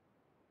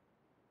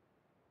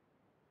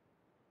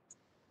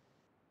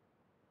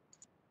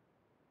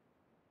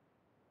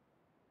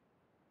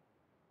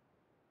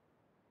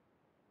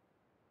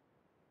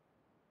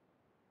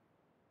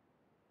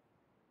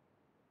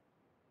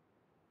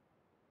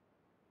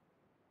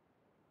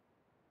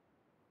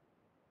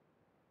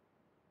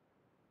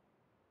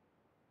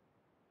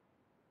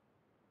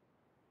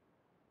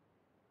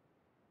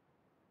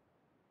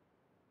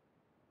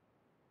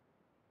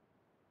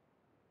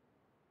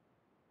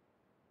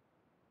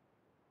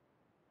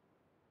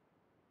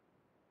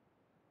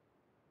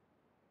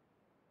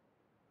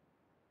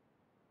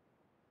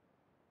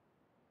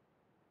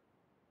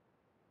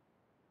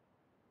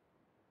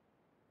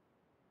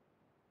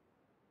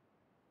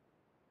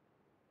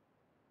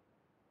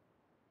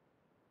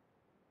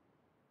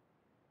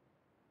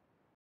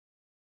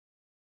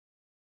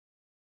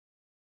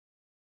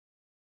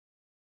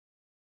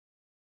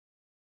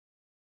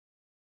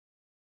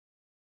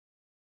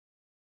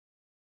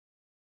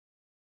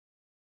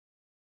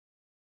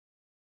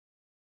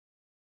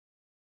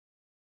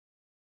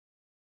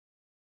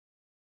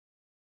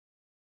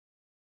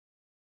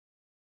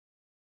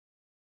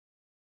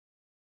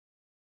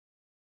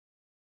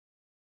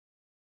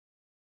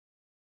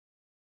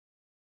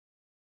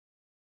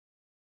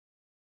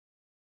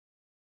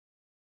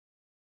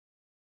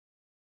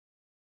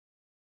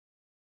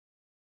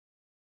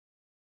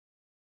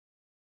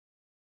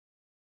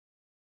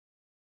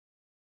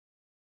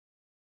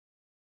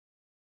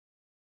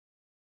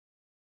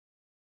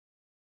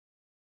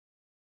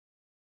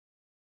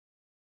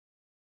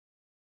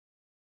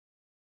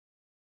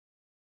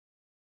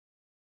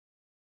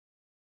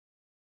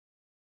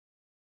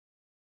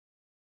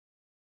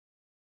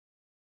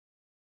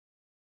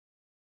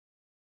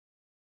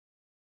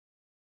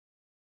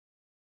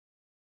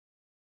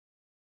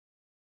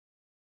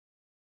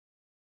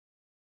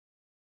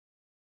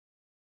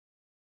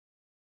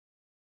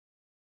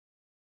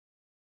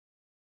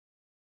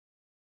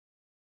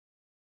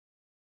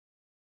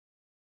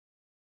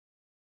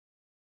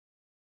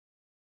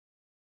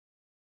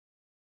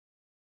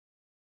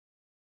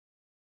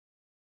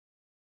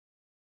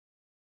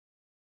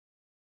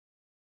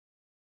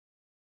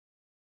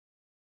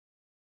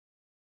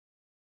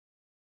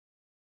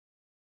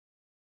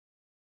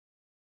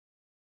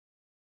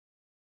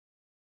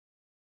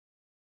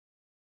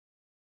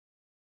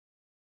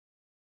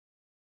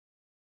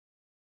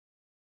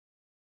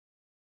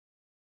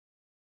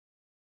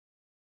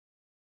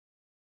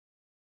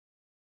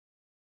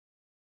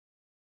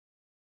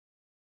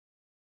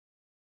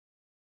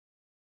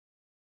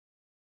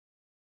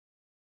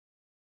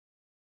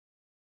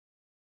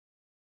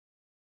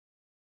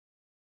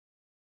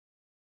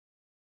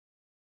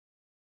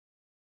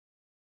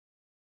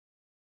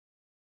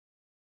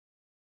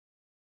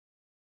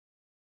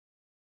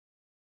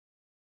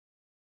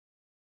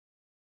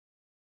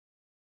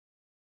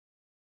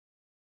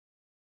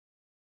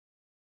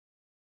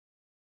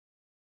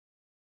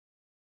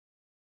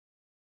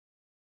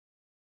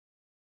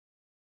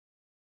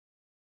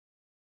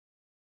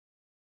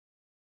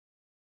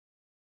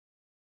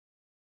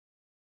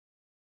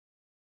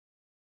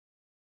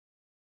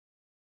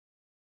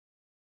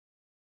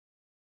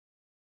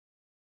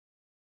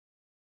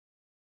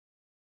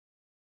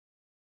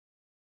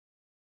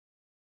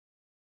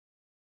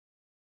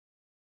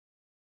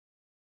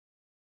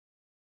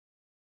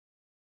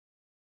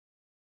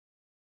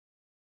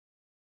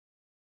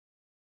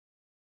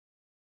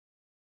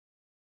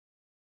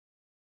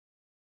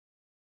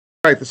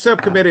 All right, the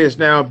subcommittee is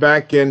now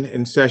back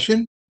in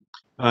session.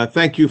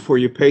 Thank you for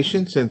your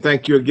patience, and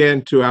thank you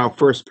again to our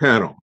first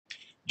panel.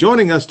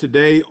 Joining us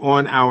today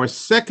on our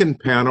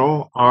second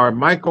panel are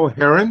Michael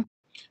Herron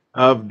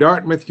of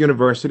Dartmouth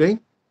University,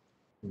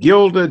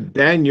 Gilda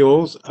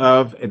Daniels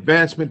of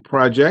Advancement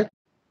Project,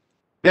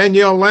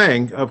 Danielle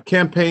Lang of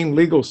Campaign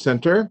Legal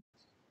Center,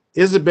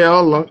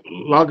 Isabel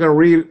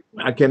Longoria,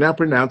 I cannot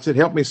pronounce it,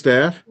 help me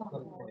staff,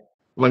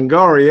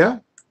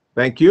 Longoria,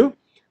 thank you,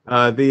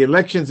 the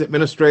Elections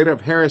Administrator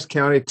of Harris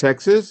County,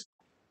 Texas,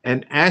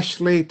 and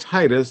Ashley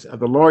Titus of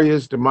the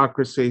Lawyers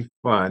Democracy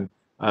Fund.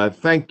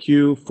 Thank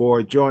you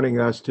for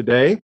joining us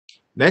today.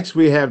 Next,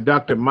 we have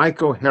Dr.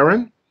 Michael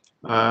Herron.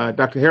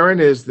 Dr. Herron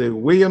is the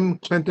William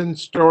Clinton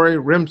Story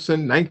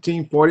Remsen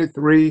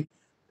 1943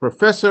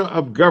 Professor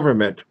of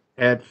Government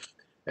at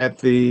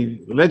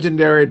the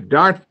legendary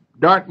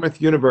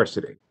Dartmouth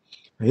University.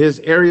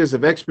 His areas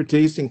of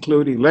expertise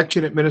include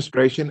election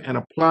administration and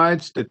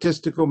applied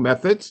statistical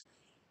methods,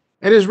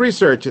 and his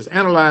research has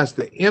analyzed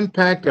the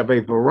impact of a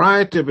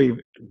variety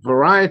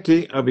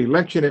of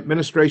election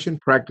administration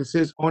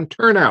practices on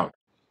turnout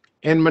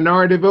and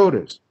minority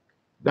voters.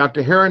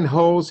 Dr. Herron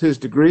holds his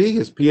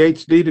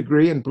PhD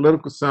degree in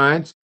political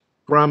science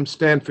from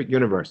Stanford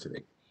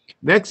University.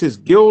 Next is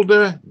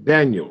Gilda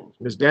Daniels.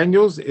 Ms.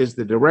 Daniels is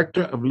the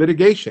Director of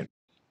Litigation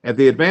at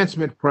the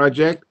Advancement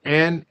Project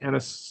and an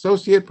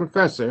Associate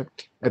Professor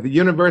at the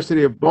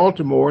University of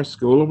Baltimore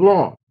School of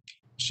Law.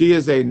 She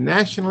is a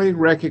nationally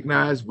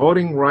recognized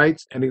voting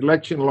rights and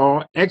election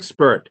law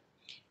expert,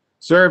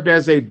 served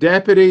as a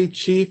Deputy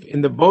Chief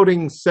in the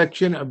voting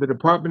section of the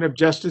Department of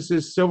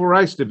Justice's Civil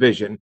Rights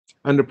Division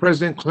under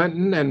President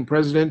Clinton and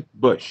President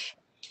Bush.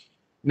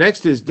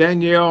 Next is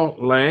Danielle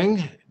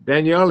Lang.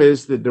 Danielle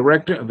is the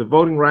Director of the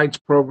Voting Rights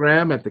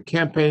Program at the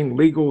Campaign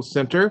Legal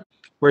Center,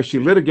 where she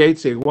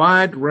litigates a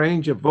wide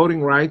range of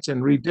voting rights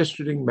and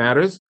redistricting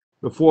matters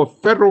before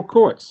federal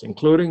courts,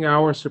 including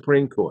our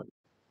Supreme Court.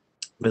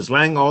 Ms.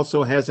 Lang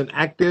also has an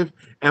active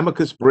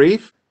amicus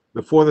brief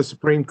before the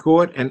Supreme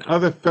Court and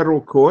other federal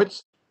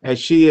courts, as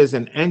she is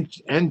an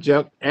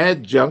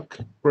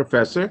adjunct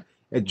professor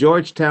at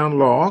Georgetown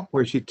Law,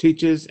 where she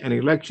teaches an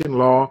election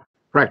law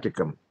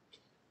practicum.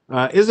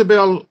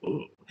 Isabel,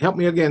 help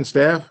me again,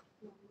 staff.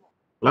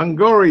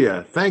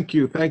 Longoria, thank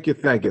you. Thank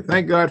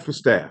God for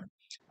staff.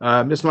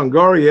 Ms.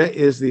 Longoria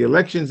is the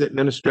Elections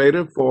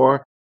Administrator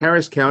for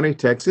Harris County,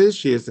 Texas.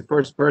 She is the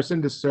first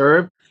person to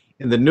serve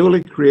in the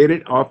newly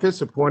created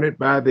office appointed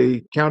by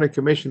the County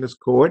Commissioners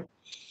Court.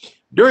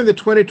 During the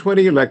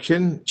 2020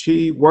 election,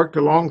 she worked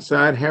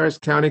alongside Harris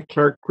County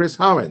Clerk Chris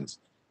Hollins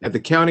at the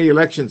County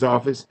Elections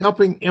Office,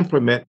 helping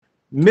implement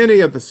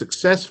many of the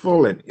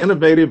successful and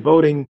innovative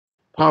voting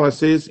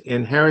policies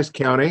in Harris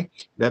County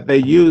that they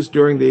used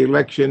during the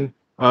election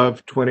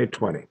of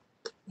 2020.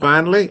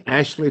 Finally,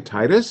 Ashley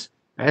Titus.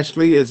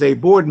 Ashley is a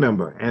board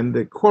member and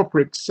the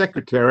corporate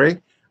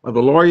secretary of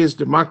the Lawyers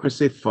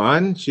Democracy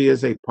Fund. She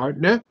is a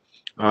partner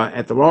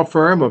at the law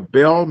firm of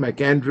Bell,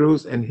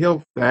 McAndrews, and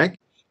Hilthack,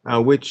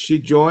 which she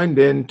joined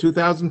in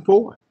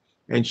 2004.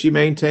 And she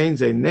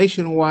maintains a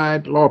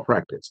nationwide law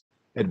practice,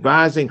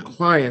 advising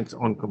clients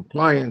on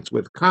compliance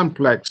with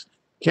complex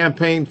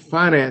campaign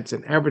finance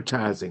and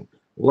advertising,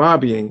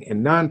 lobbying,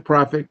 and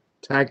nonprofit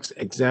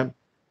tax-exempt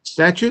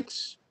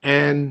statutes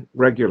and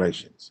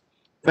regulations.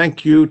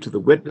 Thank you to the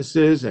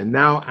witnesses, and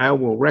now I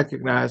will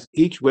recognize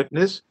each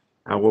witness.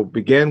 I will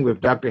begin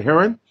with Dr.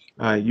 Herron.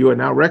 You are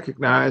now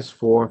recognized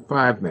for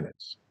 5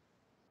 minutes.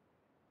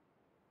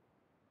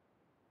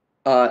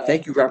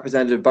 Thank you,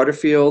 Representative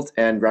Butterfield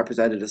and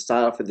Representative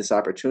Stile, for this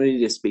opportunity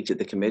to speak to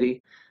the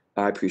committee.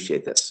 I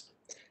appreciate this.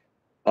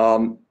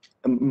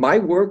 My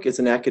work as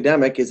an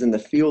academic is in the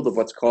field of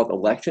what's called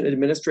election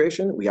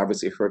administration. We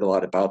obviously heard a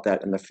lot about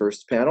that in the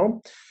first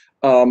panel.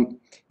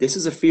 This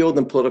is a field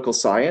in political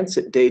science.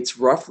 It dates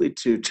roughly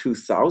to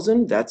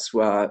 2000. That's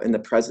in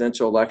the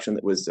presidential election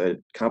that was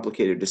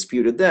complicated,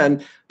 disputed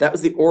then. That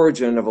was the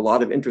origin of a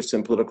lot of interest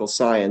in political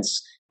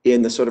science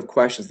in the sort of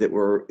questions that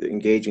we're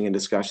engaging in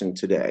discussion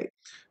today.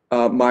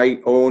 My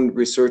own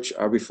research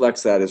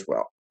reflects that as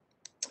well.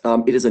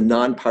 It is a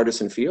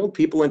nonpartisan field.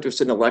 People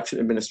interested in election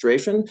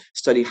administration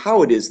study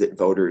how it is that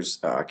voters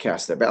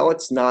cast their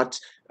ballots, not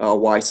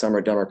why some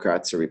are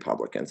Democrats or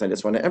Republicans. I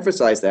just want to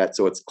emphasize that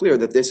so it's clear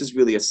that this is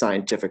really a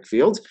scientific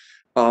field,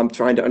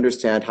 trying to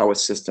understand how a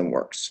system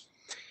works.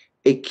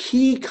 A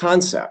key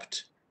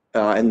concept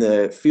in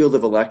the field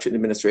of election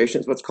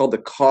administration is what's called the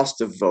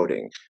cost of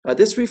voting.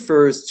 This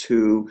refers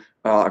to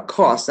a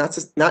cost,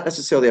 not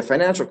necessarily a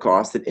financial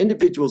cost, that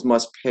individuals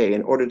must pay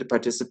in order to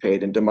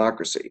participate in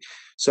democracy.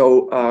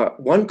 So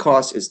one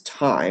cost is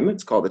time.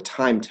 It's called the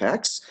time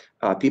tax.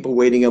 People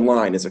waiting in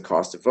line is a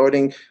cost of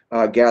voting,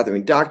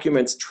 gathering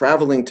documents,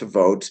 traveling to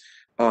vote,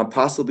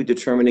 possibly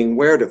determining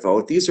where to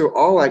vote. These are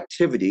all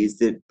activities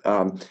that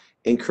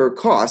incur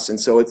costs, and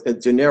so it's a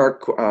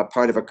generic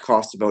part of a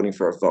cost of voting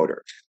for a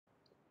voter.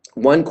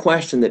 One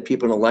question that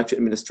people in election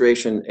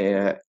administration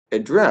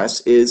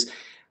address is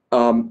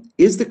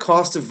the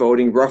cost of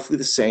voting roughly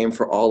the same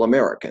for all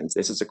Americans?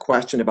 This is a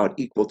question about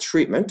equal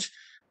treatment.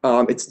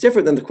 It's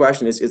different than the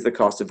question is the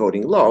cost of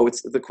voting low?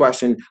 It's the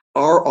question,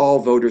 are all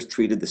voters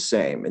treated the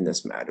same in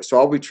this matter? So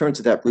I'll return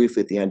to that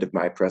briefly at the end of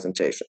my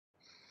presentation.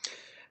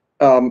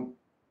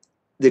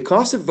 The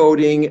cost of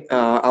voting,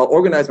 I'll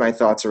organize my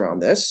thoughts around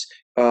this.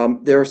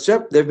 There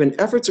have been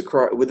efforts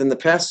within the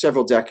past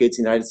several decades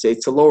in the United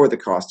States to lower the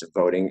cost of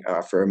voting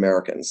for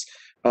Americans.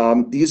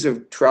 These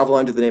have traveled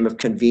under the name of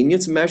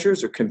convenience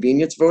measures or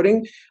convenience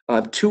voting.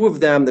 Two of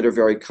them that are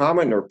very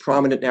common or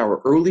prominent now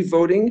are early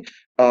voting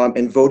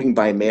and voting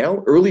by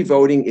mail. Early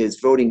voting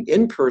is voting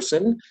in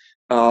person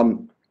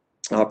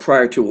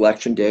prior to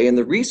Election Day. And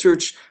the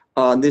research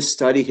on this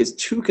study has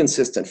two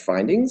consistent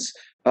findings.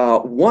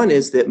 One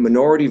is that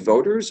minority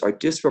voters are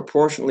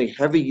disproportionately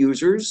heavy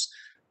users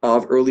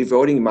of early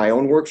voting. My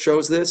own work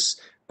shows this.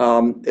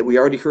 We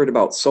already heard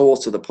about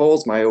souls to the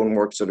polls. My own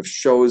work sort of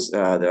shows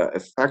the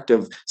effect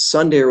of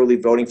Sunday early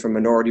voting for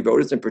minority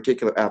voters, in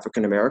particular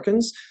African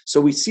Americans. So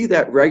we see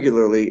that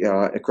regularly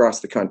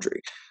across the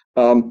country.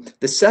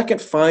 The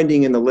second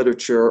finding in the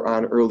literature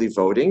on early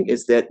voting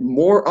is that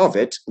more of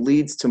it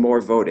leads to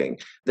more voting.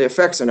 The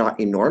effects are not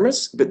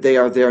enormous, but they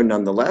are there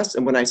nonetheless.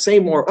 And when I say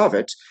more of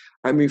it,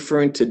 I'm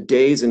referring to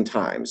days and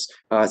times.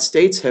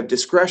 States have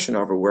discretion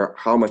over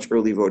how much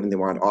early voting they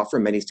want to offer.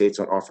 Many states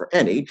don't offer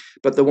any,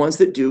 but the ones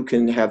that do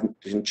can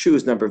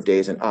choose number of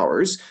days and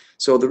hours.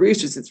 So the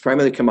research that's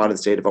primarily come out of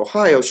the state of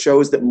Ohio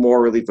shows that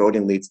more early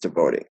voting leads to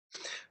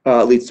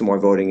more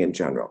voting in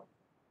general.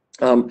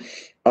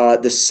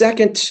 The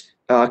second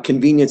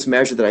convenience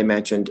measure that I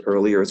mentioned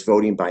earlier is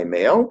voting by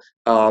mail.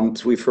 So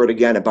we've heard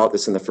again about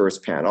this in the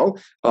first panel.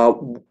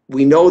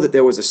 We know that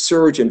there was a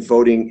surge in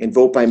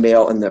vote by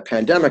mail in the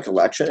pandemic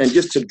election. And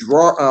just to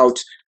draw out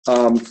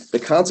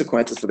the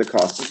consequences for the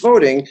cost of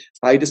voting,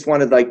 I just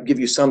wanted to give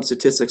you some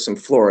statistics from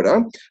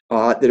Florida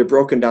that are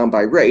broken down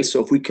by race.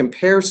 So if we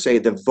compare, say,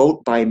 the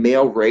vote by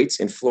mail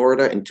rates in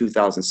Florida in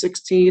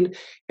 2016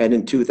 and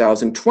in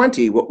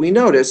 2020, what we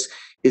notice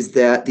is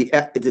that the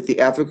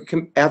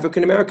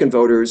African American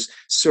voters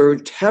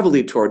surged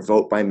heavily toward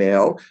vote by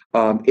mail,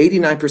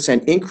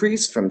 89%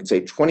 increase from,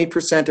 say,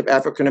 20% of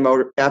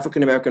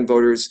African American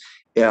voters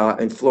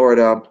in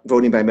Florida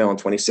voting by mail in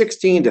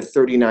 2016 to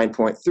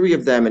 39.3%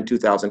 of them in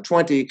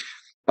 2020.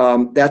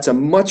 That's a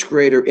much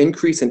greater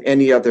increase than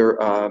any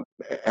other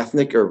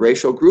ethnic or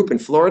racial group in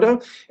Florida.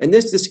 And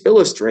this just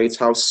illustrates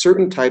how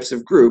certain types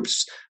of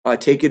groups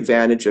take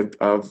advantage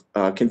of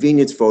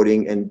convenience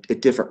voting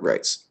at different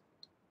rates.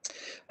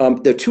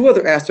 There are two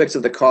other aspects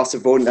of the cost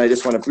of voting that I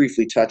just want to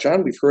briefly touch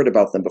on. We've heard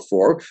about them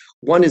before.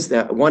 One is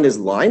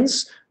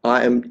lines,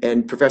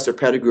 and Professor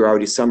Pettigrew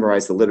already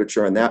summarized the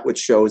literature on that, which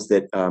shows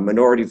that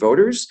minority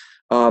voters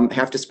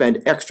have to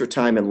spend extra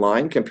time in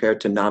line compared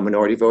to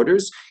non-minority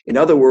voters. In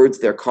other words,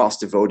 their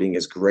cost of voting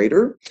is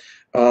greater.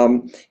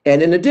 And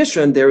in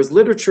addition, there is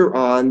literature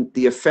on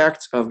the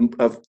effect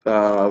of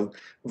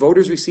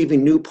voters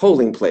receiving new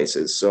polling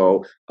places.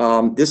 So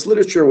this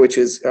literature, which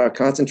is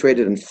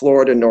concentrated in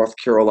Florida, North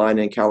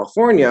Carolina, and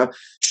California,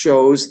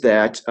 shows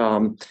that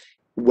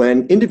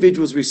when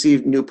individuals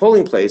receive new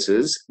polling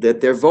places,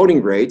 that their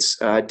voting rates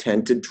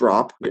tend to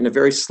drop in a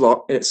very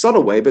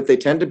subtle way, but they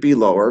tend to be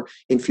lower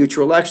in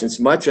future elections,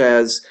 much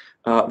as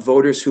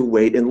voters who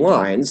wait in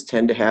lines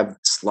tend to have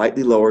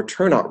slightly lower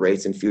turnout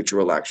rates in future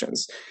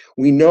elections.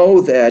 We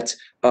know that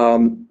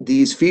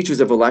these features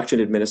of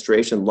election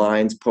administration,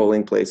 lines,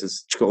 polling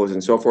places, codes,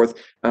 and so forth,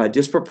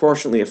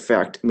 disproportionately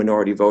affect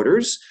minority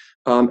voters.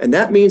 And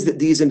that means that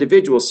these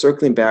individuals,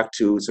 circling back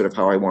to sort of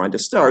how I wanted to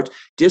start,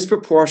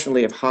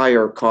 disproportionately have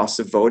higher costs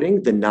of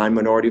voting than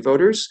non-minority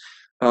voters.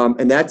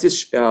 And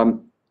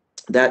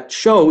that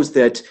shows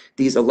that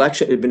these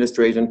election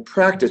administration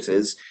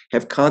practices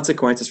have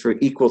consequences for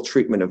equal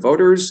treatment of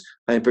voters,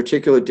 in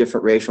particular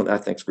different racial and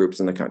ethnic groups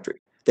in the country.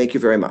 Thank you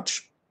very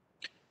much.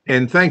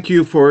 And thank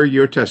you for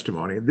your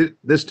testimony.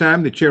 This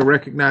time, the chair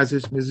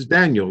recognizes Mrs.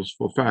 Daniels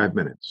for 5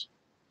 minutes.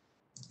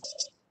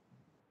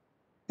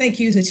 Thank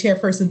you to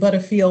Chairperson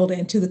Butterfield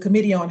and to the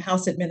Committee on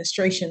House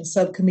Administration,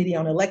 Subcommittee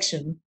on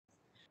Election,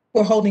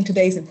 for holding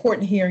today's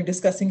important hearing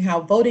discussing how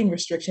voting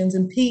restrictions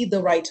impede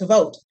the right to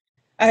vote.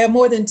 I have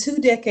more than 2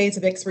 decades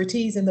of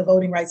expertise in the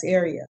voting rights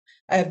area.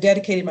 I have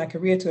dedicated my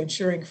career to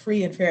ensuring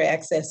free and fair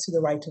access to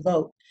the right to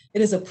vote.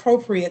 It is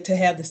appropriate to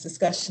have this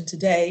discussion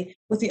today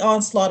with the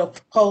onslaught of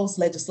proposed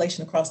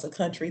legislation across the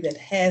country that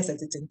has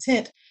as its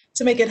intent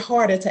to make it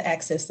harder to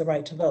access the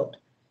right to vote.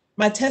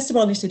 My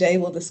testimony today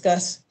will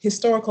discuss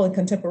historical and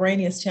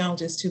contemporaneous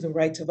challenges to the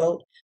right to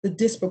vote, the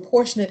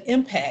disproportionate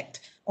impact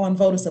on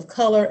voters of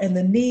color, and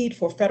the need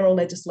for federal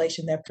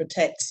legislation that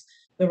protects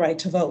the right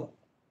to vote.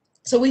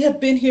 So we have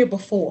been here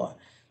before.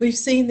 We've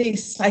seen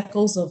these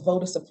cycles of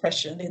voter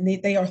suppression,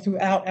 and they are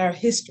throughout our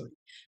history.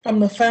 From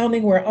the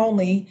founding, where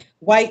only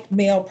white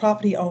male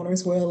property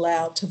owners were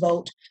allowed to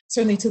vote,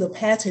 certainly to the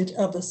passage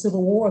of the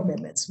Civil War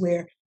amendments,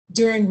 where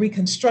during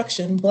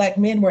Reconstruction, Black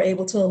men were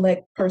able to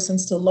elect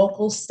persons to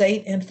local,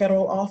 state, and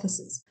federal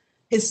offices.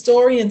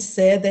 Historians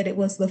said that it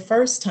was the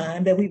first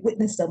time that we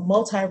witnessed a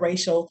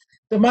multiracial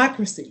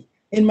democracy.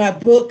 In my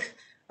book,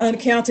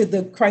 Uncounted,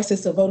 the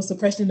crisis of voter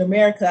suppression in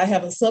America, I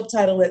have a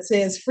subtitle that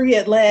says "Free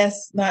at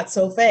Last, Not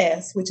So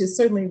Fast," which is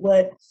certainly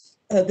what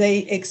they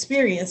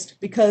experienced,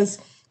 because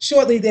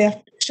shortly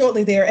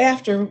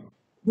thereafter,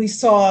 we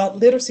saw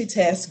literacy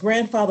tests,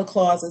 grandfather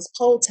clauses,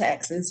 poll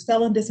taxes,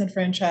 felon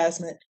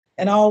disenfranchisement,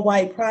 and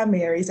all-white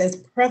primaries as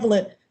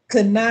prevalent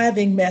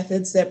conniving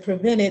methods that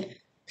prevented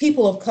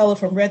people of color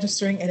from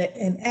registering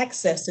and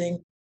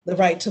accessing the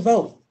right to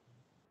vote.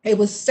 It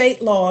was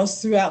state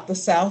laws throughout the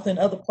South and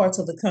other parts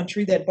of the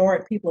country that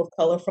barred people of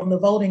color from the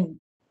voting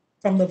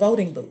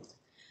booth.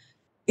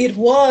 It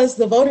was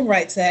the Voting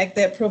Rights Act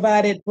that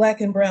provided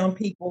Black and brown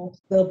people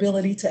the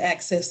ability to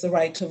access the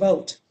right to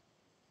vote.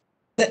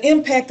 The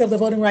impact of the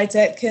Voting Rights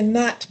Act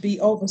cannot be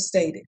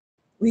overstated.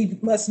 We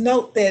must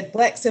note that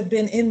Blacks have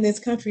been in this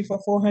country for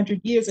 400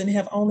 years and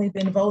have only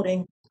been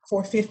voting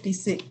for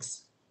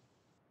 56.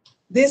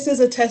 This is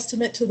a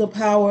testament to the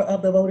power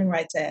of the Voting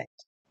Rights Act.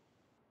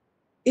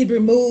 It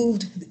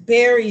removed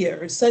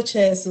barriers such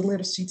as the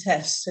literacy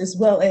tests, as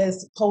well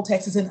as poll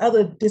taxes and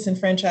other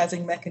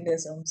disenfranchising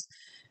mechanisms,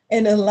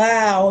 and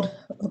allowed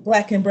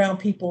Black and brown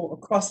people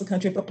across the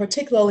country, but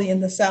particularly in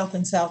the South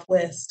and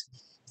Southwest,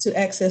 to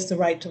access the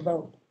right to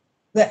vote.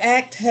 The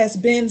act has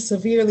been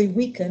severely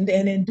weakened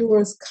and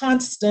endures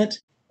constant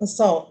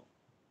assault.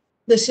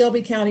 The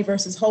Shelby County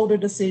versus Holder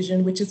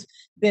decision, which has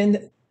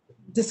been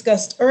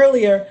discussed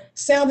earlier,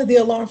 sounded the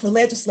alarm for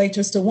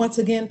legislatures to once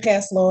again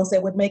pass laws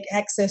that would make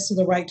access to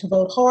the right to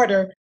vote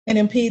harder and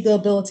impede the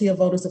ability of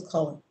voters of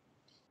color.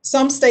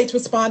 Some states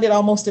responded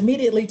almost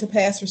immediately to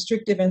pass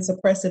restrictive and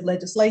suppressive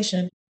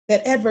legislation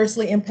that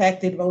adversely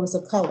impacted voters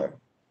of color.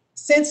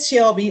 Since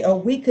Shelby, a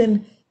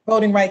weakened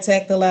Voting Rights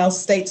Act allows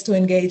states to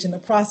engage in the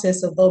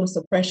process of voter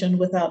suppression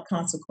without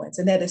consequence,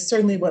 and that is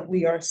certainly what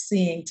we are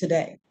seeing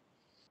today.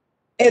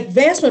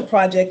 Advancement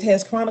Project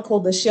has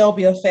chronicled the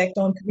Shelby effect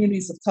on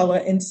communities of color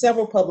in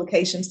several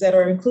publications that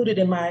are included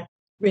in my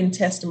written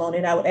testimony,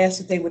 and I would ask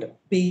that they would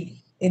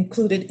be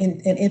included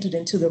and entered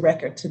into the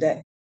record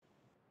today.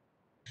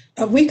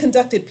 We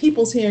conducted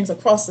people's hearings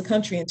across the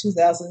country in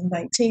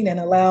 2019 and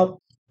allowed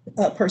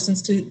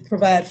persons to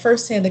provide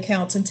firsthand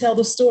accounts and tell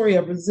the story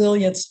of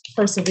resilience,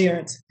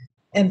 perseverance,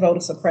 and voter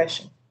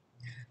suppression.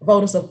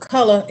 Voters of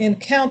color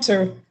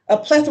encounter a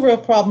plethora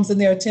of problems in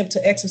their attempt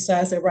to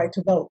exercise their right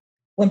to vote.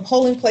 When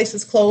polling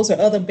places close or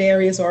other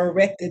barriers are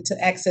erected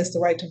to access the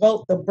right to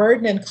vote, the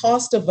burden and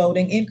cost of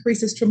voting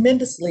increases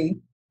tremendously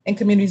in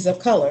communities of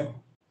color.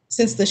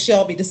 Since the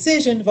Shelby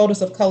decision,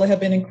 voters of color have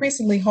been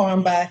increasingly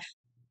harmed by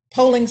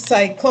polling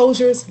site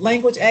closures,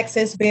 language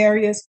access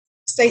barriers,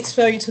 states'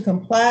 failure to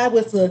comply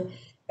with the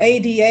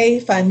ADA,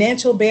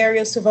 financial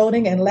barriers to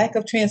voting, and lack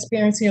of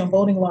transparency on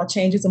voting law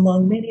changes,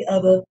 among many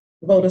other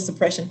voter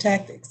suppression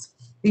tactics.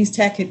 These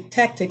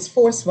tactics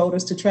force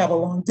voters to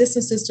travel long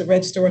distances to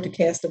register or to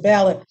cast a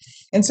ballot,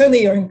 and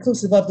certainly are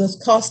inclusive of the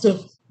cost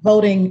of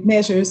voting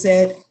measures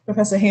that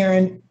Professor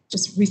Herron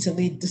just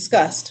recently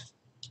discussed.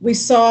 We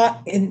saw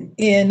in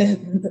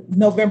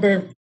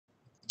November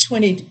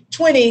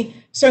 2020,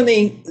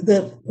 certainly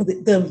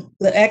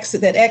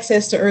that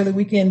access to early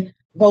weekend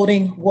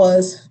voting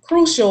was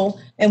crucial,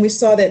 and we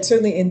saw that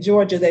certainly in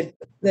Georgia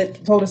that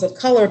voters of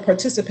color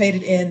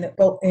participated the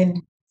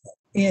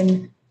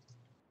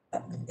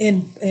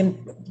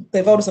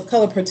voters of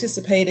color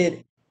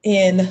participated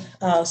in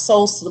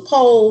souls to the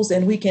polls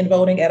and weekend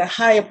voting at a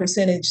higher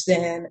percentage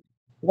than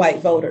white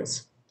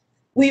voters.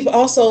 We've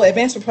also,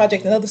 Advancement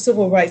Project and other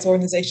civil rights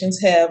organizations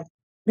have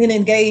been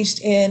engaged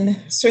in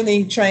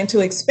certainly trying to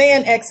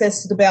expand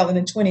access to the ballot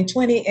in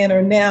 2020 and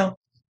are now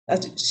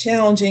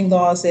challenging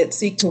laws that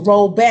seek to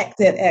roll back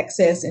that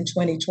access in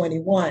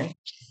 2021.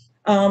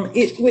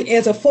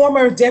 As a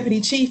former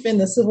deputy chief in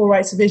the Civil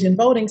Rights Division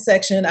voting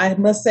section, I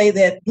must say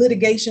that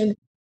litigation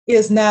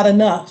is not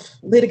enough.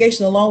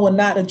 Litigation alone will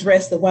not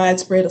address the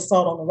widespread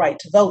assault on the right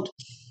to vote.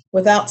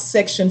 Without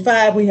Section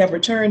 5, we have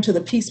returned to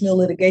the piecemeal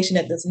litigation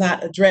that does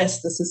not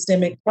address the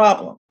systemic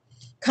problem.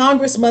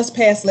 Congress must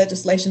pass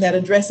legislation that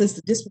addresses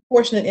the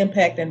disproportionate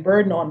impact and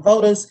burden on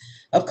voters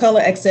of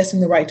color accessing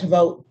the right to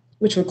vote,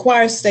 which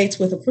requires states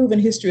with a proven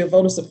history of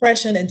voter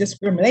suppression and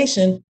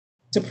discrimination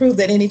to prove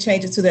that any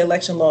changes to their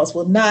election laws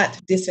will not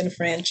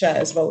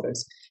disenfranchise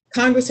voters.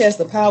 Congress has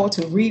the power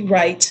to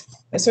rewrite,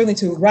 and certainly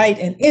to write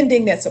an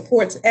ending that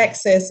supports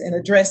access and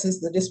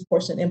addresses the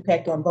disproportionate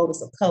impact on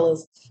voters of color.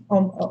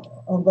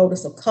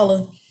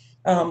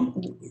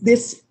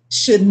 This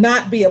should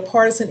not be a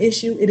partisan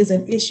issue. It is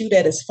an issue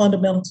that is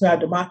fundamental to our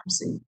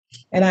democracy.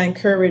 And I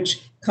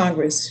encourage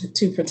Congress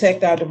to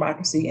protect our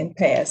democracy and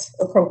pass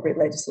appropriate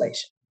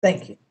legislation.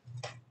 Thank you.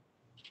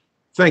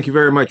 Thank you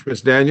very much,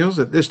 Ms. Daniels.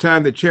 At this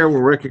time, the chair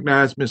will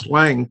recognize Ms.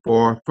 Lang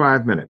for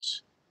 5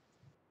 minutes.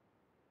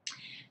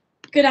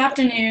 Good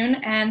afternoon,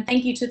 and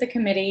thank you to the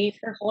committee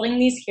for holding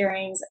these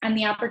hearings and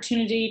the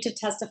opportunity to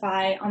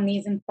testify on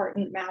these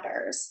important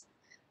matters.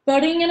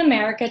 Voting in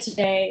America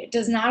today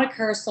does not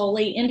occur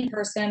solely in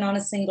person on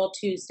a single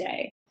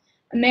Tuesday.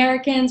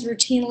 Americans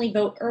routinely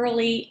vote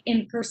early,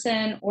 in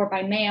person, or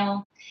by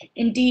mail.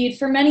 Indeed,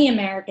 for many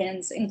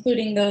Americans,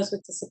 including those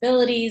with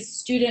disabilities,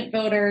 student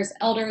voters,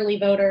 elderly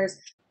voters,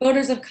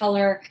 voters of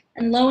color,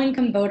 and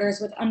low-income voters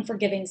with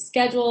unforgiving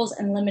schedules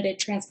and limited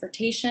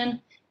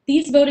transportation,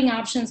 these voting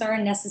options are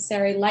a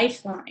necessary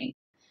lifeline.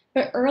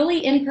 But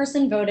early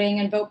in-person voting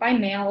and vote by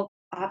mail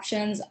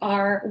options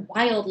are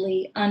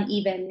wildly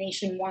uneven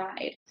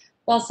nationwide.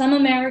 While some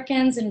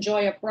Americans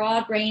enjoy a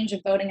broad range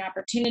of voting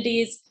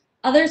opportunities,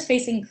 others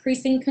face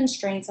increasing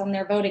constraints on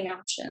their voting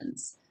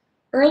options.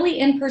 Early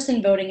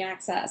in-person voting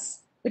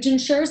access, which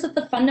ensures that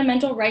the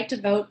fundamental right to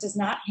vote does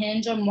not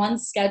hinge on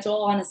one's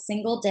schedule on a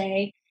single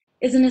day,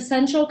 is an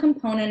essential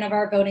component of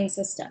our voting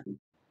system.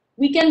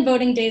 Weekend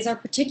voting days are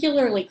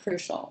particularly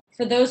crucial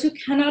for those who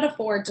cannot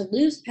afford to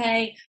lose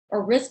pay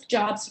or risk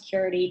job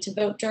security to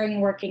vote during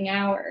working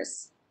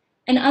hours.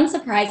 And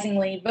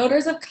unsurprisingly,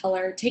 voters of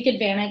color take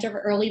advantage of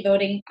early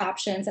voting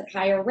options at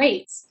higher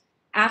rates.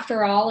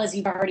 After all, as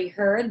you've already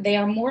heard, they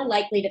are more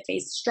likely to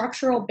face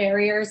structural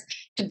barriers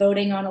to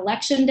voting on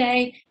election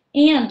day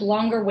and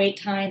longer wait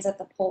times at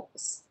the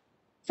polls.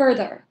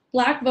 Further,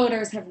 Black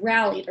voters have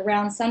rallied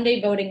around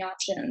Sunday voting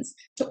options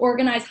to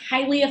organize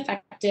highly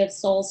effective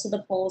Souls to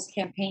the Polls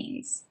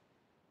campaigns.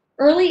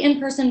 Early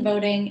in-person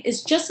voting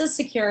is just as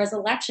secure as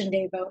election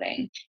day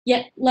voting,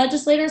 yet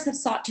legislators have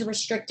sought to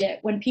restrict it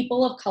when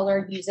people of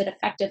color use it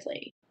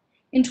effectively.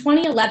 In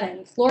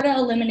 2011, Florida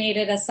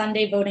eliminated a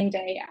Sunday voting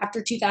day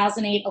after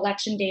 2008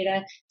 election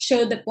data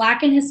showed that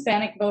Black and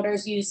Hispanic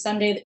voters used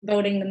Sunday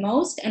voting the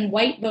most and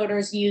white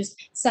voters used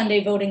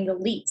Sunday voting the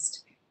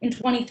least. In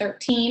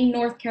 2013,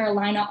 North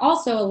Carolina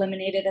also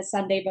eliminated a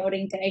Sunday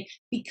voting day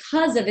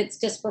because of its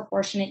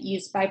disproportionate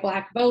use by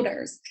Black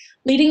voters,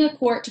 leading a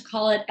court to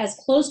call it as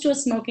close to a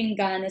smoking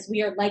gun as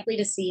we are likely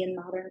to see in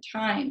modern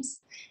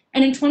times.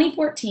 And in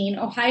 2014,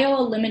 Ohio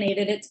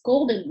eliminated its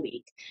Golden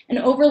Week, an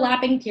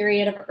overlapping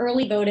period of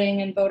early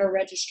voting and voter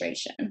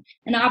registration,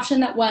 an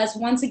option that was,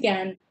 once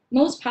again,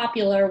 most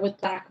popular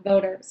with Black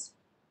voters.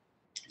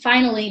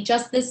 Finally,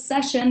 just this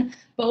session,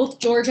 both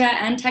Georgia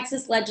and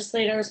Texas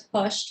legislators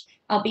pushed,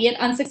 albeit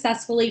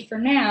unsuccessfully for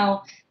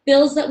now,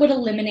 bills that would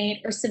eliminate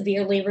or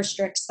severely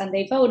restrict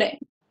Sunday voting.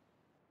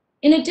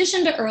 In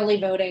addition to early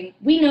voting,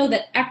 we know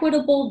that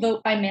equitable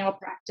vote-by-mail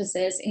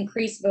practices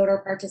increase voter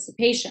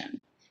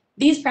participation.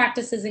 These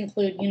practices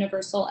include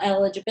universal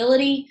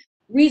eligibility,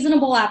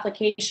 reasonable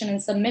application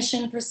and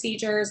submission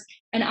procedures,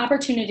 and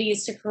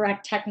opportunities to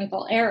correct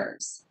technical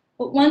errors.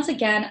 But once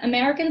again, some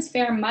Americans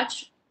fare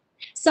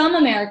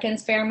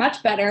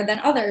much better than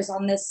others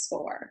on this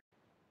score.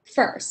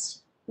 First,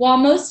 while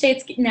most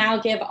states now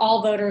give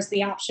all voters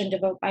the option to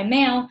vote by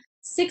mail,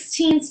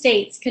 16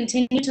 states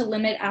continue to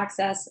limit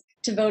access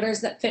to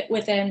voters that fit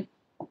within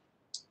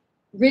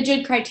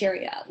rigid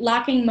criteria,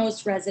 locking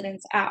most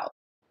residents out.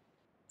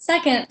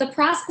 Second, the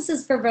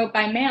processes for vote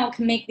by mail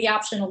can make the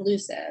option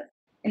elusive.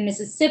 In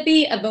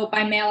Mississippi, a vote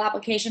by mail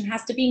application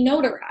has to be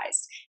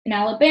notarized. In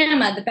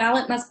Alabama, the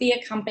ballot must be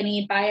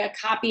accompanied by a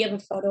copy of a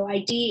photo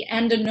ID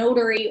and a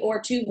notary or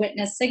 2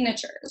 witness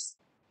signatures.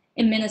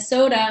 In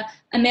Minnesota,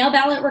 a mail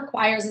ballot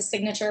requires a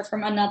signature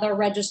from another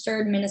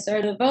registered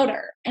Minnesota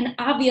voter, an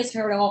obvious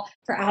hurdle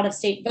for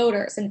out-of-state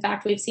voters. In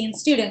fact, we've seen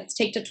students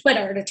take to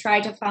Twitter to try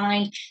to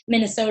find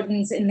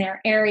Minnesotans in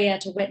their area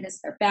to witness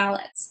their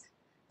ballots.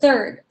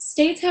 Third,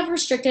 states have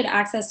restricted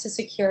access to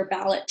secure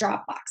ballot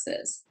drop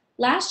boxes.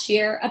 Last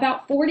year,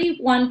 about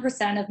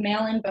 41% of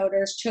mail-in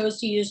voters chose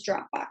to use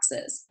drop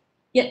boxes.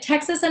 Yet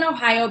Texas and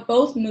Ohio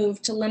both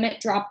moved to limit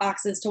drop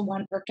boxes to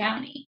 1 per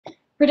county.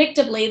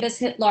 Predictably, this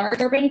hit large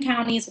urban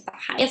counties with the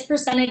highest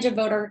percentage of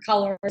voters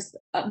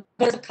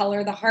of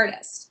color the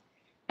hardest.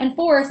 And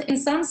fourth, in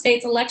some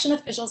states, election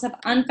officials have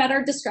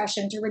unfettered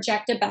discretion to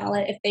reject a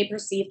ballot if they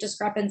perceive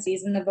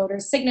discrepancies in the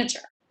voter's signature,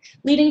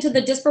 leading to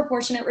the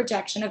disproportionate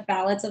rejection of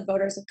ballots of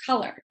voters of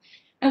color.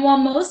 And while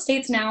most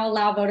states now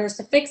allow voters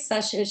to fix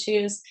such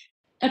issues,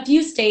 a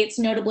few states,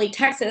 notably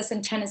Texas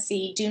and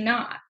Tennessee, do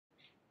not.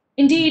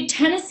 Indeed,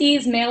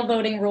 Tennessee's mail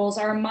voting rules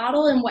are a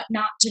model in what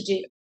not to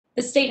do.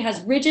 The state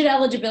has rigid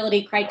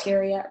eligibility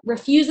criteria,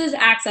 refuses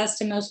access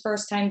to most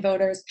first-time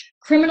voters,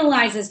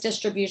 criminalizes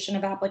distribution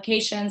of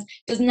applications,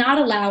 does not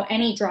allow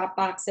any drop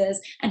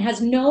boxes, and has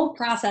no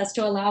process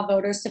to allow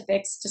voters to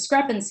fix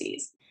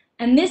discrepancies.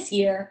 And this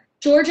year,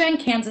 Georgia and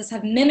Kansas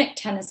have mimicked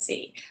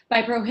Tennessee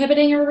by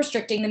prohibiting or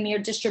restricting the mere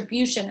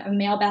distribution of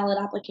mail ballot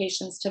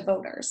applications to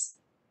voters.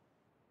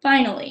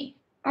 Finally,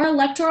 our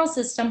electoral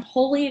system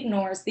wholly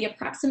ignores the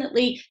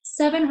approximately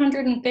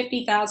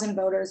 750,000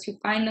 voters who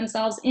find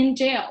themselves in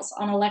jails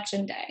on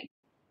election day.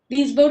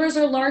 These voters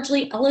are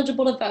largely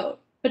eligible to vote,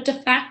 but de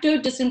facto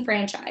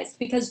disenfranchised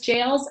because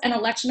jails and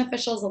election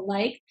officials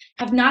alike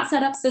have not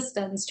set up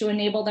systems to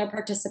enable their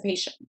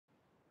participation.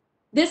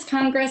 This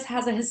Congress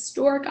has a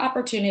historic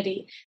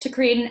opportunity to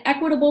create an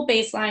equitable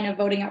baseline of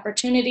voting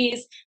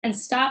opportunities and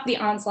stop the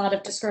onslaught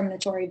of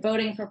discriminatory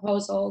voting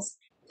proposals.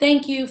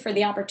 Thank you for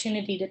the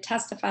opportunity to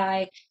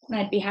testify, and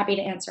I'd be happy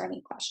to answer any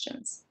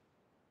questions.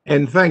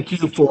 And thank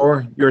you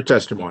for your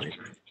testimony.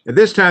 At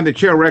this time, the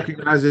chair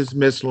recognizes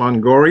Ms.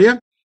 Longoria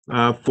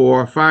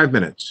for 5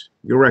 minutes.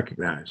 You're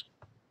recognized.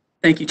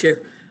 Thank you,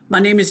 Chair. My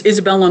name is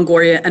Isabel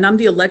Longoria, and I'm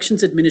the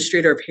Elections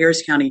Administrator of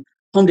Harris County,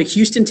 home to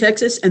Houston,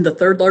 Texas, and the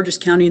third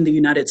largest county in the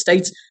United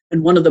States,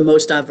 and one of the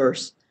most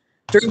diverse.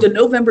 During the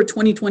November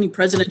 2020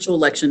 presidential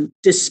election,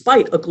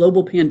 despite a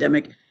global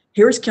pandemic,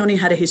 Harris County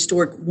had a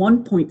historic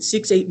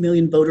 1.68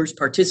 million voters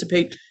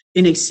participate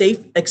in a safe,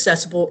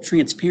 accessible,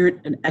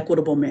 transparent, and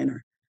equitable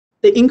manner.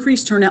 The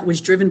increased turnout was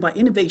driven by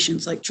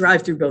innovations like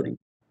drive-through voting,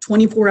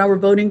 24-hour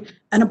voting,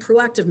 and a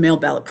proactive mail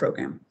ballot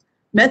program.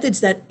 Methods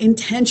that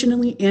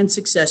intentionally and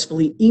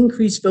successfully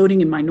increased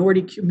voting in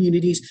minority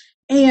communities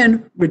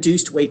and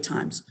reduced wait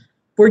times.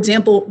 For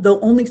example, though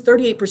only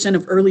 38%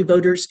 of early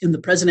voters in the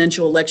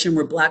presidential election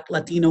were Black,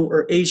 Latino,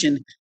 or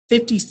Asian,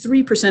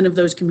 53% of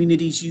those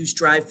communities used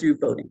drive-through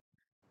voting.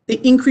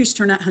 The increased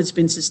turnout has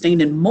been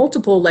sustained in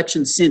multiple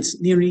elections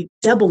since, nearly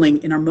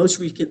doubling in our most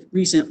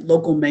recent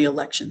local May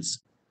elections.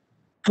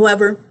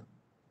 However,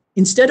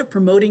 instead of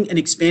promoting and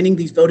expanding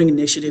these voting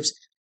initiatives,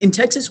 in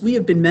Texas, we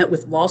have been met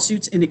with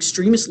lawsuits and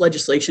extremist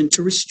legislation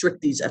to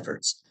restrict these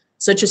efforts,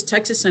 such as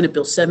Texas Senate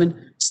Bill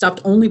 7,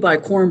 stopped only by a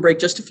quorum break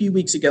just a few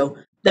weeks ago,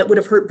 that would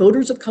have hurt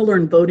voters of color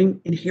in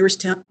voting in Harris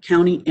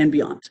County and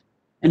beyond.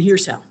 And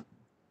here's how.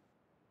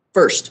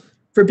 First,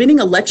 forbidding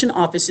election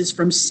offices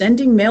from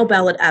sending mail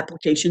ballot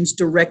applications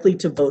directly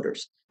to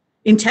voters.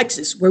 In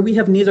Texas, where we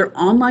have neither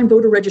online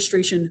voter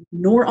registration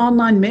nor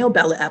online mail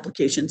ballot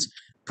applications,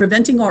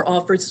 preventing our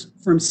office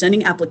from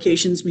sending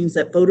applications means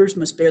that voters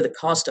must bear the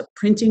cost of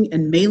printing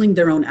and mailing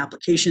their own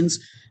applications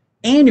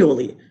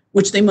annually,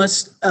 which they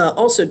must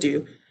also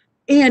do.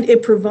 And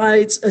it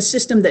provides a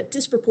system that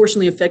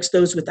disproportionately affects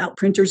those without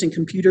printers and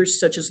computers,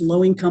 such as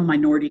low-income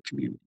minority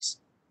communities.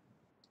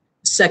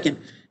 Second,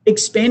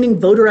 expanding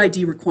voter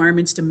ID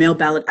requirements to mail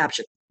ballot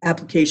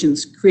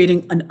applications,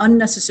 creating an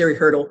unnecessary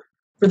hurdle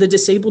for the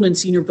disabled and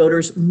senior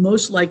voters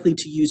most likely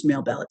to use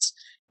mail ballots,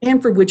 and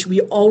for which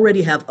we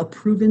already have a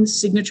proven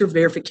signature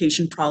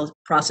verification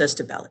process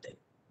to validate.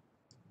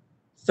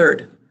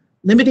 Third,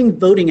 limiting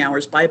voting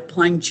hours by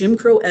applying Jim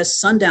Crow-esque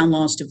sundown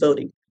laws to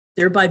voting,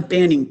 thereby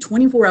banning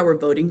 24-hour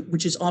voting,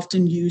 which is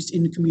often used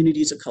in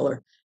communities of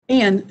color,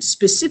 and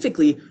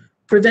specifically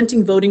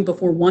preventing voting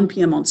before 1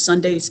 p.m. on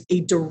Sundays, a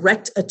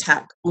direct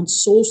attack on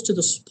Souls to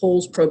the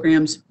Polls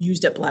programs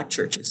used at Black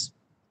churches.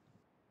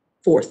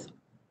 Fourth,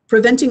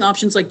 preventing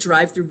options like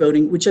drive-through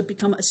voting, which have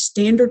become a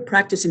standard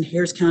practice in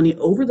Harris County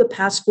over the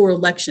past 4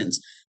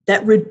 elections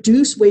that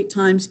reduce wait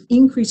times,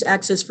 increase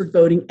access for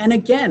voting, and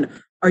again,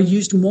 are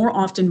used more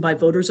often by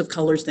voters of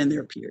colors than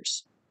their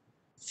peers.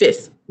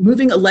 Fifth,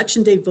 moving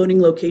election day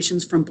voting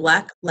locations from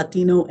Black,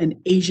 Latino, and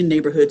Asian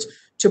neighborhoods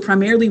to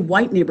primarily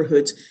white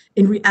neighborhoods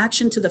in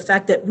reaction to the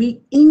fact that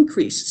we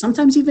increase,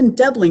 sometimes even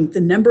doubling,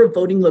 the number of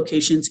voting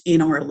locations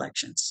in our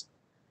elections.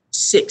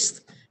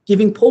 Sixth,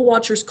 giving poll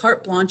watchers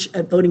carte blanche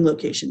at voting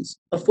locations,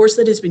 a force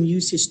that has been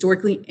used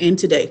historically and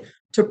today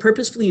to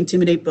purposefully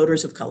intimidate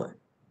voters of color.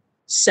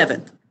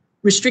 Seventh,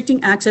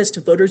 restricting access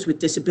to voters with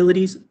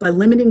disabilities by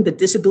limiting the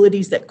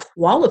disabilities that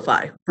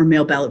qualify for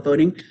mail ballot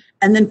voting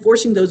and then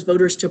forcing those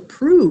voters to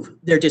prove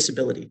their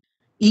disability,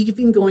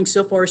 even going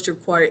so far as to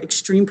require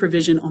extreme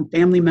provision on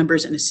family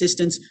members and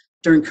assistants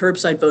during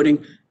curbside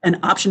voting, an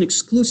option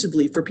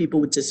exclusively for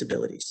people with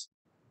disabilities.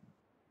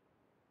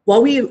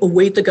 While we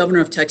await the governor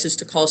of Texas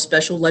to call a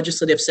special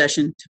legislative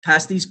session to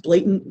pass these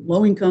blatant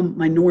low-income,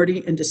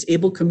 minority, and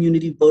disabled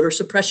community voter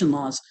suppression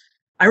laws,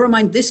 I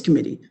remind this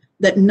committee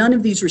that none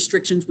of these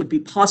restrictions would be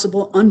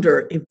possible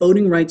under a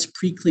voting rights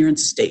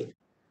pre-clearance state,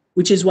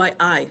 which is why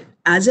I,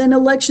 as an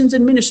elections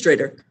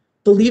administrator,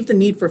 believe the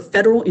need for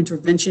federal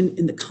intervention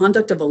in the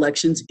conduct of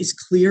elections is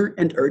clear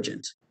and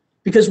urgent.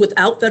 Because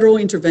without federal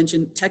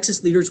intervention,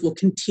 Texas leaders will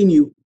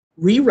continue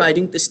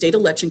rewriting the state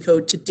election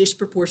code to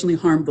disproportionately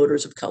harm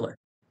voters of color.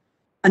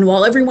 And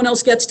while everyone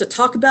else gets to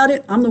talk about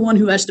it, I'm the one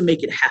who has to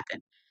make it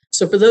happen.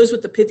 So for those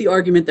with the pithy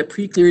argument that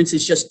pre-clearance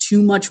is just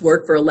too much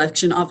work for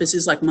election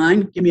offices like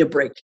mine, give me a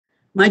break.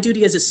 My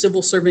duty as a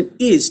civil servant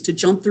is to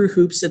jump through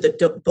hoops so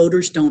that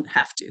voters don't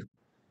have to.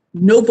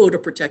 No voter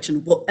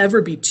protection will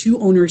ever be too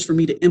onerous for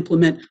me to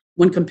implement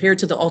when compared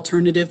to the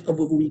alternative of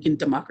a weakened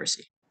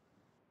democracy.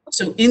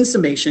 So in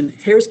summation,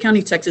 Harris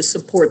County, Texas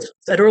supports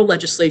federal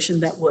legislation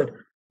that would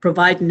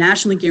provide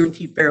nationally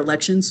guaranteed fair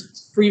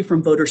elections, free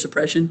from voter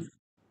suppression,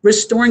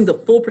 restoring the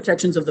full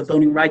protections of the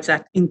Voting Rights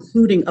Act,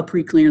 including a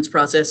pre-clearance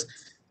process,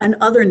 and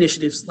other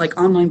initiatives like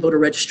online voter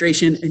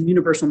registration and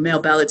universal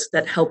mail ballots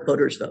that help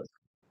voters vote.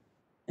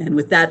 And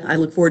with that, I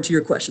look forward to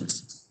your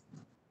questions.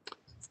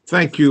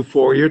 Thank you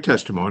for your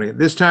testimony. At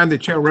this time, the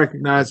chair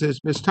recognizes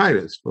Ms.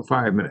 Titus for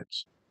 5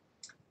 minutes.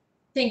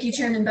 Thank you,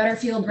 Chairman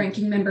Butterfield,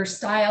 Ranking Member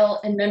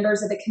Stile, and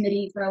members of the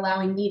committee for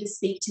allowing me to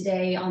speak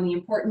today on the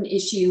important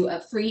issue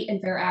of free and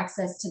fair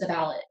access to the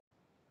ballot.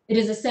 It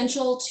is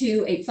essential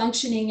to a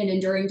functioning and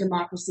enduring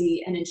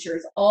democracy and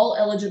ensures all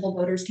eligible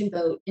voters can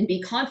vote and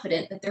be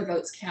confident that their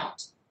votes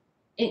count.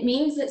 It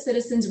means that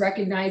citizens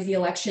recognize the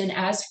election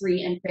as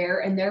free and fair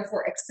and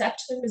therefore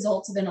accept the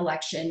results of an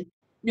election,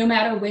 no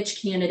matter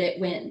which candidate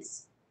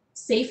wins.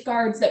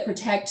 Safeguards that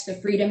protect the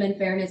freedom and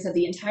fairness of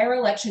the entire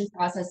election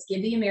process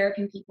give the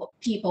American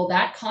people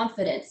that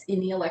confidence in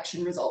the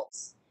election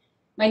results.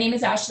 My name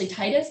is Ashley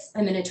Titus.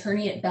 I'm an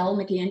attorney at Bell,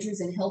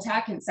 McAndrews &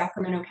 Hilltack in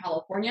Sacramento,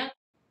 California,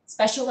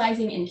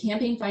 specializing in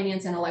campaign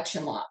finance and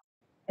election law.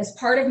 As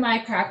part of my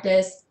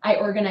practice, I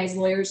organize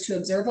lawyers to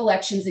observe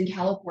elections in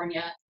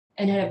California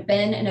and have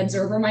been an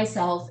observer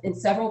myself in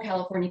several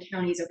California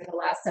counties over the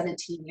last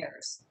 17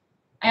 years.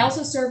 I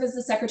also serve as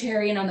the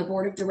secretary and on the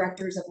board of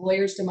directors of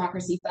Lawyers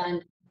Democracy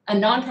Fund, a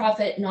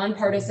nonprofit,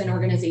 nonpartisan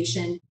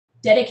organization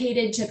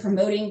dedicated to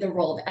promoting the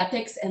role of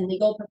ethics and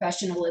legal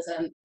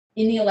professionalism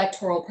in the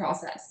electoral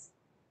process.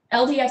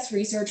 LDF's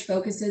research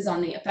focuses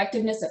on the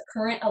effectiveness of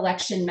current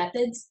election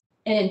methods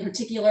and in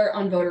particular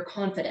on voter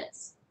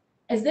confidence.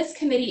 As this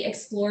committee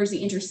explores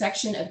the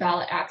intersection of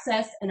ballot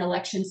access and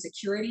election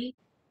security,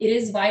 it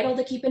is vital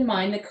to keep in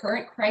mind the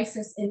current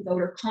crisis in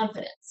voter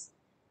confidence.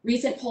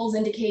 Recent polls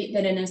indicate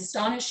that an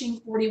astonishing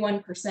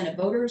 41% of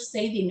voters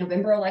say the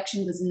November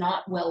election was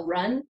not well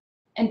run,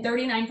 and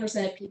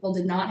 39% of people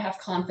did not have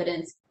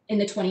confidence in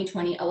the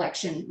 2020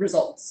 election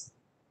results.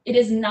 It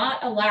is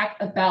not a lack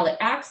of ballot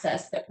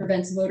access that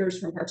prevents voters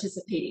from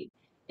participating.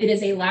 It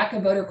is a lack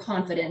of voter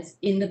confidence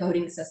in the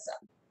voting system.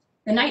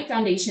 The Knight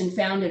Foundation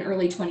found in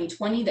early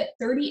 2020 that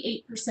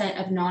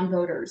 38% of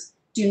non-voters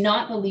do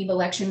not believe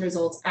election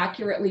results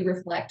accurately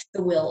reflect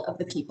the will of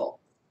the people.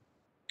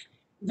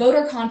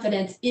 Voter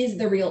confidence is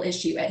the real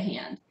issue at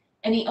hand,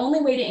 and the only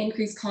way to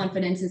increase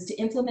confidence is to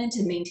implement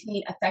and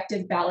maintain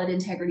effective ballot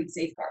integrity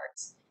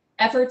safeguards.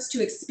 Efforts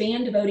to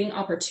expand voting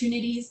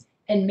opportunities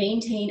and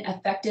maintain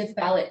effective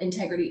ballot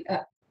integrity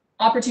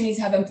opportunities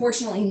have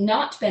unfortunately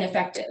not been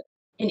effective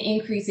in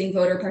increasing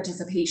voter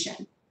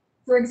participation.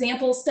 For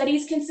example,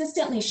 studies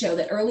consistently show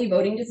that early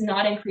voting does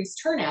not increase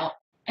turnout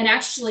and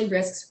actually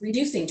risks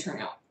reducing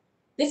turnout.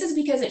 This is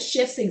because it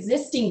shifts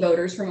existing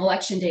voters from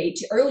election day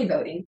to early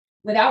voting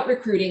without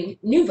recruiting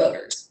new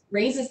voters,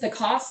 raises the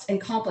cost and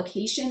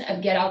complication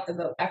of get out the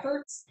vote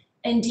efforts,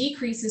 and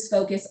decreases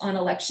focus on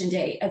election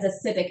day as a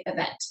civic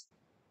event.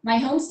 My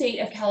home state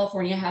of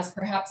California has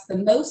perhaps the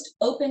most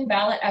open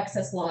ballot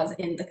access laws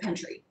in the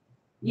country.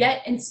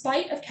 Yet, in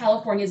spite of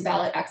California's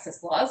ballot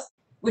access laws,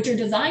 which are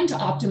designed to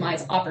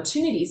optimize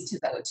opportunities to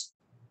vote,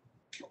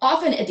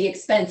 often at the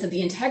expense of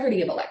the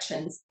integrity of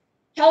elections,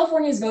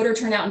 California's voter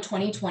turnout in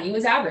 2020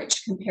 was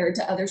average compared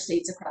to other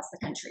states across the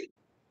country.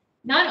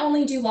 Not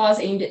only do laws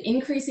aimed at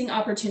increasing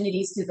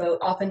opportunities to vote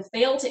often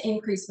fail to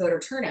increase voter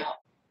turnout,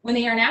 when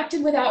they are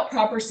enacted without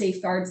proper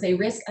safeguards, they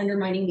risk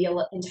undermining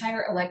the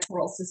entire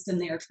electoral system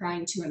they are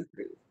trying to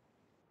improve.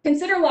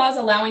 Consider laws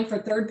allowing for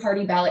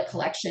third-party ballot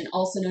collection,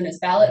 also known as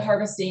ballot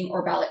harvesting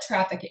or ballot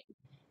trafficking.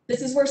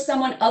 This is where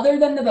someone other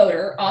than the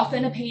voter,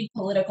 often a paid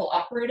political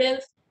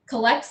operative,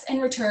 collects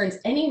and returns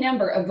any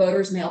number of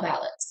voters' mail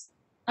ballots.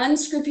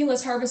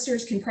 Unscrupulous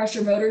harvesters can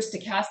pressure voters to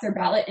cast their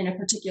ballot in a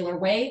particular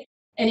way,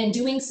 and in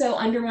doing so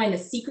undermine the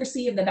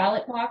secrecy of the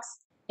ballot box,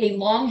 a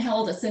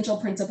long-held essential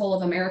principle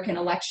of American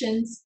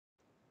elections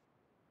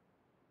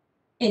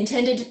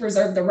intended to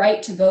preserve the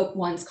right to vote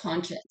one's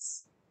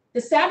conscience. The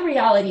sad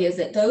reality is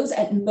that those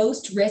at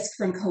most risk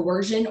from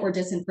coercion or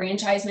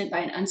disenfranchisement by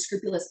an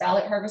unscrupulous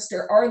ballot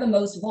harvester are the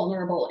most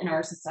vulnerable in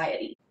our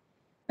society.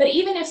 But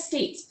even if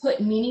states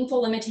put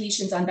meaningful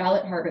limitations on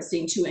ballot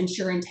harvesting to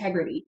ensure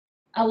integrity,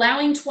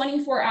 allowing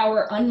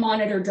 24-hour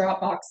unmonitored drop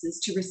boxes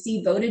to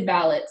receive voted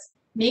ballots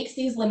makes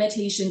these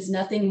limitations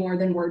nothing more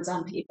than words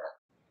on paper.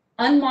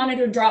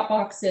 Unmonitored drop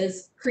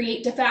boxes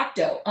create de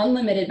facto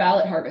unlimited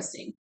ballot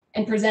harvesting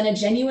and present a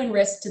genuine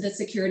risk to the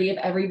security of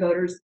every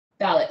voter's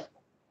ballot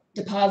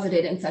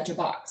deposited in such a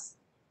box.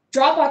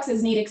 Drop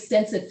boxes need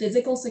extensive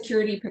physical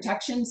security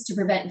protections to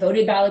prevent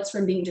voted ballots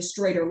from being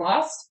destroyed or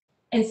lost,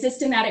 and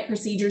systematic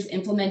procedures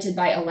implemented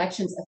by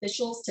elections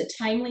officials to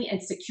timely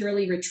and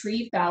securely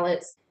retrieve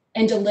ballots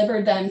and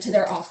deliver them to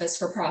their office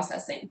for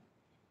processing.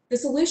 The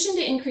solution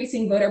to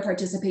increasing voter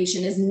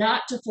participation is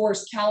not to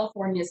force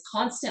California's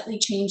constantly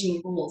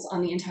changing rules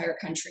on the entire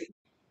country.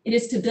 It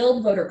is to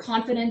build voter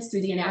confidence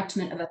through the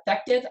enactment of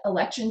effective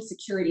election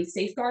security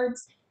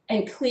safeguards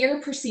and clear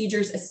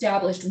procedures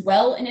established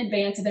well in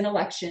advance of an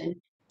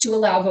election to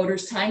allow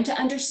voters time to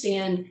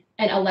understand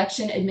and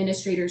election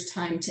administrators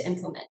time to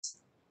implement.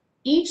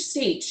 Each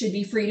state should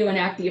be free to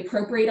enact the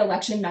appropriate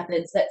election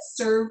methods that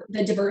serve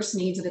the diverse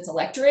needs of its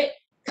electorate,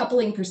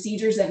 coupling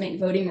procedures that make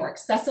voting more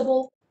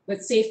accessible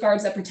with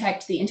safeguards that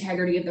protect the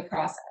integrity of the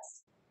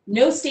process.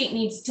 No state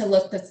needs to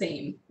look the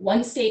same.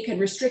 One state could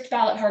restrict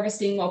ballot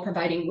harvesting while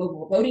providing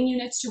mobile voting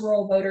units to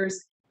rural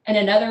voters, and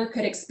another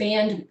could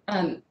expand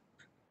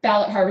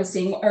ballot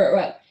harvesting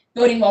or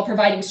voting while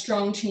providing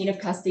strong chain of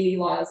custody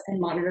laws and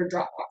monitored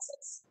drop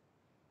boxes.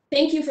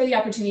 Thank you for the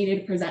opportunity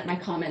to present my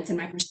comments and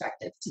my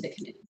perspective to the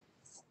committee.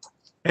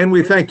 And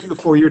we thank you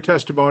for your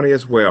testimony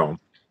as well.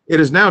 It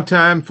is now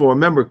time for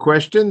member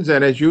questions,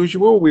 and as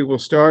usual, we will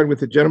start with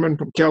the gentleman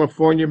from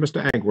California,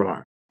 Mr.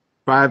 Aguilar.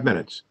 5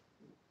 minutes.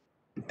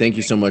 Thank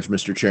you so much,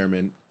 Mr.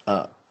 Chairman.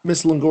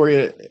 Ms.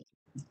 Longoria,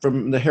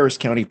 from the Harris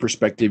County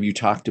perspective, you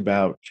talked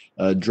about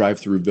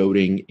drive-through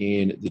voting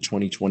in the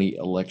 2020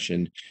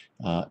 election.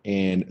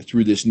 And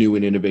through this new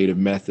and innovative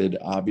method,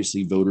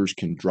 obviously voters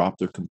can drop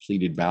their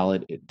completed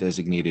ballot at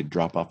designated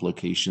drop-off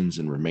locations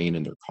and remain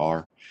in their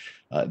car.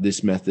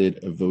 This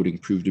method of voting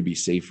proved to be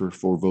safer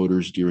for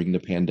voters during the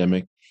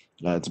pandemic.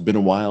 It's been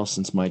a while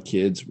since my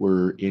kids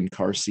were in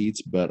car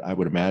seats, but I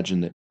would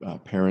imagine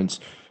that parents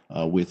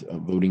with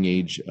voting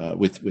age,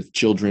 with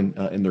children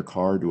in their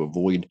car to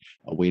avoid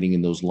waiting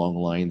in those long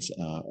lines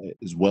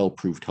as well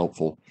proved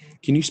helpful.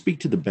 Can you speak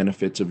to the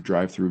benefits of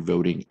drive-through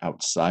voting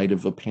outside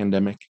of a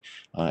pandemic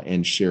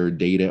and share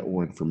data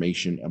or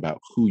information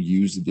about who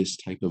used this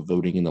type of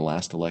voting in the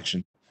last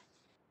election?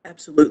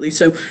 Absolutely.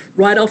 So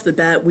right off the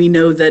bat, we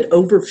know that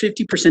over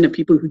 50% of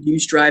people who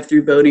use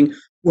drive-through voting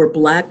were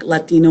Black,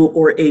 Latino,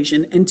 or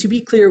Asian. And to be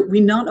clear, we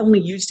not only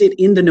used it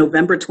in the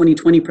November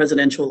 2020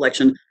 presidential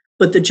election,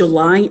 but the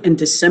July and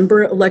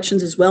December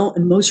elections as well,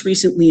 and most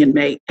recently in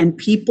May. And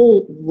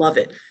people love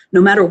it.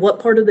 No matter what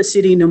part of the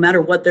city, no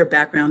matter what their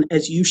background,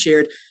 as you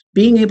shared,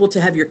 being able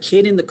to have your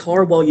kid in the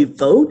car while you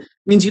vote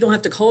means you don't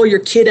have to call your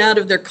kid out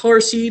of their car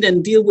seat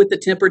and deal with the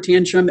temper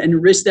tantrum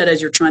and risk that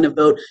as you're trying to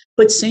vote.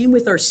 But same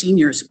with our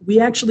seniors. We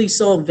actually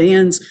saw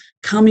vans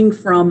coming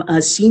from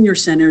senior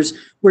centers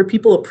where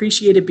people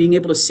appreciated being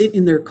able to sit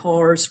in their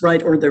cars,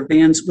 right, or their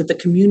vans with the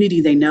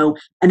community they know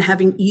and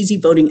having easy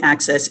voting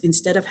access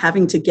instead of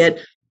having to get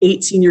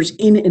 8 seniors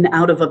in and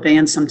out of a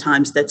van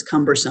sometimes that's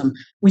cumbersome.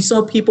 We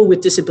saw people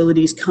with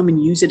disabilities come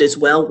and use it as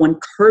well when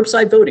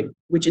curbside voting,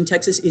 which in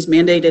Texas is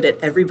mandated at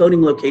every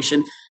voting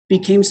location,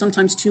 became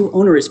sometimes too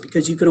onerous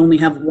because you could only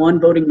have one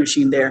voting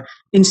machine there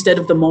instead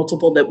of the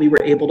multiple that we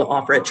were able to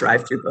offer at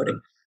drive-through voting.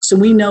 So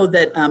we know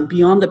that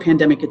beyond the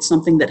pandemic, it's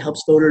something that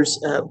helps voters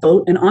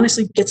vote and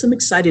honestly gets them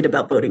excited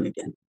about voting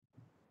again.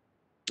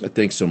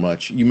 Thanks so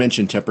much. You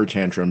mentioned temper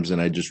tantrums, and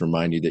I just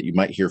remind you that you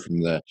might hear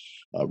from the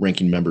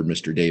ranking member,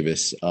 Mr.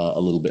 Davis, a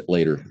little bit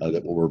later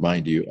that will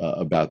remind you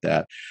about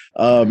that.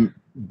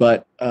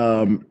 But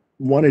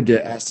wanted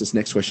to ask this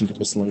next question to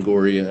Ms.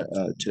 Longoria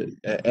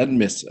and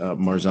Ms.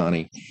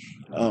 Marzani.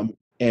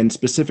 And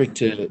specific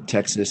to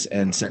Texas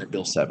and Senate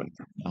Bill 7,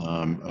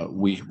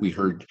 we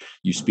heard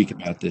you speak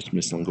about this,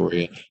 Ms.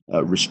 Longoria,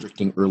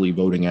 restricting early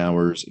voting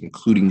hours,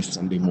 including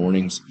Sunday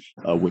mornings,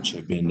 which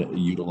have been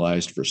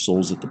utilized for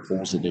Souls at the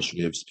Polls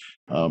initiatives,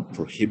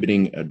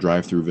 prohibiting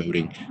drive-through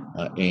voting,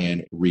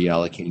 and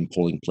reallocating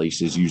polling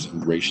places using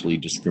racially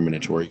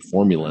discriminatory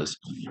formulas,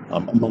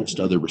 amongst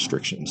other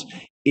restrictions.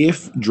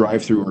 If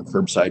drive-through or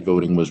curbside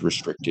voting was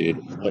restricted,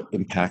 what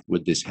impact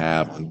would this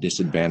have on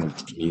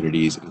disadvantaged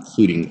communities,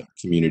 including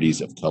communities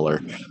of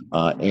color?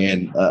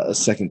 And a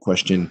second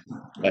question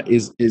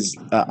is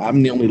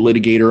I'm the only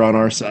litigator on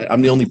our side.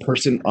 I'm the only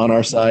person on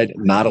our side,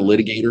 not a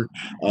litigator.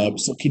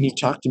 So can you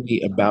talk to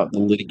me about the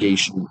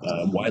litigation,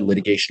 why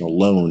litigation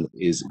alone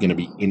is going to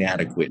be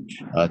inadequate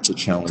to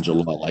challenge a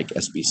law like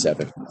SB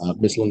 7?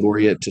 Ms.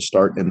 Longoria to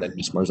start, and then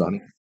Ms.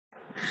 Marzani.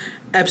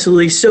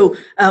 Absolutely. So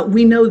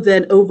we know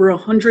that over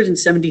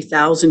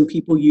 170,000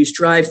 people use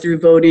drive-through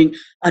voting.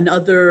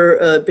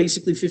 Another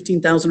basically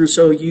 15,000 or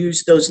so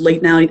use those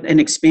late night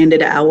and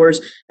expanded hours.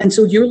 And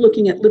so you're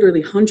looking at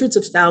literally hundreds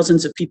of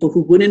thousands of people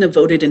who wouldn't have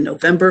voted in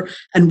November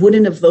and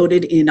wouldn't have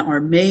voted in our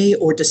May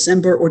or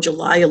December or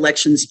July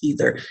elections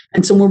either.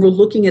 And so when we're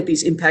looking at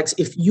these impacts,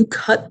 if you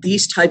cut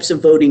these types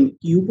of voting,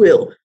 you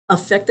will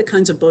affect the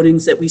kinds of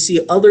votings that we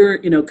see other,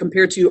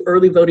 compared to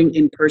early voting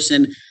in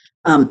person.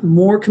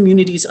 More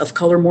communities of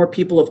color, more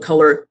people of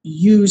color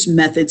use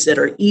methods that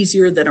are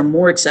easier, that are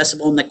more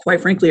accessible, and that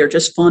quite frankly are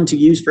just fun to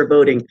use for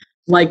voting,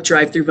 like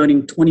drive-through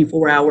voting,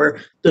 24-hour,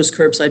 those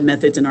curbside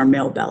methods, and our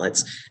mail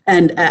ballots.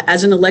 And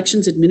as an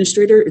elections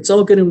administrator, it's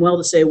all good and well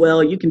to say,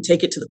 well, you can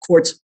take it to the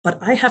courts, but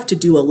I have to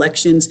do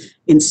elections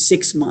in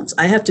 6 months.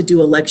 I have to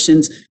do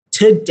elections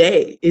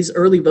today. Is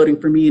early voting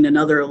for me in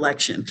another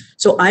election.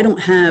 So I don't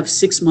have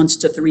 6 months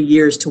to 3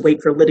 years to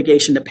wait for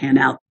litigation to pan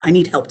out. I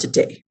need help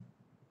today.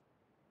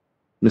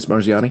 Ms.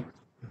 Marziani?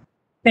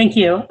 Thank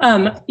you.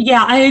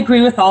 Yeah, I agree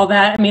with all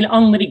that. I mean,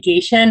 on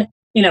litigation,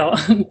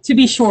 to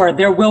be sure,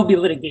 there will be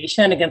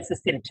litigation against the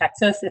state of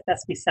Texas if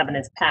SB 7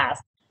 is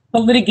passed.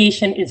 But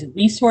litigation is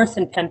resource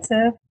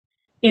intensive.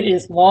 It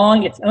is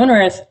long, it's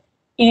onerous.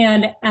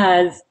 And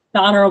as the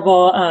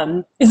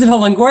Honorable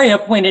Isabel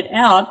Longoria pointed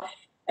out,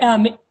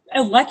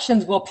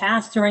 elections will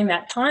pass during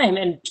that time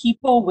and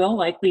people will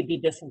likely be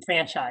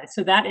disenfranchised.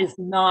 So that is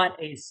not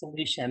a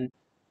solution.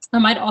 I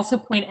might also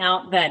point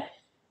out that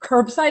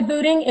curbside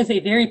voting is a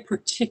very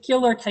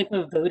particular type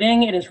of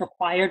voting. It is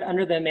required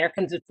under the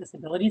Americans with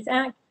Disabilities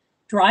Act.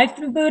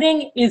 Drive-through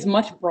voting is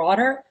much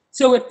broader.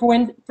 So it, for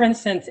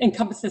instance,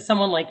 encompasses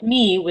someone like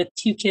me with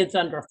 2 kids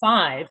under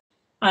 5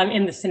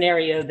 in the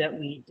scenario that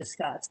we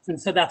discussed.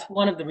 And so that's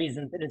one of the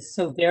reasons it is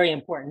so very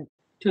important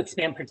to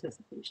expand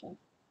participation.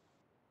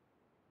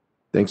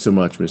 Thanks so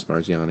much, Ms.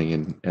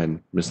 Marziani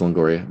and Ms.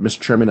 Longoria. Mr.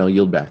 Chairman, I'll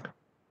yield back.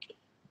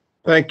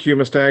 Thank you,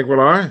 Mr.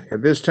 Aguilar.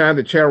 At this time,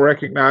 the chair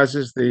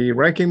recognizes the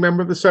ranking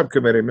member of the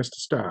subcommittee, Mr.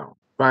 Stile.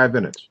 5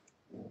 minutes.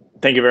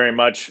 Thank you very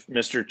much,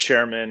 Mr.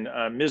 Chairman.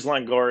 Ms.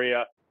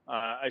 Longoria,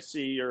 I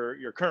see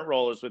your current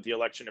role is with the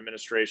election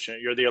administration.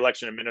 You're the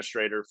election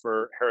administrator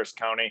for Harris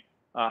County.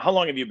 How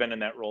long have you been in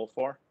that role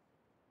for?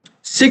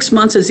 6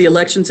 months as the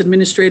elections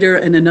administrator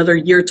and another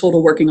year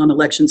total working on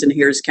elections in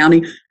Harris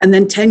County, and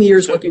then 10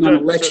 years working on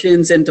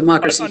elections and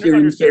democracy here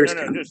in Harris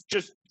County.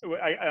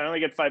 I only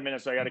get 5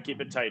 minutes, so I got to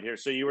keep it tight here.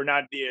 So you were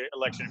not the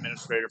election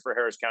administrator for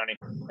Harris County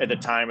at the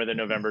time of the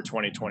November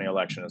 2020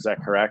 election. Is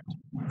that correct?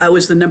 I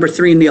was the number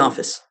 3 in the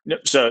office. No,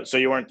 so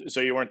you weren't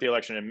the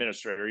election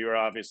administrator. You were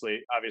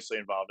obviously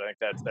involved. I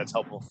think that's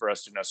helpful for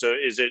us to know. So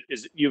is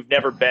you've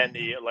never been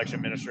the election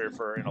administrator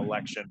for an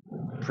election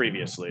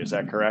previously? Is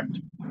that correct?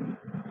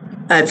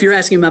 If you're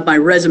asking about my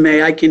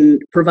resume, I can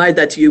provide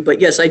that to you. But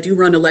yes, I do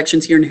run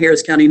elections here in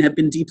Harris County and have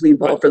been deeply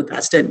involved for the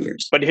past 10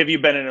 years. But have you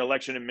been an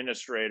election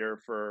administrator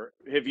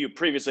have you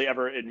previously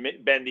ever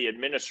been the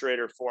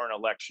administrator for an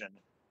election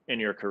in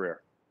your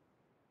career?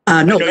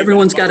 No,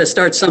 everyone's got to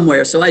start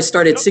somewhere. So I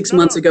started 6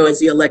 months ago as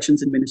the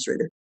elections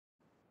administrator.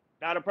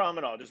 Not a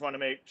problem at all. Just want to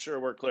make sure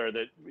we're clear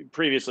that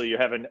previously you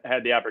haven't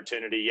had the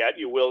opportunity yet.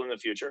 You will in the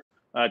future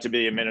to be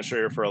the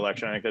administrator for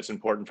election. I think that's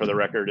important for the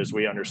record as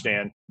we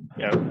understand,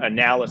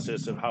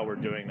 analysis of how we're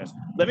doing this.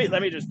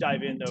 Let me just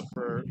dive in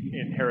though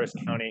in Harris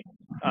County.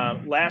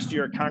 Last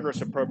year,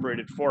 Congress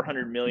appropriated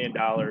 $400 million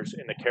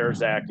in the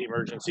CARES Act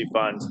emergency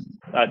funds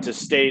to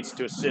states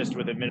to assist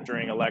with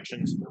administering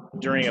elections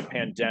during a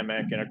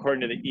pandemic. And according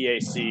to the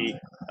EAC,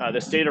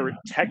 the state of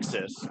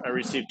Texas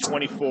received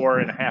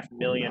 $24.5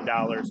 million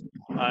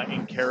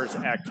in CARES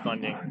Act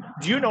funding.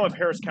 Do you know if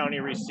Harris County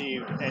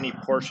received any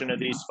portion of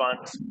these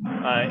funds?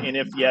 And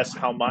if yes,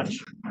 how much?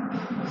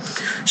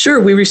 Sure,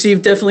 we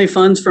received definitely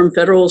funds from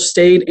federal,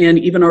 state, and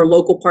even our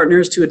local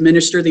partners to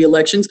administer the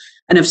elections,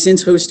 and have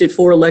since hosted 2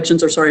 more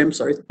elections with all of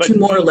those. But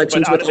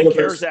out of the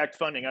CARES Act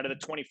funding, out of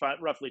the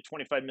roughly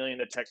 $25 million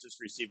that Texas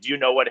received, do you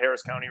know what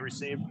Harris County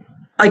received?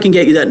 I can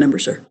get you that number,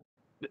 sir.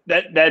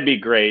 That'd be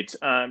great.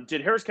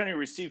 Did Harris County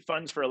receive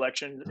funds for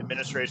election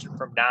administration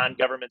from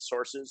non-government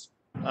sources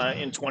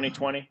in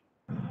 2020?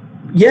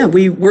 Yeah,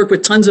 we work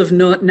with tons of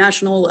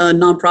national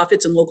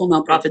nonprofits and local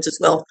nonprofits as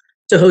well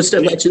to host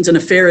elections in a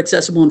fair,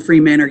 accessible, and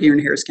free manner here in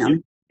Harris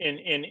County.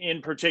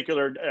 In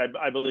particular,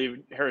 I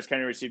believe Harris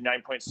County received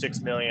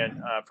 $9.6 million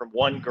from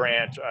one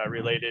grant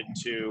related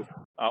to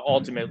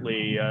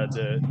ultimately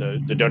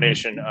the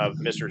donation of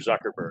Mr.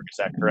 Zuckerberg. Is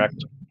that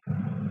correct?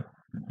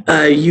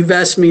 You've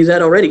asked me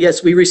that already.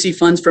 Yes, we receive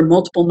funds from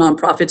multiple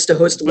nonprofits to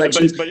host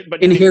elections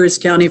in Harris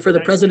County for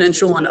the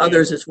presidential and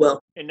others as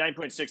well. And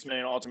 $9.6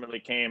 million ultimately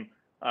came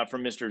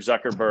from Mr.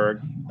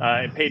 Zuckerberg.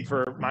 It paid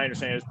for, my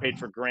understanding is paid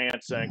for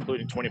grants,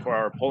 including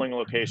 24-hour polling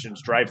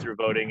locations, drive-through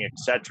voting,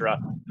 etc.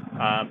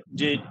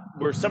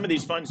 Were some of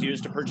these funds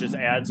used to purchase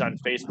ads on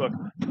Facebook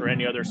or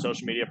any other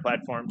social media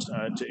platforms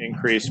to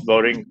increase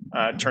voting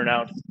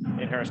turnout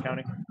in Harris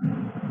County?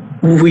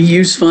 We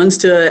use funds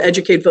to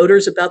educate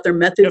voters about their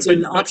methods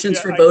and options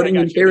for voting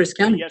in Harris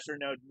County. Yes or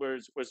no,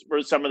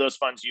 were some of those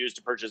funds used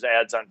to purchase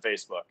ads on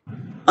Facebook?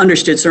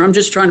 Understood, sir. I'm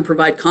just trying to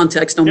provide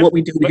context on what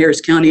we do in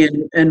Harris County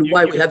and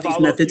why we have these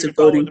methods of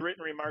voting. The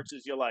written remarks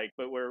as you like,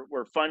 but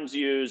were funds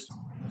used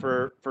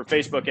for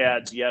Facebook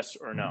ads, yes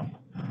or no?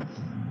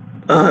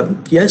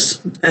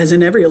 Yes, as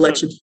in every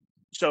election.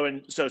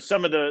 So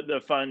some of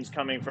the funds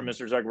coming from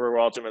Mr. Zuckerberg were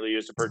ultimately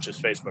used to purchase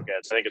Facebook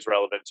ads. I think it's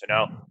relevant to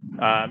know.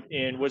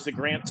 And was the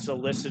grant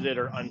solicited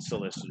or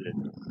unsolicited?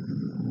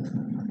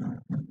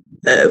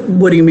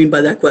 What do you mean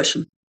by that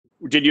question?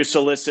 Did you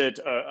solicit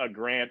a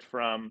grant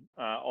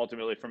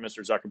ultimately from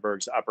Mr.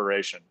 Zuckerberg's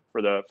operation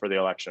for the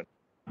election?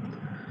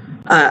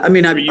 I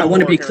want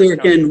to be clear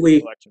again.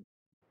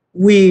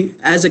 We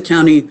as a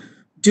county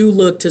do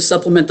look to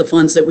supplement the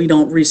funds that we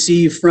don't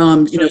receive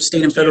from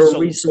state and federal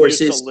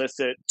resources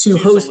to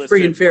host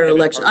free and fair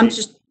elections. I'm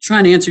just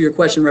trying to answer your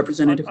question,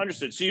 Representative.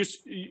 Understood. So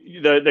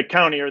the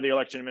county or the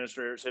election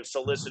administrators have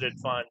solicited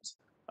funds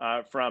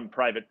from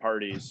private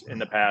parties in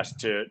the past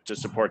to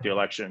support the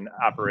election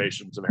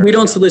operations of Harris We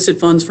don't County. solicit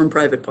funds from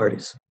private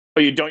parties. Oh,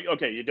 you don't?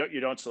 Okay,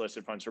 you don't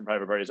solicit funds from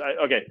private parties.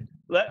 Okay,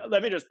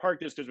 let me just park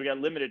this because we got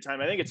limited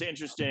time. I think it's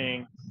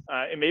interesting,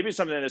 and maybe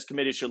something that this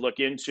committee should look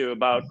into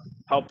about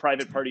how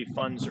private party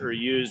funds are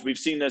used. We've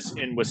seen this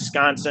in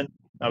Wisconsin.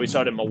 We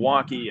saw it in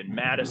Milwaukee and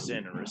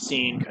Madison and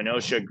Racine,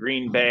 Kenosha,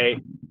 Green Bay,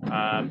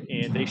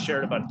 and they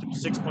shared about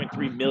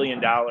 $6.3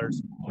 million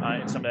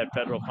in some of that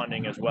federal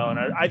funding as well. And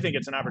I think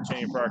it's an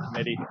opportunity for our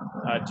committee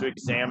to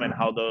examine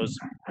how those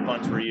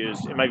funds were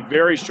used. In my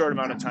very short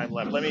amount of time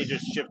left, let me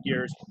just shift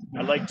gears.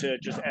 I'd like to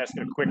just ask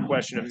a quick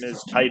question of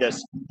Ms.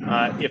 Titus,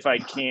 if I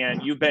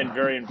can. You've been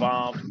very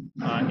involved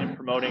in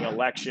promoting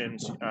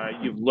elections.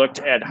 You've looked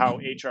at how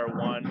HR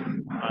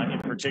 1, in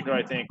particular,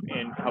 I think,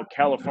 and how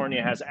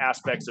California has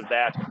aspects of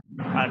that.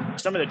 On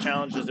some of the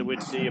challenges that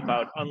we'd see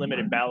about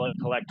unlimited ballot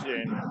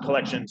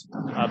collections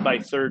by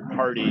third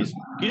parties.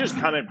 Can you just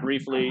comment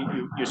briefly?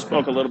 You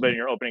spoke a little bit in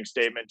your opening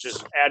statement,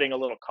 just adding a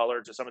little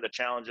color to some of the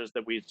challenges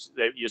that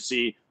you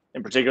see,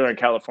 in particular in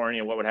California,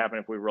 and what would happen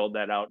if we rolled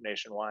that out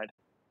nationwide?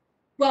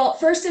 Well,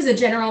 first, as a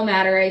general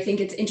matter, I think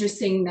it's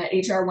interesting that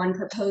HR 1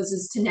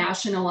 proposes to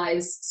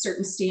nationalize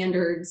certain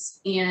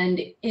standards.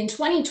 And in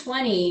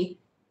 2020,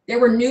 there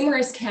were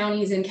numerous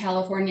counties in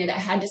California that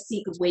had to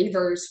seek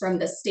waivers from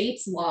the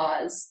state's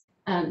laws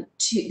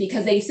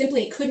because they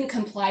simply couldn't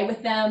comply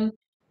with them,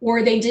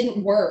 or they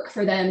didn't work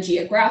for them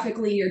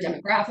geographically or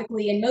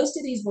demographically. And most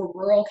of these were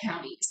rural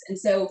counties. And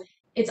so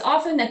it's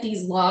often that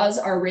these laws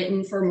are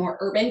written for more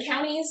urban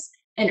counties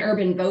and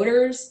urban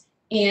voters,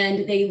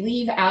 and they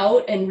leave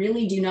out and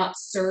really do not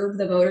serve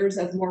the voters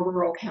of more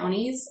rural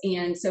counties.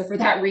 And so for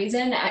that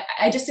reason,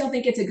 I just don't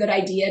think it's a good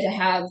idea to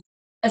have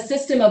a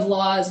system of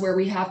laws where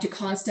we have to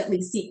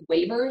constantly seek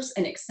waivers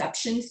and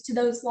exceptions to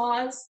those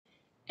laws.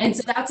 And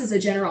so that's as a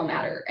general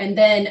matter. And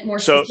then more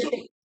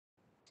specific.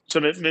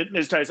 So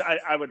Ms. Tice,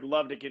 I would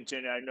love to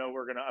continue. I know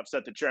we're going to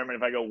upset the chairman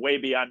if I go way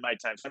beyond my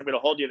time. So I'm going to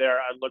hold you there.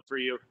 I'd look for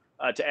you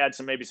to add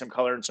maybe some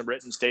color and some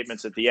written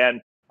statements at the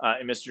end.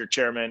 And Mr.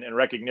 Chairman, in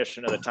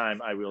recognition of the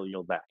time, I will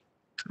yield back.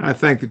 I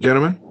thank the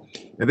gentleman.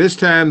 At this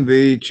time,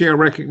 the chair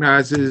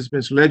recognizes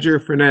Ms. Ledger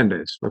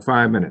Fernandez for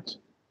 5 minutes.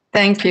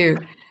 Thank you.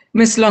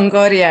 Ms.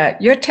 Longoria,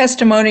 your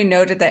testimony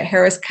noted that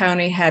Harris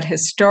County had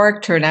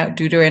historic turnout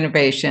due to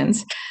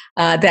innovations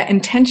that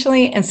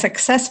intentionally and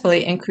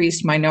successfully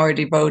increased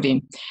minority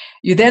voting.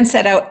 You then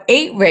set out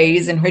 8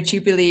 ways in which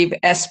you believe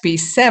SB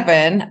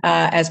 7,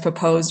 as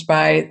proposed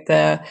by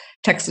the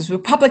Texas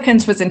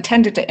Republicans, was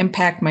intended to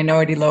impact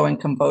minority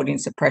low-income voting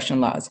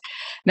suppression laws.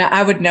 Now,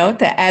 I would note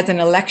that as an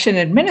election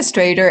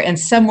administrator and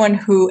someone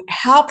who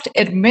helped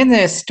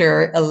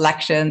administer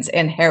elections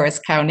in Harris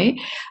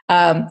County,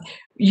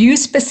 you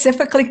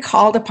specifically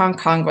called upon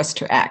Congress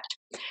to act.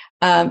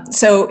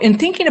 So in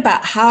thinking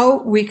about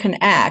how we can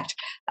act,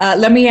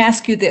 let me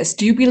ask you this.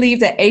 Do you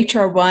believe that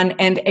HR 1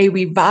 and a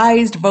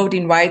revised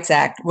Voting Rights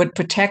Act would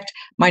protect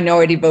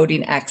minority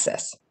voting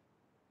access?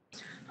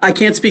 I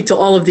can't speak to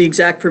all of the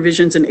exact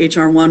provisions in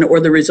HR 1 or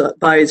the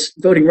revised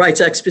Voting Rights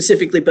Act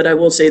specifically, but I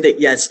will say that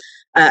yes,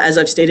 as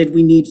I've stated,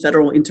 we need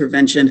federal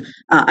intervention.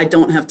 I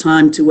don't have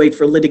time to wait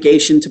for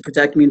litigation to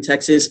protect me in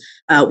Texas.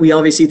 We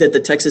obviously that the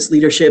Texas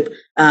leadership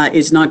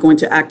is not going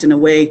to act in a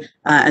way,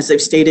 as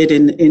they've stated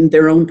in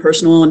their own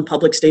personal and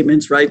public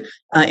statements, right,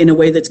 in a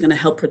way that's going to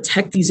help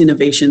protect these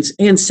innovations.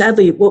 And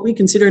sadly, what we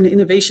consider an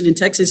innovation in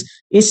Texas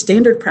is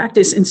standard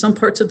practice in some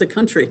parts of the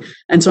country.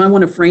 And so I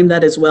want to frame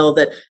that as well,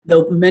 that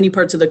though many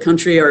parts of the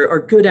country are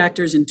good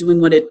actors in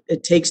doing what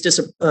it takes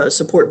to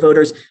support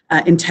voters,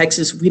 in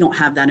Texas, we don't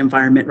have that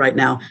environment right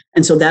now.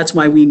 And so that's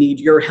why we need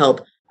your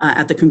help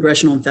at the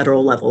congressional and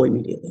federal level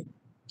immediately.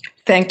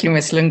 Thank you,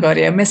 Ms.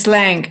 Longoria. Ms.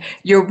 Lang,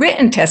 your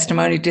written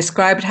testimony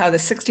described how the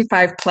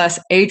 65+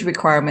 age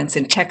requirements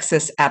in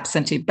Texas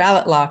absentee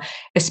ballot law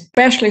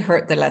especially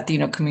hurt the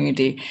Latino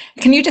community.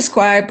 Can you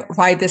describe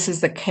why this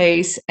is the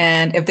case,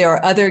 and if there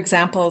are other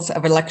examples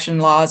of election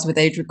laws with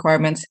age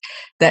requirements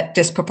that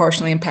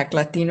disproportionately impact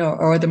Latino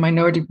or other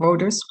minority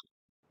voters?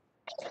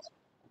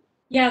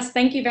 Yes,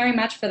 thank you very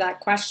much for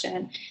that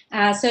question.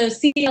 So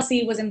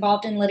CLC was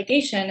involved in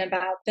litigation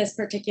about this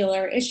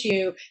particular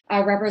issue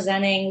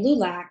representing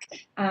LULAC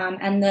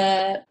and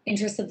the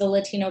interests of the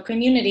Latino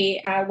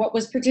community. What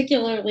was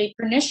particularly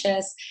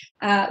pernicious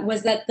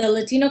was that the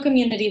Latino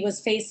community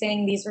was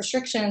facing these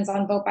restrictions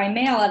on vote by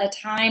mail at a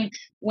time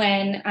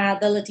when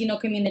the Latino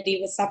community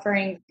was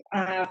suffering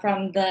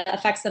from the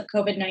effects of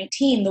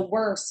COVID-19, the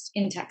worst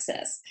in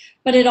Texas.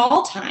 But at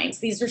all times,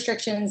 these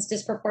restrictions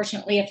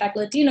disproportionately affect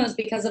Latinos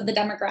because of the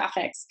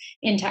demographics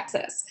in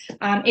Texas.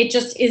 It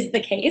just is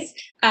the case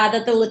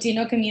that the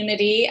Latino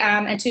community,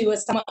 and to a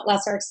somewhat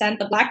lesser extent,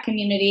 the Black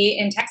community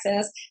in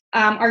Texas,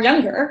 are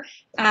younger,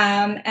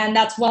 and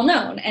that's well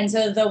known. And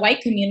so the white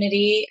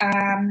community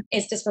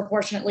is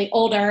disproportionately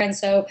older, and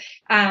so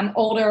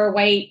older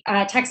white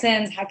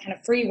Texans had kind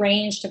of free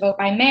range to vote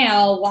by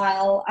mail,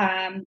 while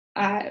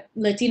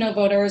Latino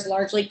voters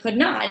largely could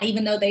not,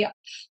 even though they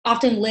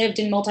often lived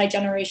in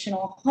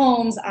multi-generational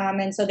homes,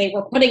 and so they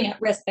were putting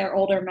at risk their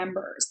older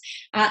members.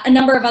 A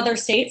number of other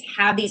states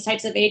have these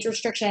types of age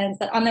restrictions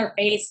that on their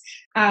face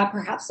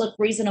perhaps look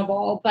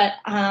reasonable, but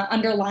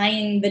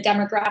underlying the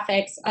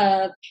demographics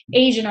of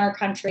age in our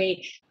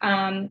country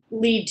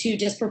lead to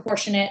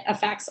disproportionate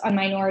effects on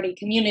minority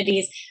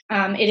communities.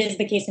 It is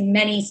the case in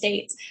many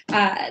states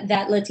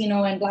that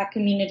Latino and Black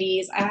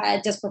communities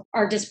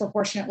are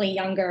disproportionately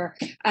younger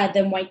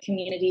than white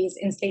communities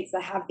in states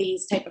that have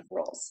these type of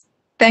rules.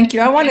 Thank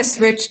you. I want to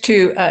switch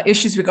to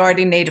issues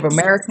regarding Native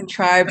American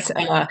tribes.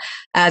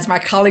 As my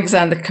colleagues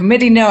on the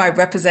committee know, I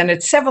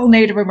represented several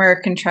Native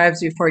American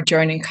tribes before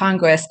joining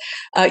Congress.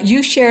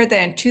 You shared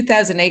that in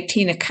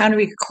 2018, a county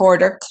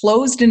recorder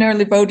closed an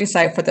early voting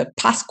site for the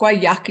Pascua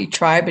Yaqui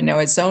tribe in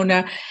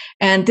Arizona.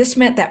 And this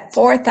meant that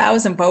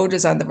 4,000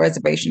 voters on the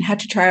reservation had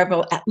to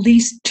travel at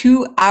least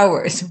 2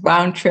 hours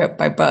round trip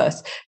by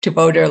bus to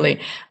vote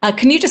early.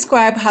 Can you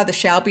describe how the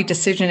Shelby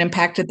decision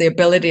impacted the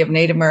ability of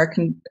Native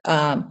American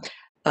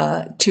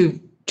to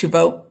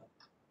vote?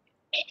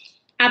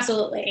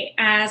 Absolutely.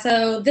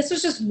 So this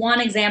was just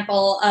one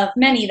example of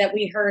many that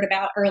we heard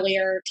about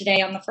earlier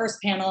today on the first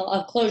panel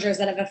of closures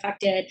that have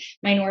affected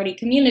minority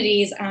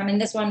communities. And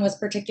this one was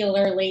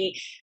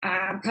particularly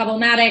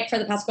problematic for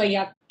the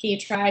Pasquayaqui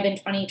tribe in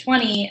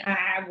 2020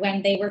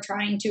 when they were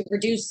trying to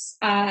reduce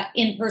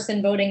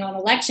in-person voting on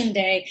election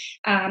day,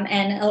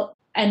 and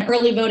an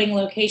early voting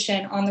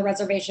location on the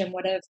reservation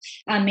would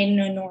have made an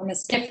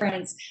enormous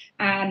difference.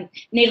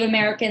 Native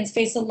Americans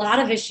face a lot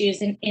of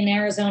issues in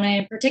Arizona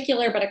in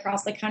particular, but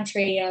across the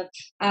country,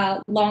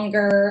 of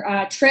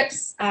longer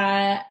trips,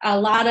 a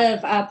lot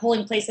of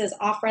polling places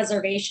off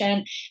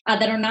reservation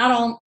that are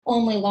not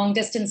only long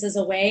distances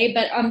away,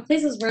 but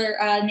places where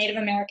Native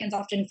Americans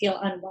often feel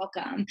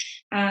unwelcome.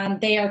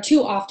 They are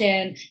too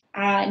often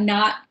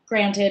not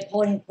granted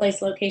polling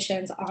place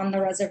locations on the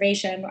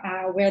reservation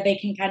where they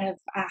can kind of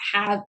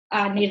have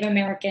Native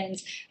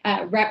Americans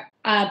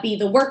be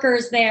the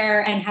workers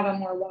there and have a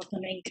more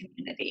welcoming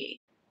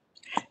community.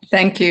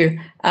 Thank you.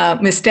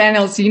 Ms.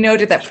 Daniels, you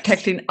noted that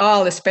protecting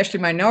all, especially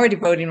minority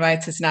voting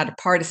rights, is not a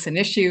partisan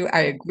issue. I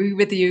agree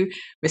with you.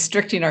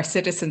 Restricting our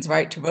citizens'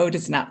 right to vote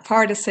is not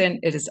partisan.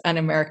 It is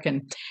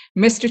un-American.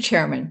 Mr.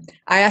 Chairman,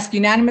 I ask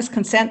unanimous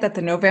consent that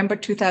the November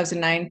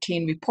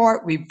 2019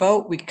 report, We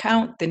Vote, We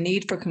Count, the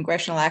need for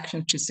congressional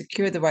action to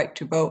secure the right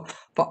to vote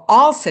for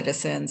all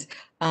citizens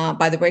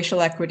by the Racial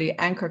Equity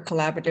Anchor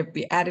Collaborative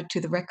be added to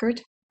the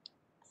record.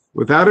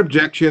 Without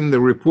objection,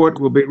 the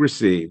report will be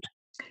received.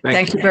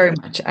 Thank you very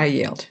much. I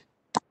yield.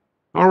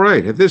 All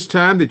right. At this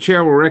time, the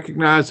chair will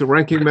recognize the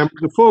ranking member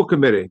of the full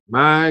committee,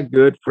 my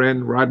good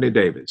friend Rodney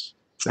Davis.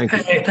 Thank you.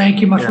 Hey,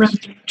 thank you, my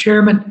friend,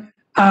 Chairman.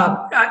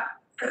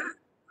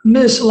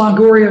 Ms.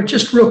 Longoria,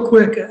 just real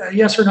quick,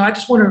 yes or no? I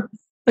just want to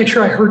make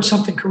sure I heard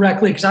something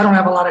correctly because I don't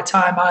have a lot of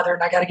time either,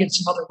 and I got to get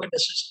some other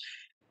witnesses.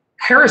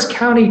 Harris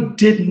County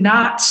did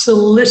not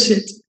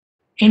solicit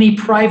any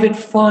private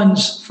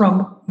funds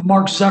from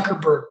Mark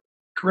Zuckerberg,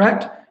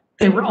 correct?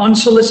 They were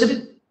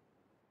unsolicited?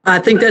 I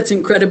think that's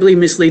incredibly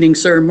misleading,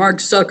 sir. Mark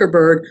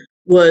Zuckerberg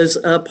was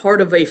part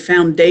of a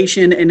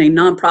foundation and a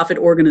nonprofit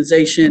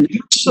organization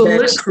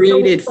that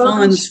created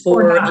funds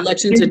for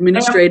elections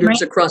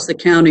administrators across the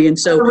county. And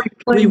so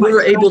we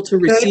were able to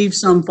receive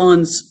some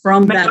funds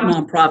from that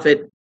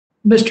nonprofit.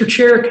 Mr.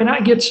 Chair, can I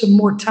get some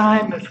more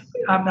time if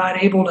I'm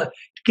not able to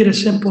get a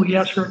simple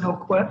yes or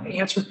no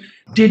answer?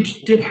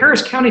 Did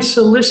Harris County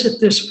solicit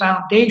this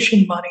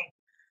foundation money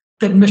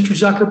that Mr.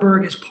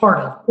 Zuckerberg is part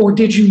of, or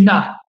did you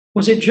not?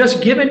 Was it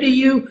just given to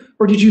you,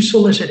 or did you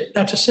solicit it?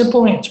 That's a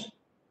simple answer.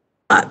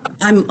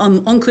 I'm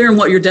unclear on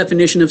what your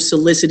definition of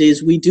solicit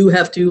is. We do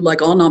have to,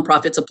 like all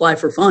nonprofits, apply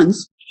for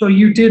funds. So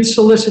you did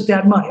solicit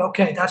that money.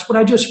 Okay, that's what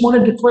I just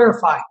wanted to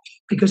clarify.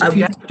 Because if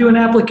you have to do an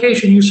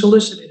application, you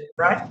solicited it,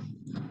 right?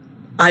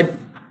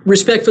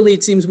 Respectfully,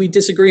 it seems we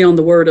disagree on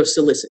the word of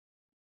solicit.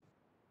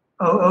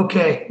 Oh,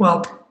 okay.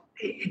 Well,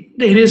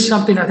 it is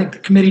something I think the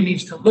committee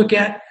needs to look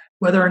at,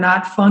 whether or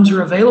not funds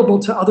are available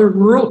to other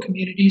rural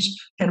communities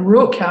and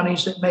rural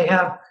counties that may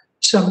have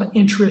some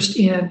interest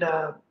in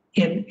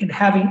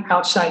having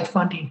outside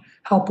funding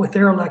help with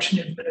their election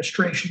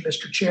administration,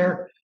 Mr.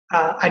 Chair.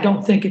 I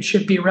don't think it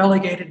should be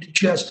relegated to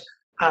just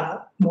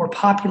more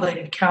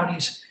populated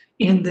counties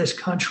in this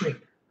country.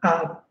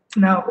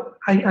 Now,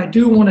 I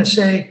do want to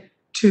say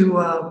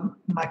to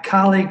my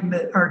colleague,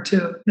 or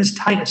to Ms.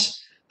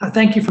 Titus,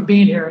 thank you for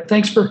being here.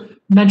 Thanks for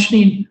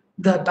mentioning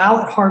the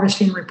ballot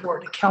harvesting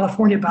report, the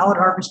California ballot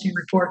harvesting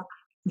report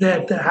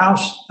that the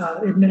House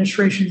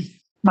administration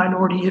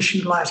minority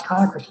issued last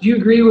Congress. Do you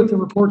agree with the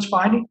report's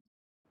finding?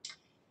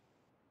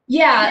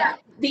 Yeah,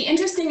 the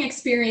interesting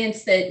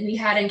experience that we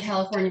had in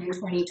California in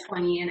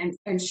 2020, and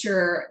I'm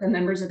sure the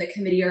members of the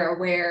committee are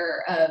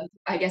aware of,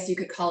 I guess you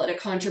could call it a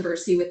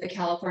controversy with the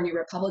California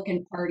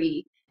Republican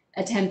Party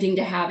attempting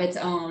to have its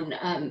own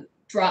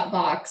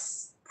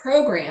Dropbox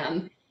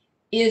program,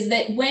 is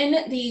that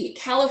when the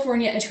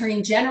California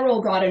Attorney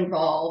General got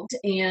involved,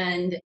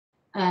 and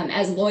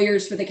as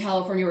lawyers for the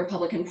California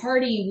Republican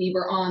Party, we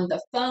were on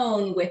the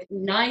phone with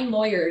 9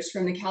 lawyers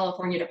from the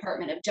California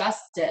Department of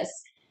Justice,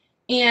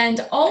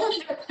 and all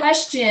of the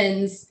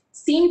questions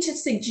seem to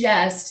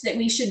suggest that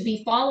we should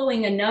be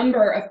following a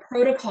number of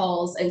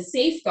protocols and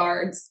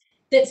safeguards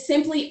that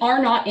simply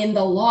are not in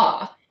the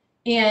law.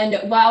 And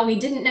while we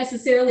didn't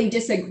necessarily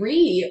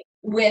disagree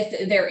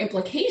with their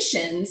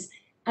implications,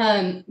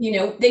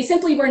 they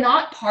simply were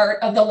not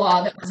part of the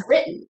law that was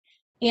written.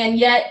 And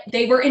yet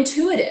they were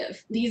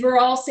intuitive. These were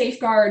all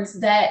safeguards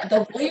that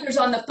the lawyers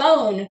on the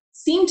phone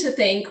seemed to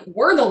think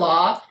were the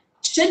law,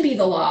 should be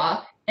the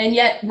law, and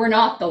yet were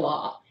not the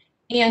law.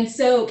 And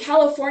so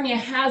California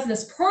has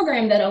this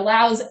program that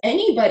allows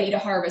anybody to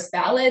harvest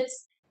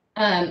ballots.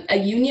 A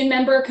union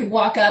member could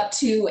walk up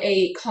to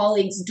a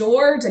colleague's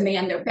door,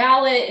 demand their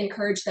ballot,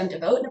 encourage them to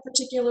vote in a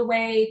particular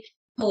way.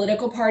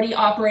 Political party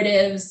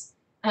operatives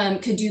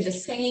could do the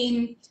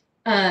same.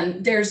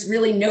 There's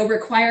really no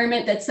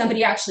requirement that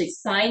somebody actually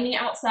sign the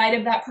outside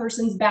of that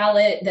person's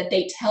ballot, that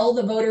they tell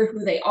the voter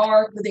who they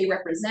are, who they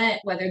represent,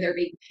 whether they're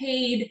being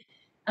paid.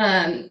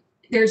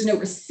 There's no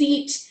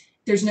receipt.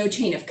 There's no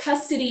chain of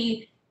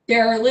custody.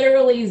 There are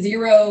literally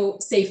zero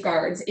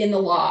safeguards in the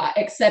law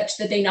except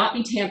that they not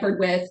be tampered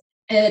with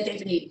and that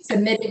they be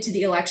submitted to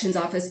the elections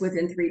office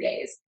within 3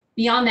 days.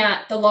 Beyond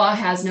that, the law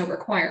has no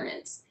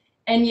requirements.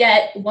 And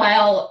yet,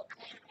 while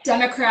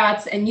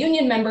Democrats and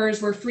union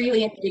members were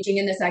freely engaging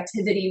in this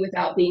activity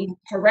without being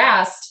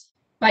harassed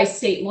by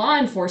state law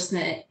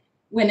enforcement,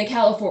 when the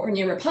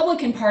California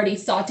Republican Party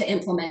sought to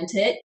implement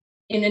it,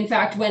 and in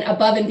fact went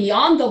above and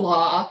beyond the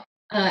law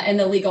and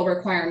the legal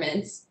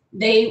requirements,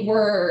 they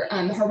were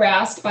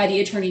harassed by the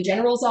Attorney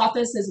General's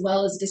office as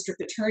well as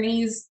district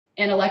attorneys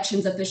and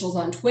elections officials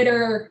on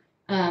Twitter.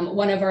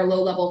 One of our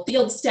low-level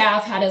field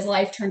staff had his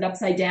life turned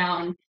upside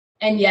down,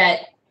 and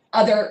yet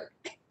other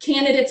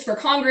candidates for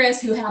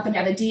Congress who happen to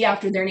have a D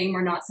after their name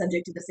are not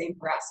subject to the same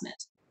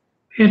harassment.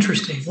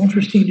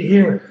 Interesting to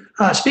hear.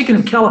 Speaking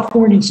of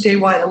California and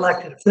statewide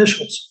elected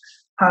officials,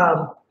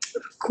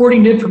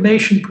 according to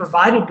information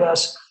provided to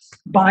us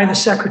by the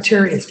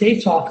Secretary of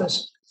State's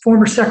office,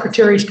 former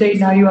Secretary of State,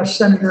 now U.S.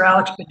 Senator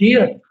Alex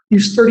Padilla,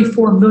 used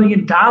 $34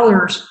 million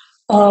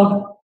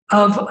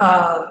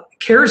of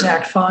CARES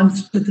Act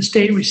funds that the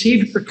state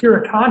received to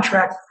procure a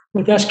contract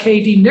with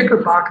SKD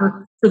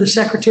Knickerbocker for the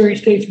Secretary of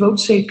State's Vote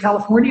Safe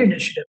California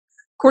initiative.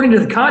 According to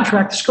the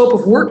contract, the scope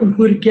of work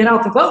included Get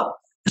Out the Vote.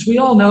 As we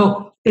all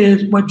know,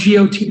 is what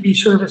GOTV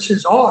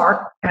services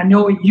are. I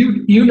know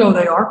you know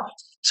they are.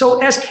 So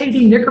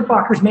SKD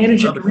Knickerbocker's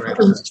managing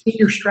director and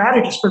senior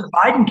strategist for the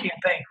Biden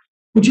campaign.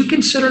 Would you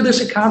consider this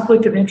a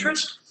conflict of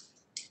interest?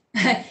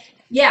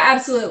 Yeah,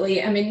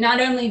 absolutely. I mean, not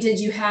only did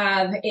you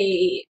have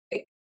a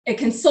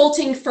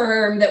consulting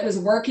firm that was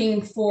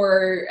working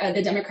for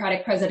the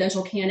Democratic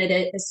presidential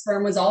candidate, this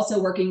firm was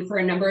also working for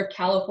a number of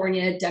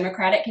California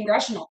Democratic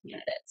congressional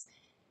candidates.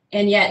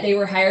 And yet they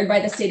were hired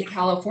by the state of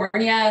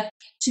California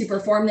to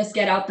perform this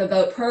Get Out the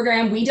Vote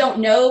program. We don't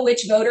know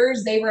which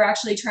voters they were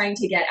actually trying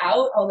to get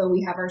out, although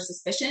we have our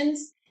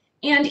suspicions.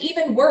 And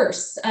even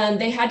worse,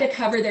 they had to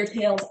cover their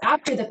tails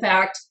after the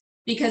fact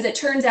because it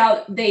turns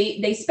out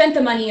they spent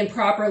the money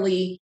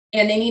improperly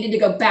and they needed to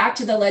go back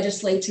to the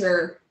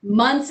legislature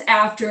months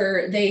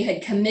after they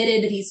had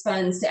committed these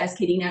funds to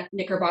SKD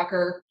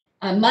Knickerbocker,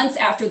 months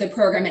after the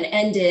program had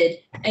ended,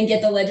 and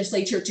get the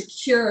legislature to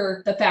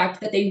cure the fact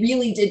that they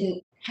really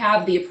didn't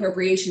have the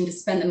appropriation to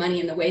spend the money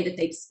in the way that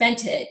they'd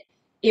spent it.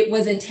 It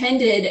was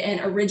intended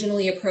and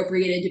originally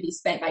appropriated to be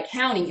spent by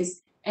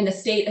counties, and the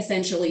state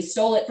essentially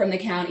stole it from the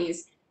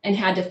counties and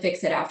had to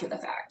fix it after the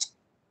fact.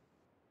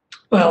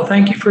 Well,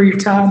 thank you for your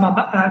time.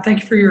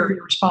 Thank you for your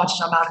responses.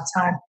 I'm out of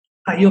time.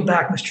 I yield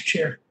back, Mr.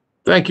 Chair.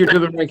 Thank you to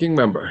the ranking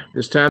member.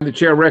 This time the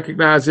chair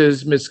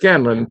recognizes Ms.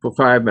 Scanlon for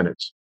 5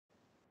 minutes.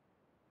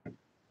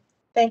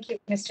 Thank you,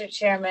 Mr.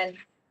 Chairman.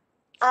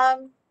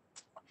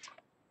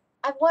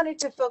 I wanted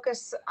to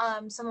focus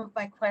some of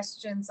my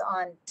questions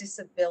on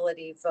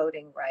disability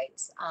voting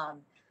rights.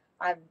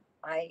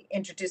 I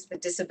introduced the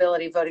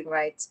Disability Voting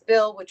Rights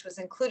Bill, which was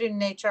included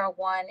in H.R.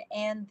 1,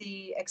 and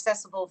the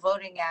Accessible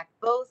Voting Act,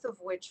 both of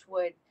which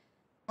would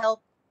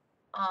help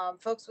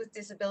folks with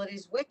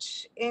disabilities,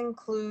 which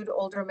include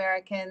older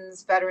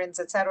Americans, veterans,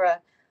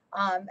 etc.,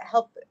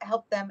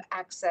 help them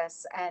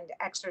access and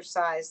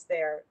exercise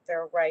their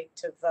right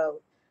to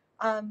vote.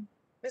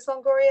 Ms.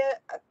 Longoria,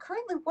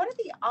 currently, what are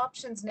the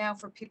options now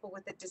for people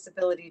with a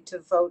disability to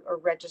vote or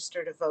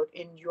register to vote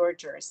in your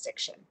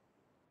jurisdiction?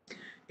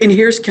 In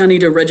Harris County,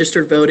 to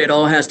register to vote, it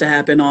all has to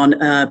happen on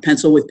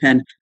pencil with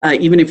pen.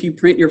 Even if you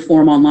print your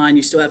form online,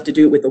 you still have to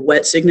do it with a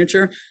wet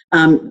signature.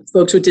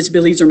 Folks with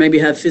disabilities or maybe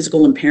have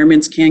physical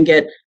impairments can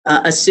get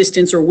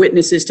assistance or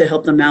witnesses to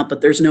help them out, but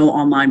there's no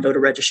online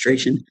voter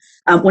registration.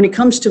 When it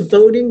comes to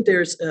voting,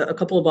 there's a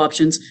couple of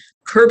options.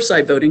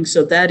 Curbside voting,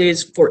 so that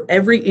is for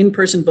every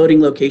in-person voting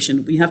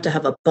location, we have to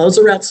have a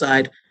buzzer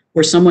outside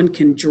where someone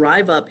can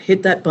drive up,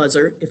 hit that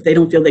buzzer if they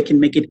don't feel they can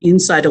make it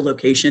inside a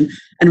location,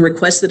 and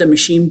request that a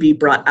machine be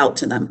brought out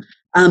to them.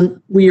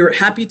 We are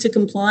happy to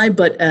comply,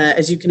 but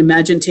as you can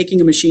imagine,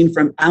 taking a machine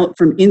from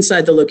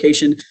inside the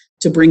location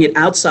to bring it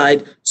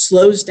outside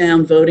slows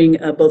down voting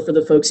both for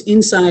the folks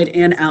inside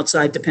and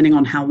outside, depending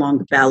on how long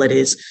the ballot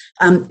is.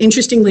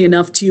 Interestingly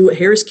enough, too,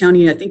 Harris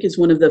County, I think, is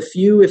one of the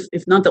few,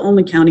 if not the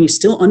only county,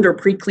 still under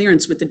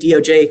pre-clearance with the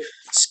DOJ,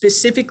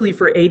 specifically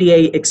for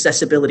ADA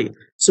accessibility.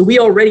 So we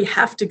already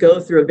have to go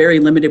through a very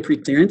limited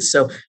pre-clearance,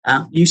 so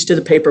used to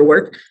the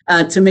paperwork,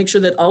 to make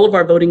sure that all of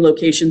our voting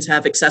locations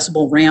have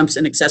accessible ramps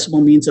and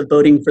accessible means of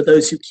voting for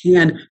those who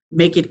can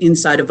make it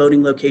inside a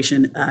voting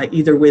location,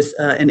 either with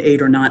an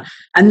aid or not.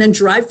 And then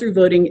drive-through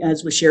voting,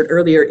 as was shared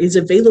earlier, is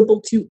available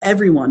to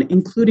everyone,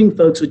 including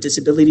folks with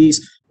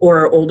disabilities or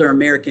our older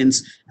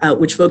Americans,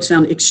 which folks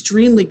found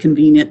extremely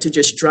convenient to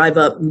just drive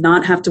up,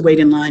 not have to wait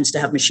in lines, to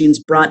have machines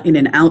brought in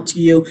and out to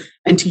you,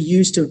 and to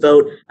use to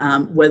vote,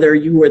 whether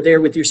you were there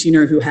with your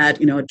senior who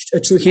had, a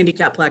true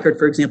handicap placard,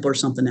 for example, or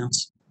something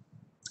else.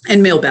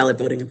 And mail ballot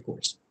voting, of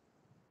course.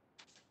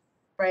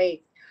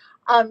 Right.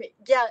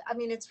 Yeah, I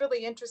mean, it's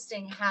really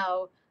interesting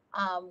how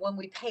when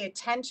we pay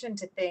attention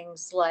to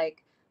things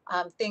like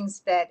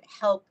things that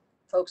help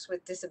folks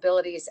with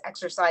disabilities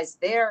exercise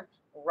their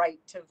right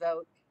to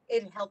vote,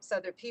 it helps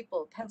other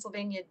people.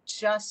 Pennsylvania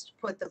just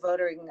put the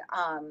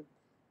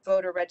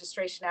voter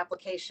registration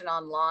application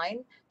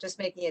online, just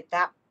making it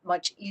that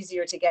much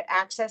easier to get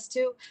access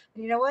to.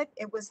 And you know what?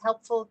 It was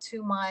helpful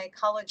to my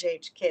college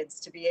age kids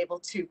to be able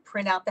to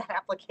print out that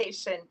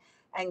application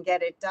and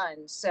get it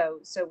done.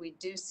 So we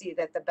do see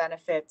that the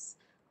benefits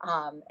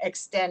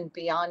extend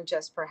beyond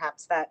just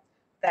perhaps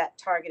that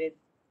targeted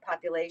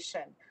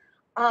population.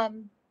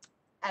 And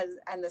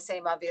the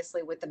same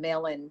obviously with the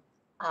mail-in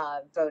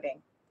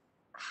voting.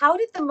 How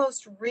did the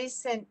most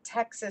recent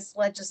Texas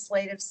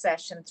legislative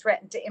session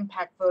threaten to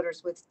impact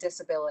voters with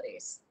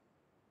disabilities?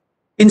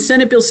 In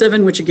Senate Bill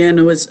 7, which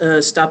again was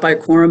stopped by a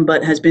quorum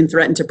but has been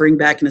threatened to bring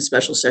back in a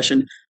special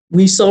session,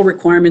 we saw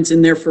requirements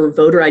in there for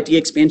voter ID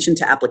expansion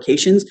to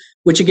applications,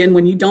 which again,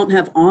 when you don't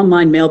have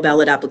online mail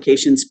ballot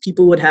applications,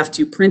 people would have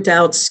to print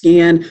out,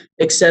 scan,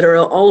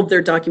 etc., all of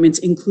their documents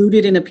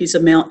included in a piece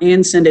of mail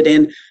and send it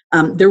in.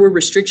 There were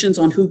restrictions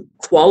on who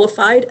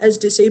qualified as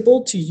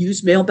disabled to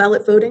use mail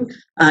ballot voting,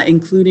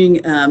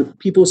 including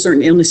people with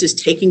certain illnesses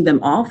taking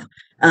them off.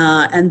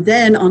 And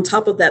then on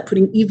top of that,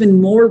 putting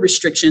even more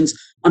restrictions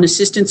on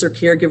assistants or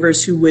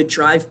caregivers who would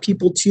drive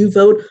people to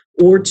vote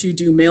or to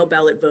do mail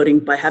ballot voting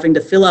by having to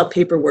fill out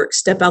paperwork,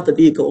 step out the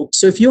vehicle.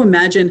 So if you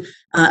imagine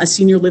a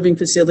senior living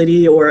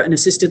facility or an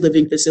assisted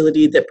living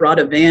facility that brought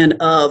a van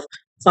of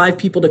 5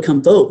 people to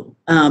come vote,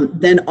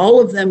 then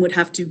all of them would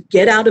have to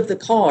get out of the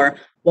car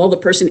while the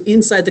person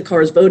inside the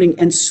car is voting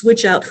and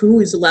switch out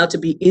who is allowed to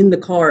be in the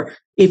car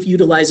if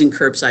utilizing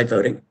curbside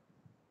voting.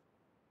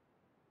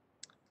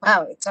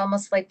 Wow, it's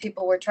almost like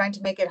people were trying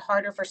to make it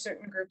harder for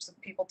certain groups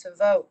of people to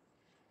vote.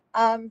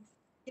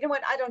 You know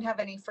what? I don't have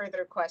any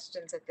further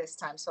questions at this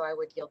time, so I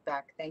would yield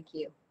back. Thank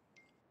you.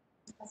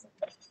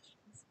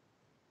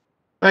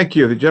 Thank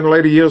you. The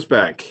gentlelady yields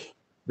back.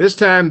 This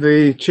time,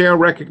 the chair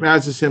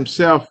recognizes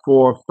himself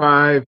for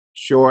 5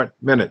 short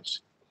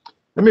minutes.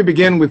 Let me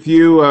begin with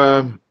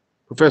you,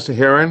 Professor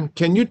Herron.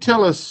 Can you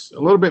tell us a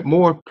little bit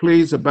more,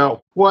 please,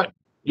 about what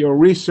your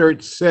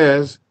research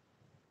says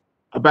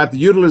about the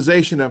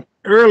utilization of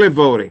early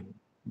voting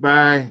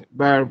by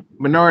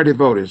minority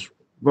voters,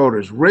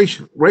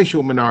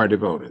 racial minority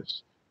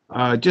voters?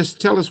 Just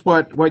tell us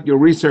what your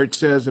research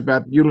says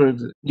about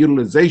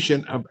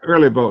utilization of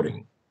early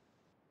voting.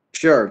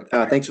 Sure.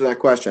 Thanks for that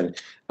question.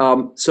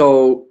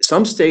 So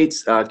some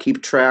states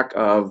keep track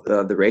of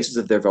the races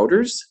of their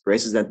voters,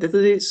 races and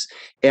ethnicities,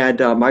 and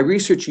my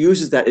research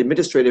uses that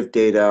administrative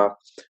data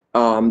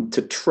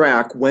to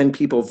track when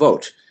people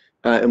vote.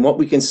 And what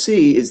we can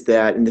see is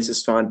that, and this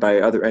is found by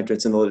other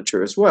entrants in the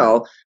literature as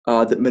well,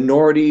 that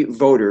minority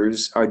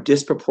voters are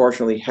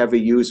disproportionately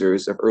heavy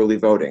users of early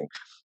voting.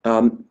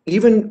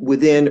 Even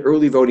within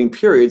early voting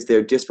periods,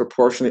 they're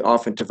disproportionately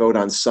often to vote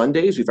on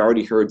Sundays. We've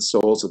already heard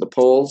souls of the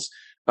polls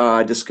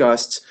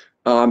discussed,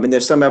 and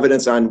there's some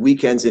evidence on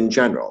weekends in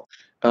general.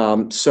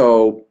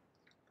 So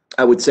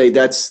I would say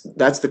that's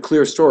the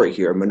clear story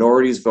here.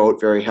 Minorities vote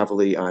very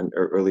heavily on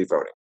early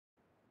voting.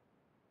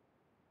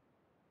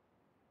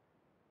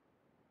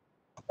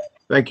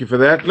 Thank you for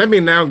that. Let me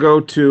now go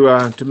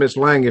to Ms.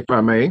 Lang, if I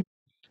may.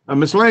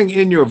 Ms. Lang,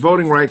 in your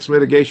voting rights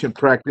litigation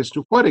practice,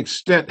 to what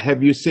extent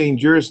have you seen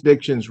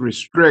jurisdictions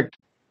restrict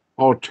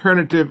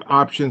alternative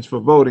options for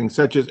voting,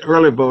 such as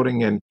early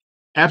voting and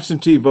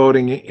absentee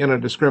voting, in a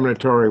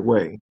discriminatory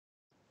way?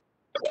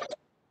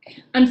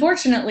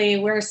 Unfortunately,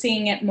 we're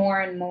seeing it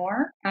more and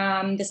more.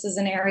 This is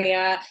an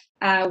area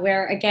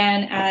where,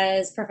 again,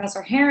 as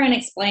Professor Herron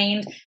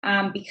explained,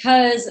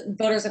 because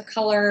voters of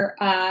color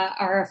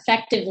are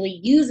effectively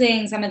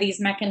using some of these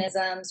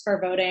mechanisms for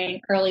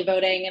voting, early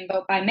voting and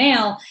vote by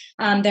mail,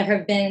 there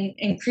have been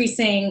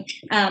increasing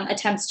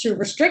attempts to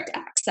restrict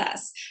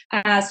access.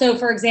 So,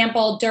 for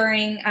example,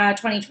 during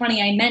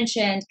 2020, I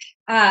mentioned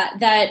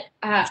that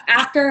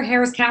after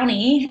Harris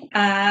County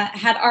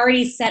had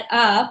already set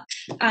up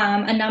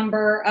a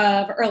number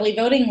of early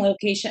voting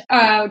location,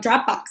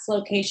 Dropbox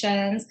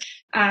locations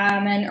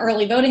and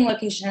early voting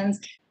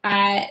locations,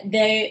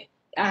 the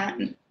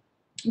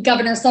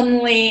governor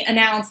suddenly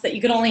announced that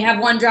you could only have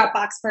 1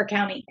 Dropbox per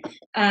county,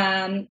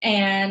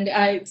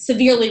 and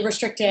severely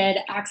restricted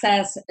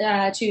access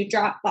to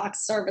Dropbox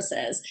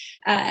services,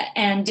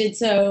 and did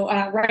so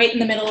right in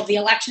the middle of the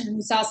election.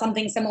 We saw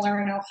something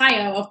similar in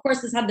Ohio. Of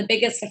course, this had the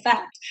biggest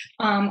effect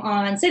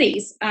on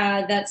cities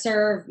that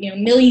serve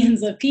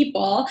millions of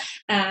people,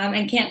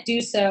 and can't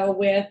do so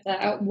with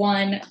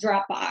 1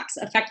 Dropbox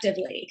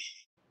effectively.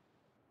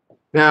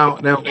 Now,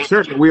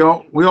 certainly we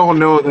all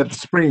know that the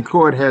Supreme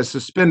Court has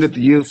suspended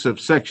the use of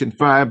Section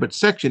 5, but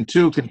Section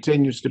 2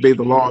 continues to be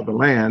the law of the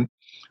land,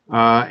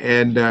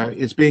 and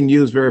it's being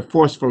used very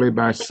forcefully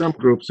by some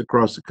groups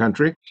across the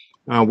country.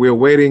 We're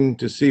waiting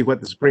to see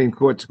what the Supreme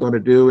Court's going to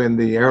do in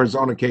the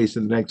Arizona case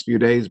in the next few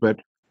days,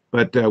 but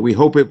we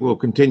hope it will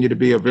continue to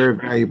be a very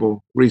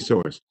valuable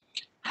resource.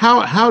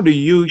 How do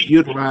you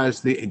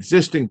utilize the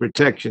existing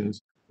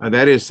protections,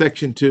 that is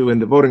Section 2 in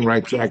the Voting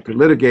Rights Act, to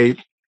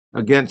litigate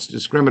against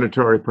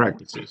discriminatory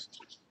practices?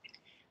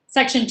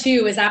 Section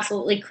 2 is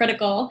absolutely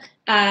critical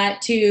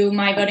to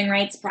my voting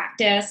rights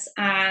practice.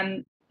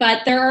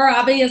 but there are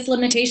obvious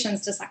limitations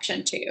to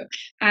Section 2.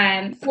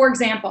 For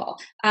example,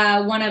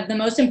 one of the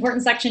most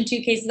important Section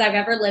 2 cases I've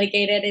ever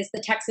litigated is the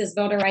Texas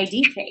voter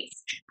ID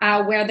case,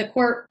 where the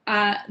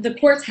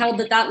courts held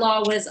that that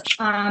law was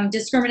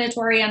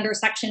discriminatory under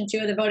Section 2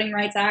 of the Voting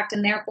Rights Act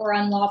and therefore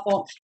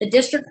unlawful. The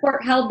district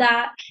court held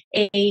that,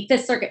 a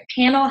Fifth Circuit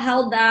panel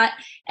held that,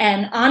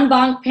 an en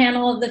banc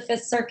panel of the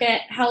Fifth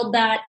Circuit held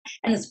that,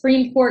 and the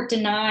Supreme Court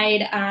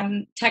denied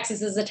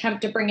Texas's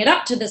attempt to bring it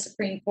up to the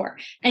Supreme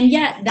Court. And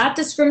yet that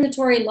discriminatory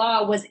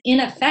law was in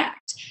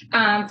effect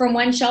from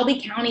when Shelby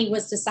County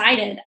was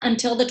decided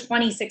until the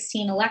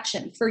 2016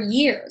 election. For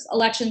years,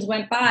 elections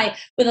went by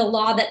with a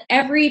law that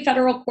every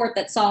federal court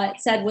that saw it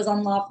said was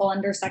unlawful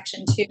under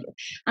Section 2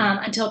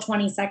 until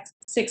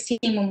 2016,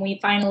 when we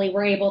finally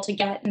were able to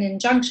get an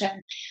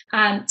injunction.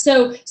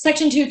 So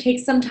Section 2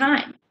 takes some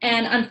time,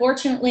 and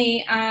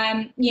unfortunately,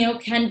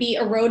 can be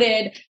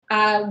eroded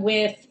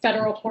with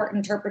federal court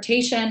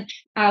interpretation.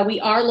 We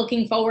are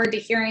looking forward to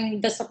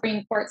hearing the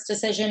Supreme Court's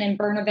decision in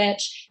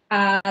Brnovich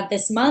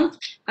this month,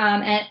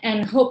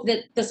 and hope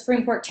that the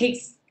Supreme Court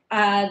takes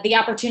the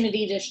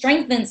opportunity to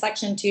strengthen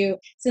Section 2,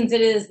 since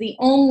it is the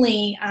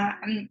only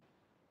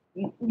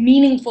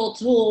meaningful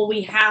tool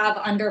we have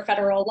under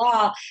federal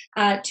law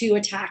to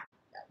attack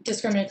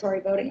discriminatory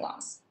voting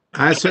laws.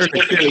 I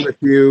certainly share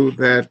with you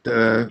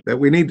that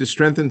we need to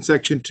strengthen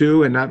Section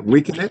 2 and not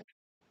weaken it.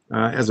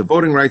 As a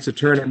voting rights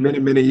attorney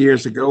many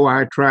years ago,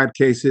 I tried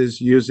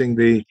cases using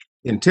the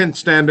intent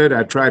standard.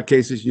 I tried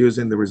cases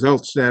using the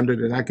results standard,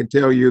 and I can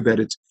tell you that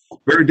it's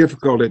very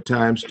difficult at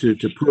times to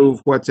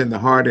prove what's in the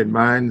heart and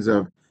minds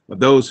of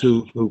those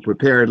who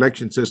prepare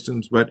election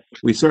systems, but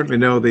we certainly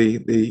know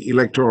the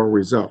electoral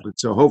result. And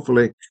so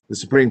hopefully the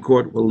Supreme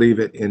Court will leave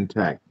it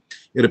intact.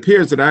 It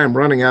appears that I am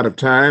running out of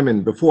time,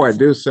 and before I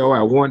do so,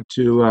 I want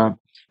to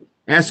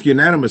ask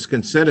unanimous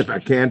consent, if I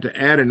can, to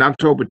add an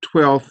October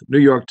 12th New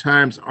York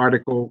Times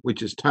article,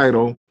 which is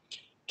titled,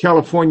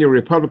 "California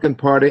Republican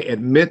Party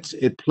Admits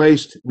It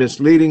Placed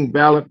Misleading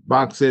Ballot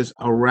Boxes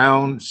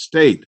Around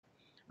State,"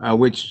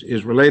 which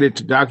is related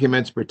to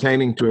documents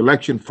pertaining to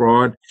election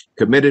fraud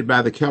committed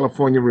by the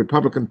California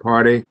Republican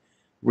Party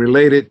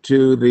related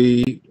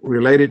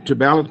to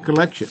ballot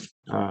collection.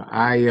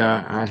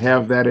 I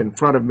have that in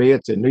front of me.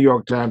 It's a New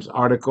York Times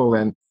article,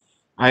 and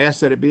I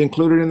ask that it be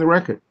included in the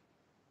record.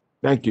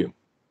 Thank you.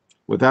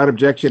 Without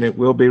objection, it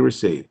will be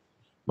received.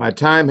 My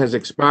time has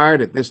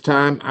expired. At this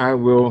time, I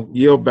will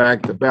yield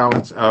back the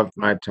balance of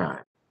my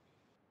time.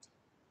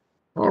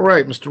 All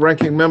right, Mr.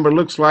 Ranking Member,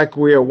 looks like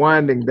we are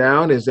winding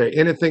down. Is there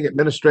anything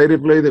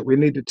administratively that we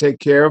need to take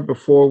care of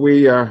before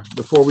we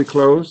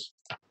close?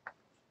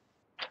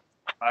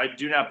 I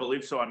do not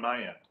believe so on my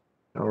end.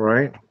 All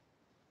right.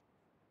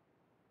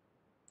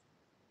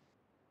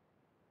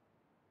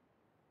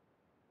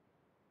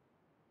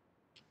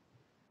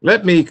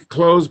 Let me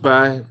close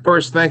by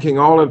first thanking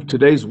all of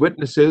today's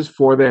witnesses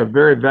for their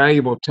very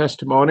valuable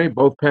testimony.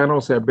 Both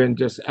panels have been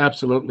just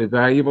absolutely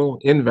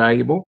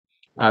invaluable.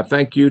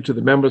 Thank you to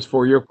the members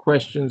for your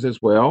questions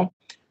as well.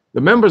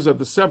 The members of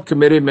the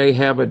subcommittee may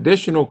have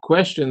additional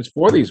questions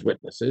for these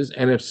witnesses,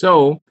 and if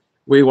so,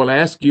 we will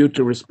ask you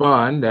to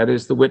respond, that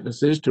is the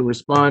witnesses, to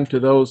respond to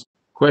those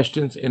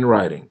questions in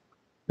writing.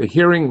 The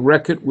hearing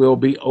record will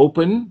be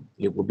open.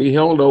 It will be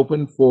held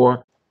open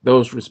for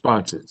those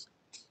responses.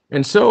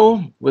 And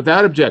so,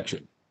 without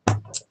objection,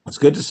 it's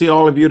good to see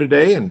all of you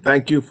today, and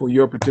thank you for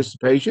your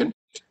participation.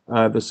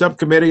 The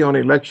Subcommittee on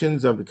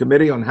Elections of the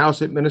Committee on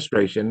House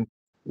Administration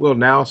will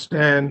now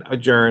stand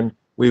adjourned.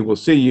 We will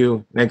see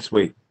you next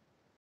week.